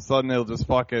 and all of a sudden he'll just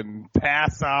fucking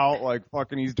pass out like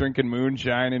fucking he's drinking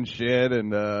moonshine and shit.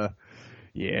 And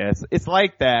it's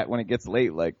like that when it gets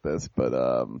late like this. But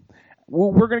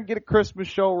we're gonna get a Christmas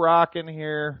show rocking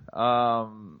here,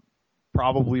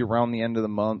 probably around the end of the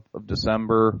month of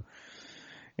December.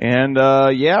 And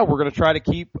we're gonna try to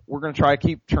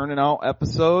keep churning out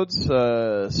episodes.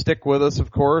 Stick with us, of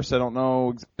course. I don't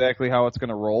know exactly how it's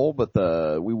gonna roll, but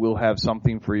we will have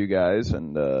something for you guys.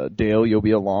 And Dale, you'll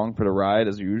be along for the ride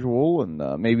as usual, and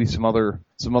maybe some other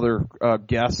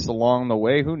guests along the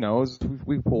way. Who knows?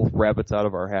 We pull rabbits out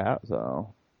of our hat.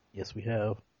 So yes, we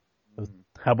have.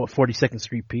 How about 42nd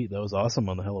Street Pete? That was awesome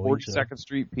on the Halloween show. 42nd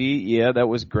Street Pete, yeah, that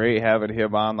was great having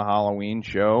him on the Halloween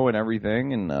show and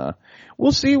everything. And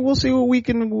we'll see what we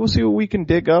can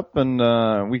dig up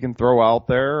and we can throw out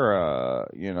there.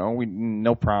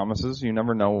 No promises. You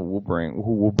never know who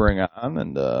we'll bring on,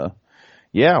 and we'll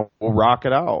rock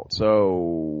it out.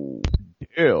 So,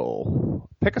 Dill,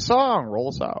 pick a song, roll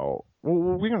us out.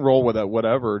 We can roll with it,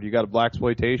 whatever. Do you got a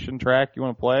blaxploitation track you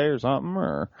want to play or something,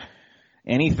 or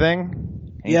anything?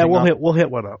 Yeah, we'll hit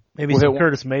one up. Maybe some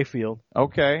Curtis Mayfield.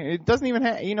 Okay. It doesn't even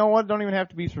have, you know what? Don't even have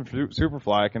to be from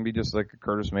Superfly. It can be just like a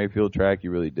Curtis Mayfield track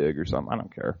you really dig or something. I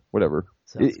don't care. Whatever.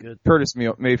 Sounds good. Curtis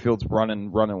Mayfield's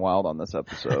running wild on this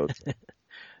episode.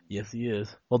 Yes, he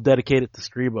is. We'll dedicate it to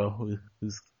Strebo,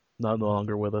 who's no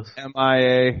longer with us.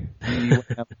 MIA.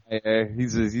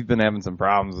 He's been having some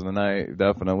problems in the night,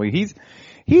 definitely.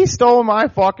 He stole my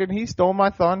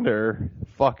thunder.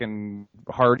 Fucking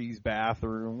Hardy's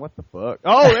bathroom. What the fuck?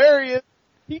 Oh, there he is.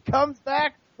 He comes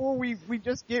back before we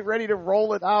just get ready to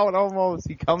roll it out almost.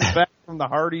 He comes back from the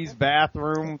Hardy's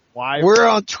bathroom. We're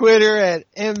on Twitter at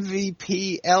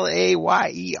MVPLAYERS.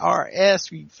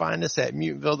 You can find us at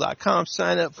Mutantville.com.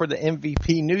 Sign up for the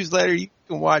MVP newsletter. You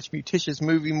can watch Mutitious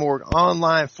Movie Morgue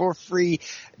online for free.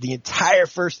 The entire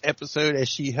first episode as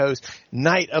she hosts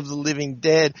Night of the Living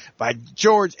Dead by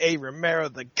George A. Romero,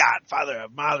 the godfather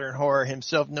of modern horror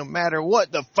himself, no matter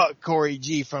what the fuck Corey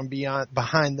G from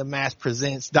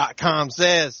BehindTheMaskPresents.com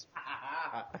says.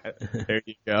 There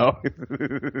you go.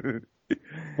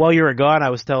 While you were gone, I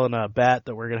was telling Bat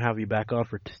that we're going to have you back on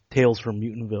for Tales from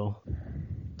Mutantville.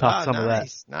 Talk some of that.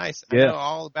 Nice. Yeah. I know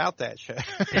all about that show.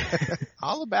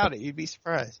 All about it. You'd be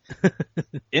surprised.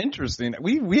 Interesting.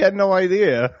 We had no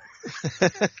idea.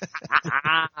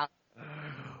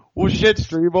 Well, shit,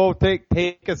 Strebo,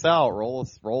 take us out.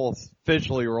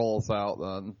 Officially roll us out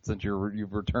then, since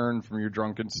you've returned from your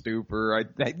drunken stupor.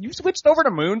 You switched over to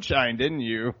moonshine, didn't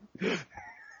you?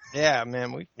 Yeah,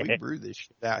 man, we brew this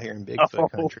shit out here in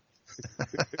Bigfoot country.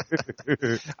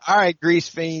 All right, Grease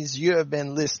Fiends, you have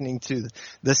been listening to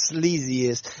the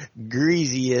sleaziest,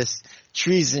 greasiest,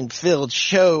 treason-filled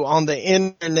show on the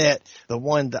internet, the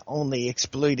one, the only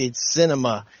exploited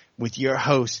cinema, with your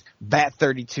host,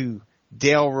 Bat32,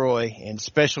 Delroy, and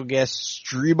special guest,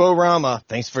 Strebo-Rama.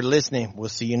 Thanks for listening. We'll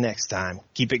see you next time.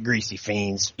 Keep it greasy,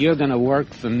 fiends. You're gonna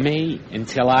work for me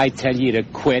until I tell you to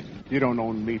quit. You don't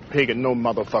own me, pig, and no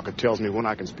motherfucker tells me when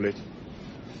I can split.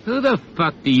 Who the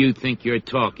fuck do you think you're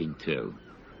talking to?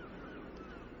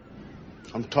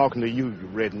 I'm talking to you, you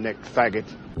redneck faggot.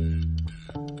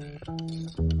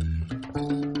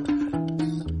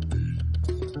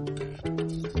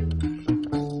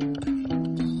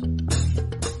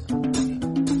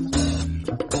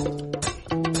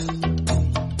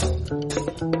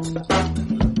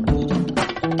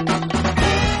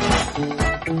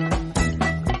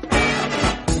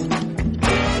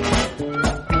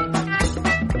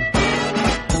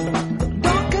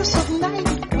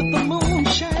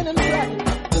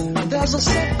 There's a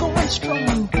set going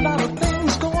strong, a lot of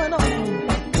things going on.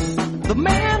 The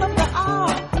man of the hour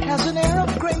has an air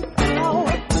of great power.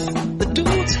 The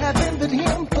dudes have envied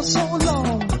him for so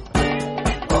long.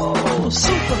 Oh,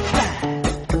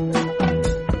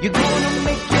 Superfly, you're gonna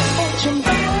make your fortune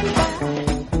by and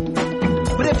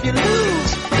by. But if you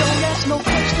lose, don't ask no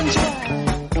questions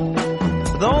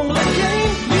why. The only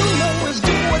game you know is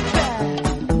do or die.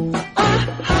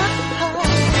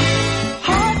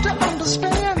 Hard to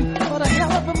understand. What a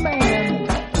hell of a man.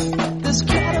 This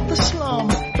cat of the slum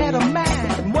had a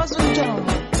mind, wasn't dumb.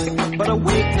 But a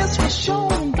weakness was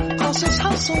shown, cause his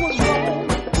hustle was wrong.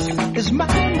 His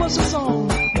mind was his own,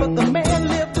 but the man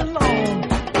lived alone.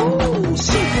 Ooh,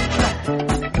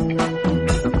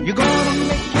 Superfly, you're gonna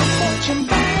make your fortune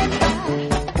by and by.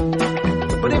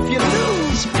 But if you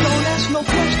lose, don't ask no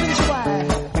questions why.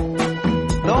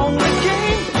 The only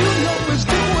game you know is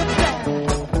do or die.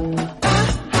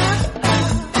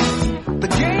 The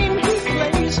game he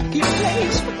plays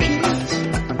for kids.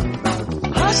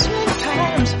 Hustling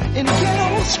times in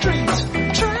ghetto streets,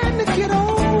 trying to get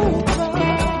over.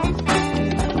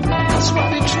 That's what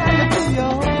they're trying to do,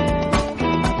 y'all.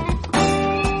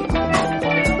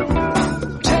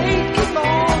 Taking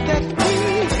all that we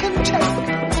can take.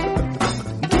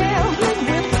 Gambling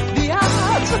with the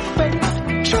odds of fate.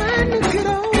 Trying to get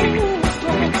over.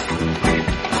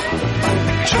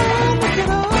 Trying to get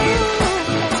over.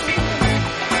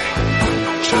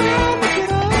 Trying to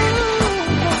get over.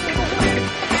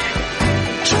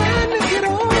 Trying to get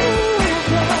over.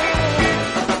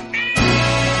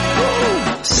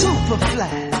 Ooh,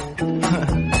 Superfly.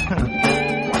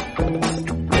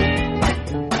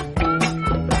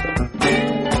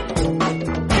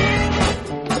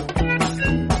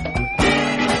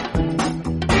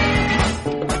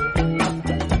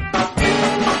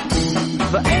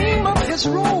 his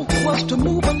role was to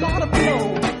move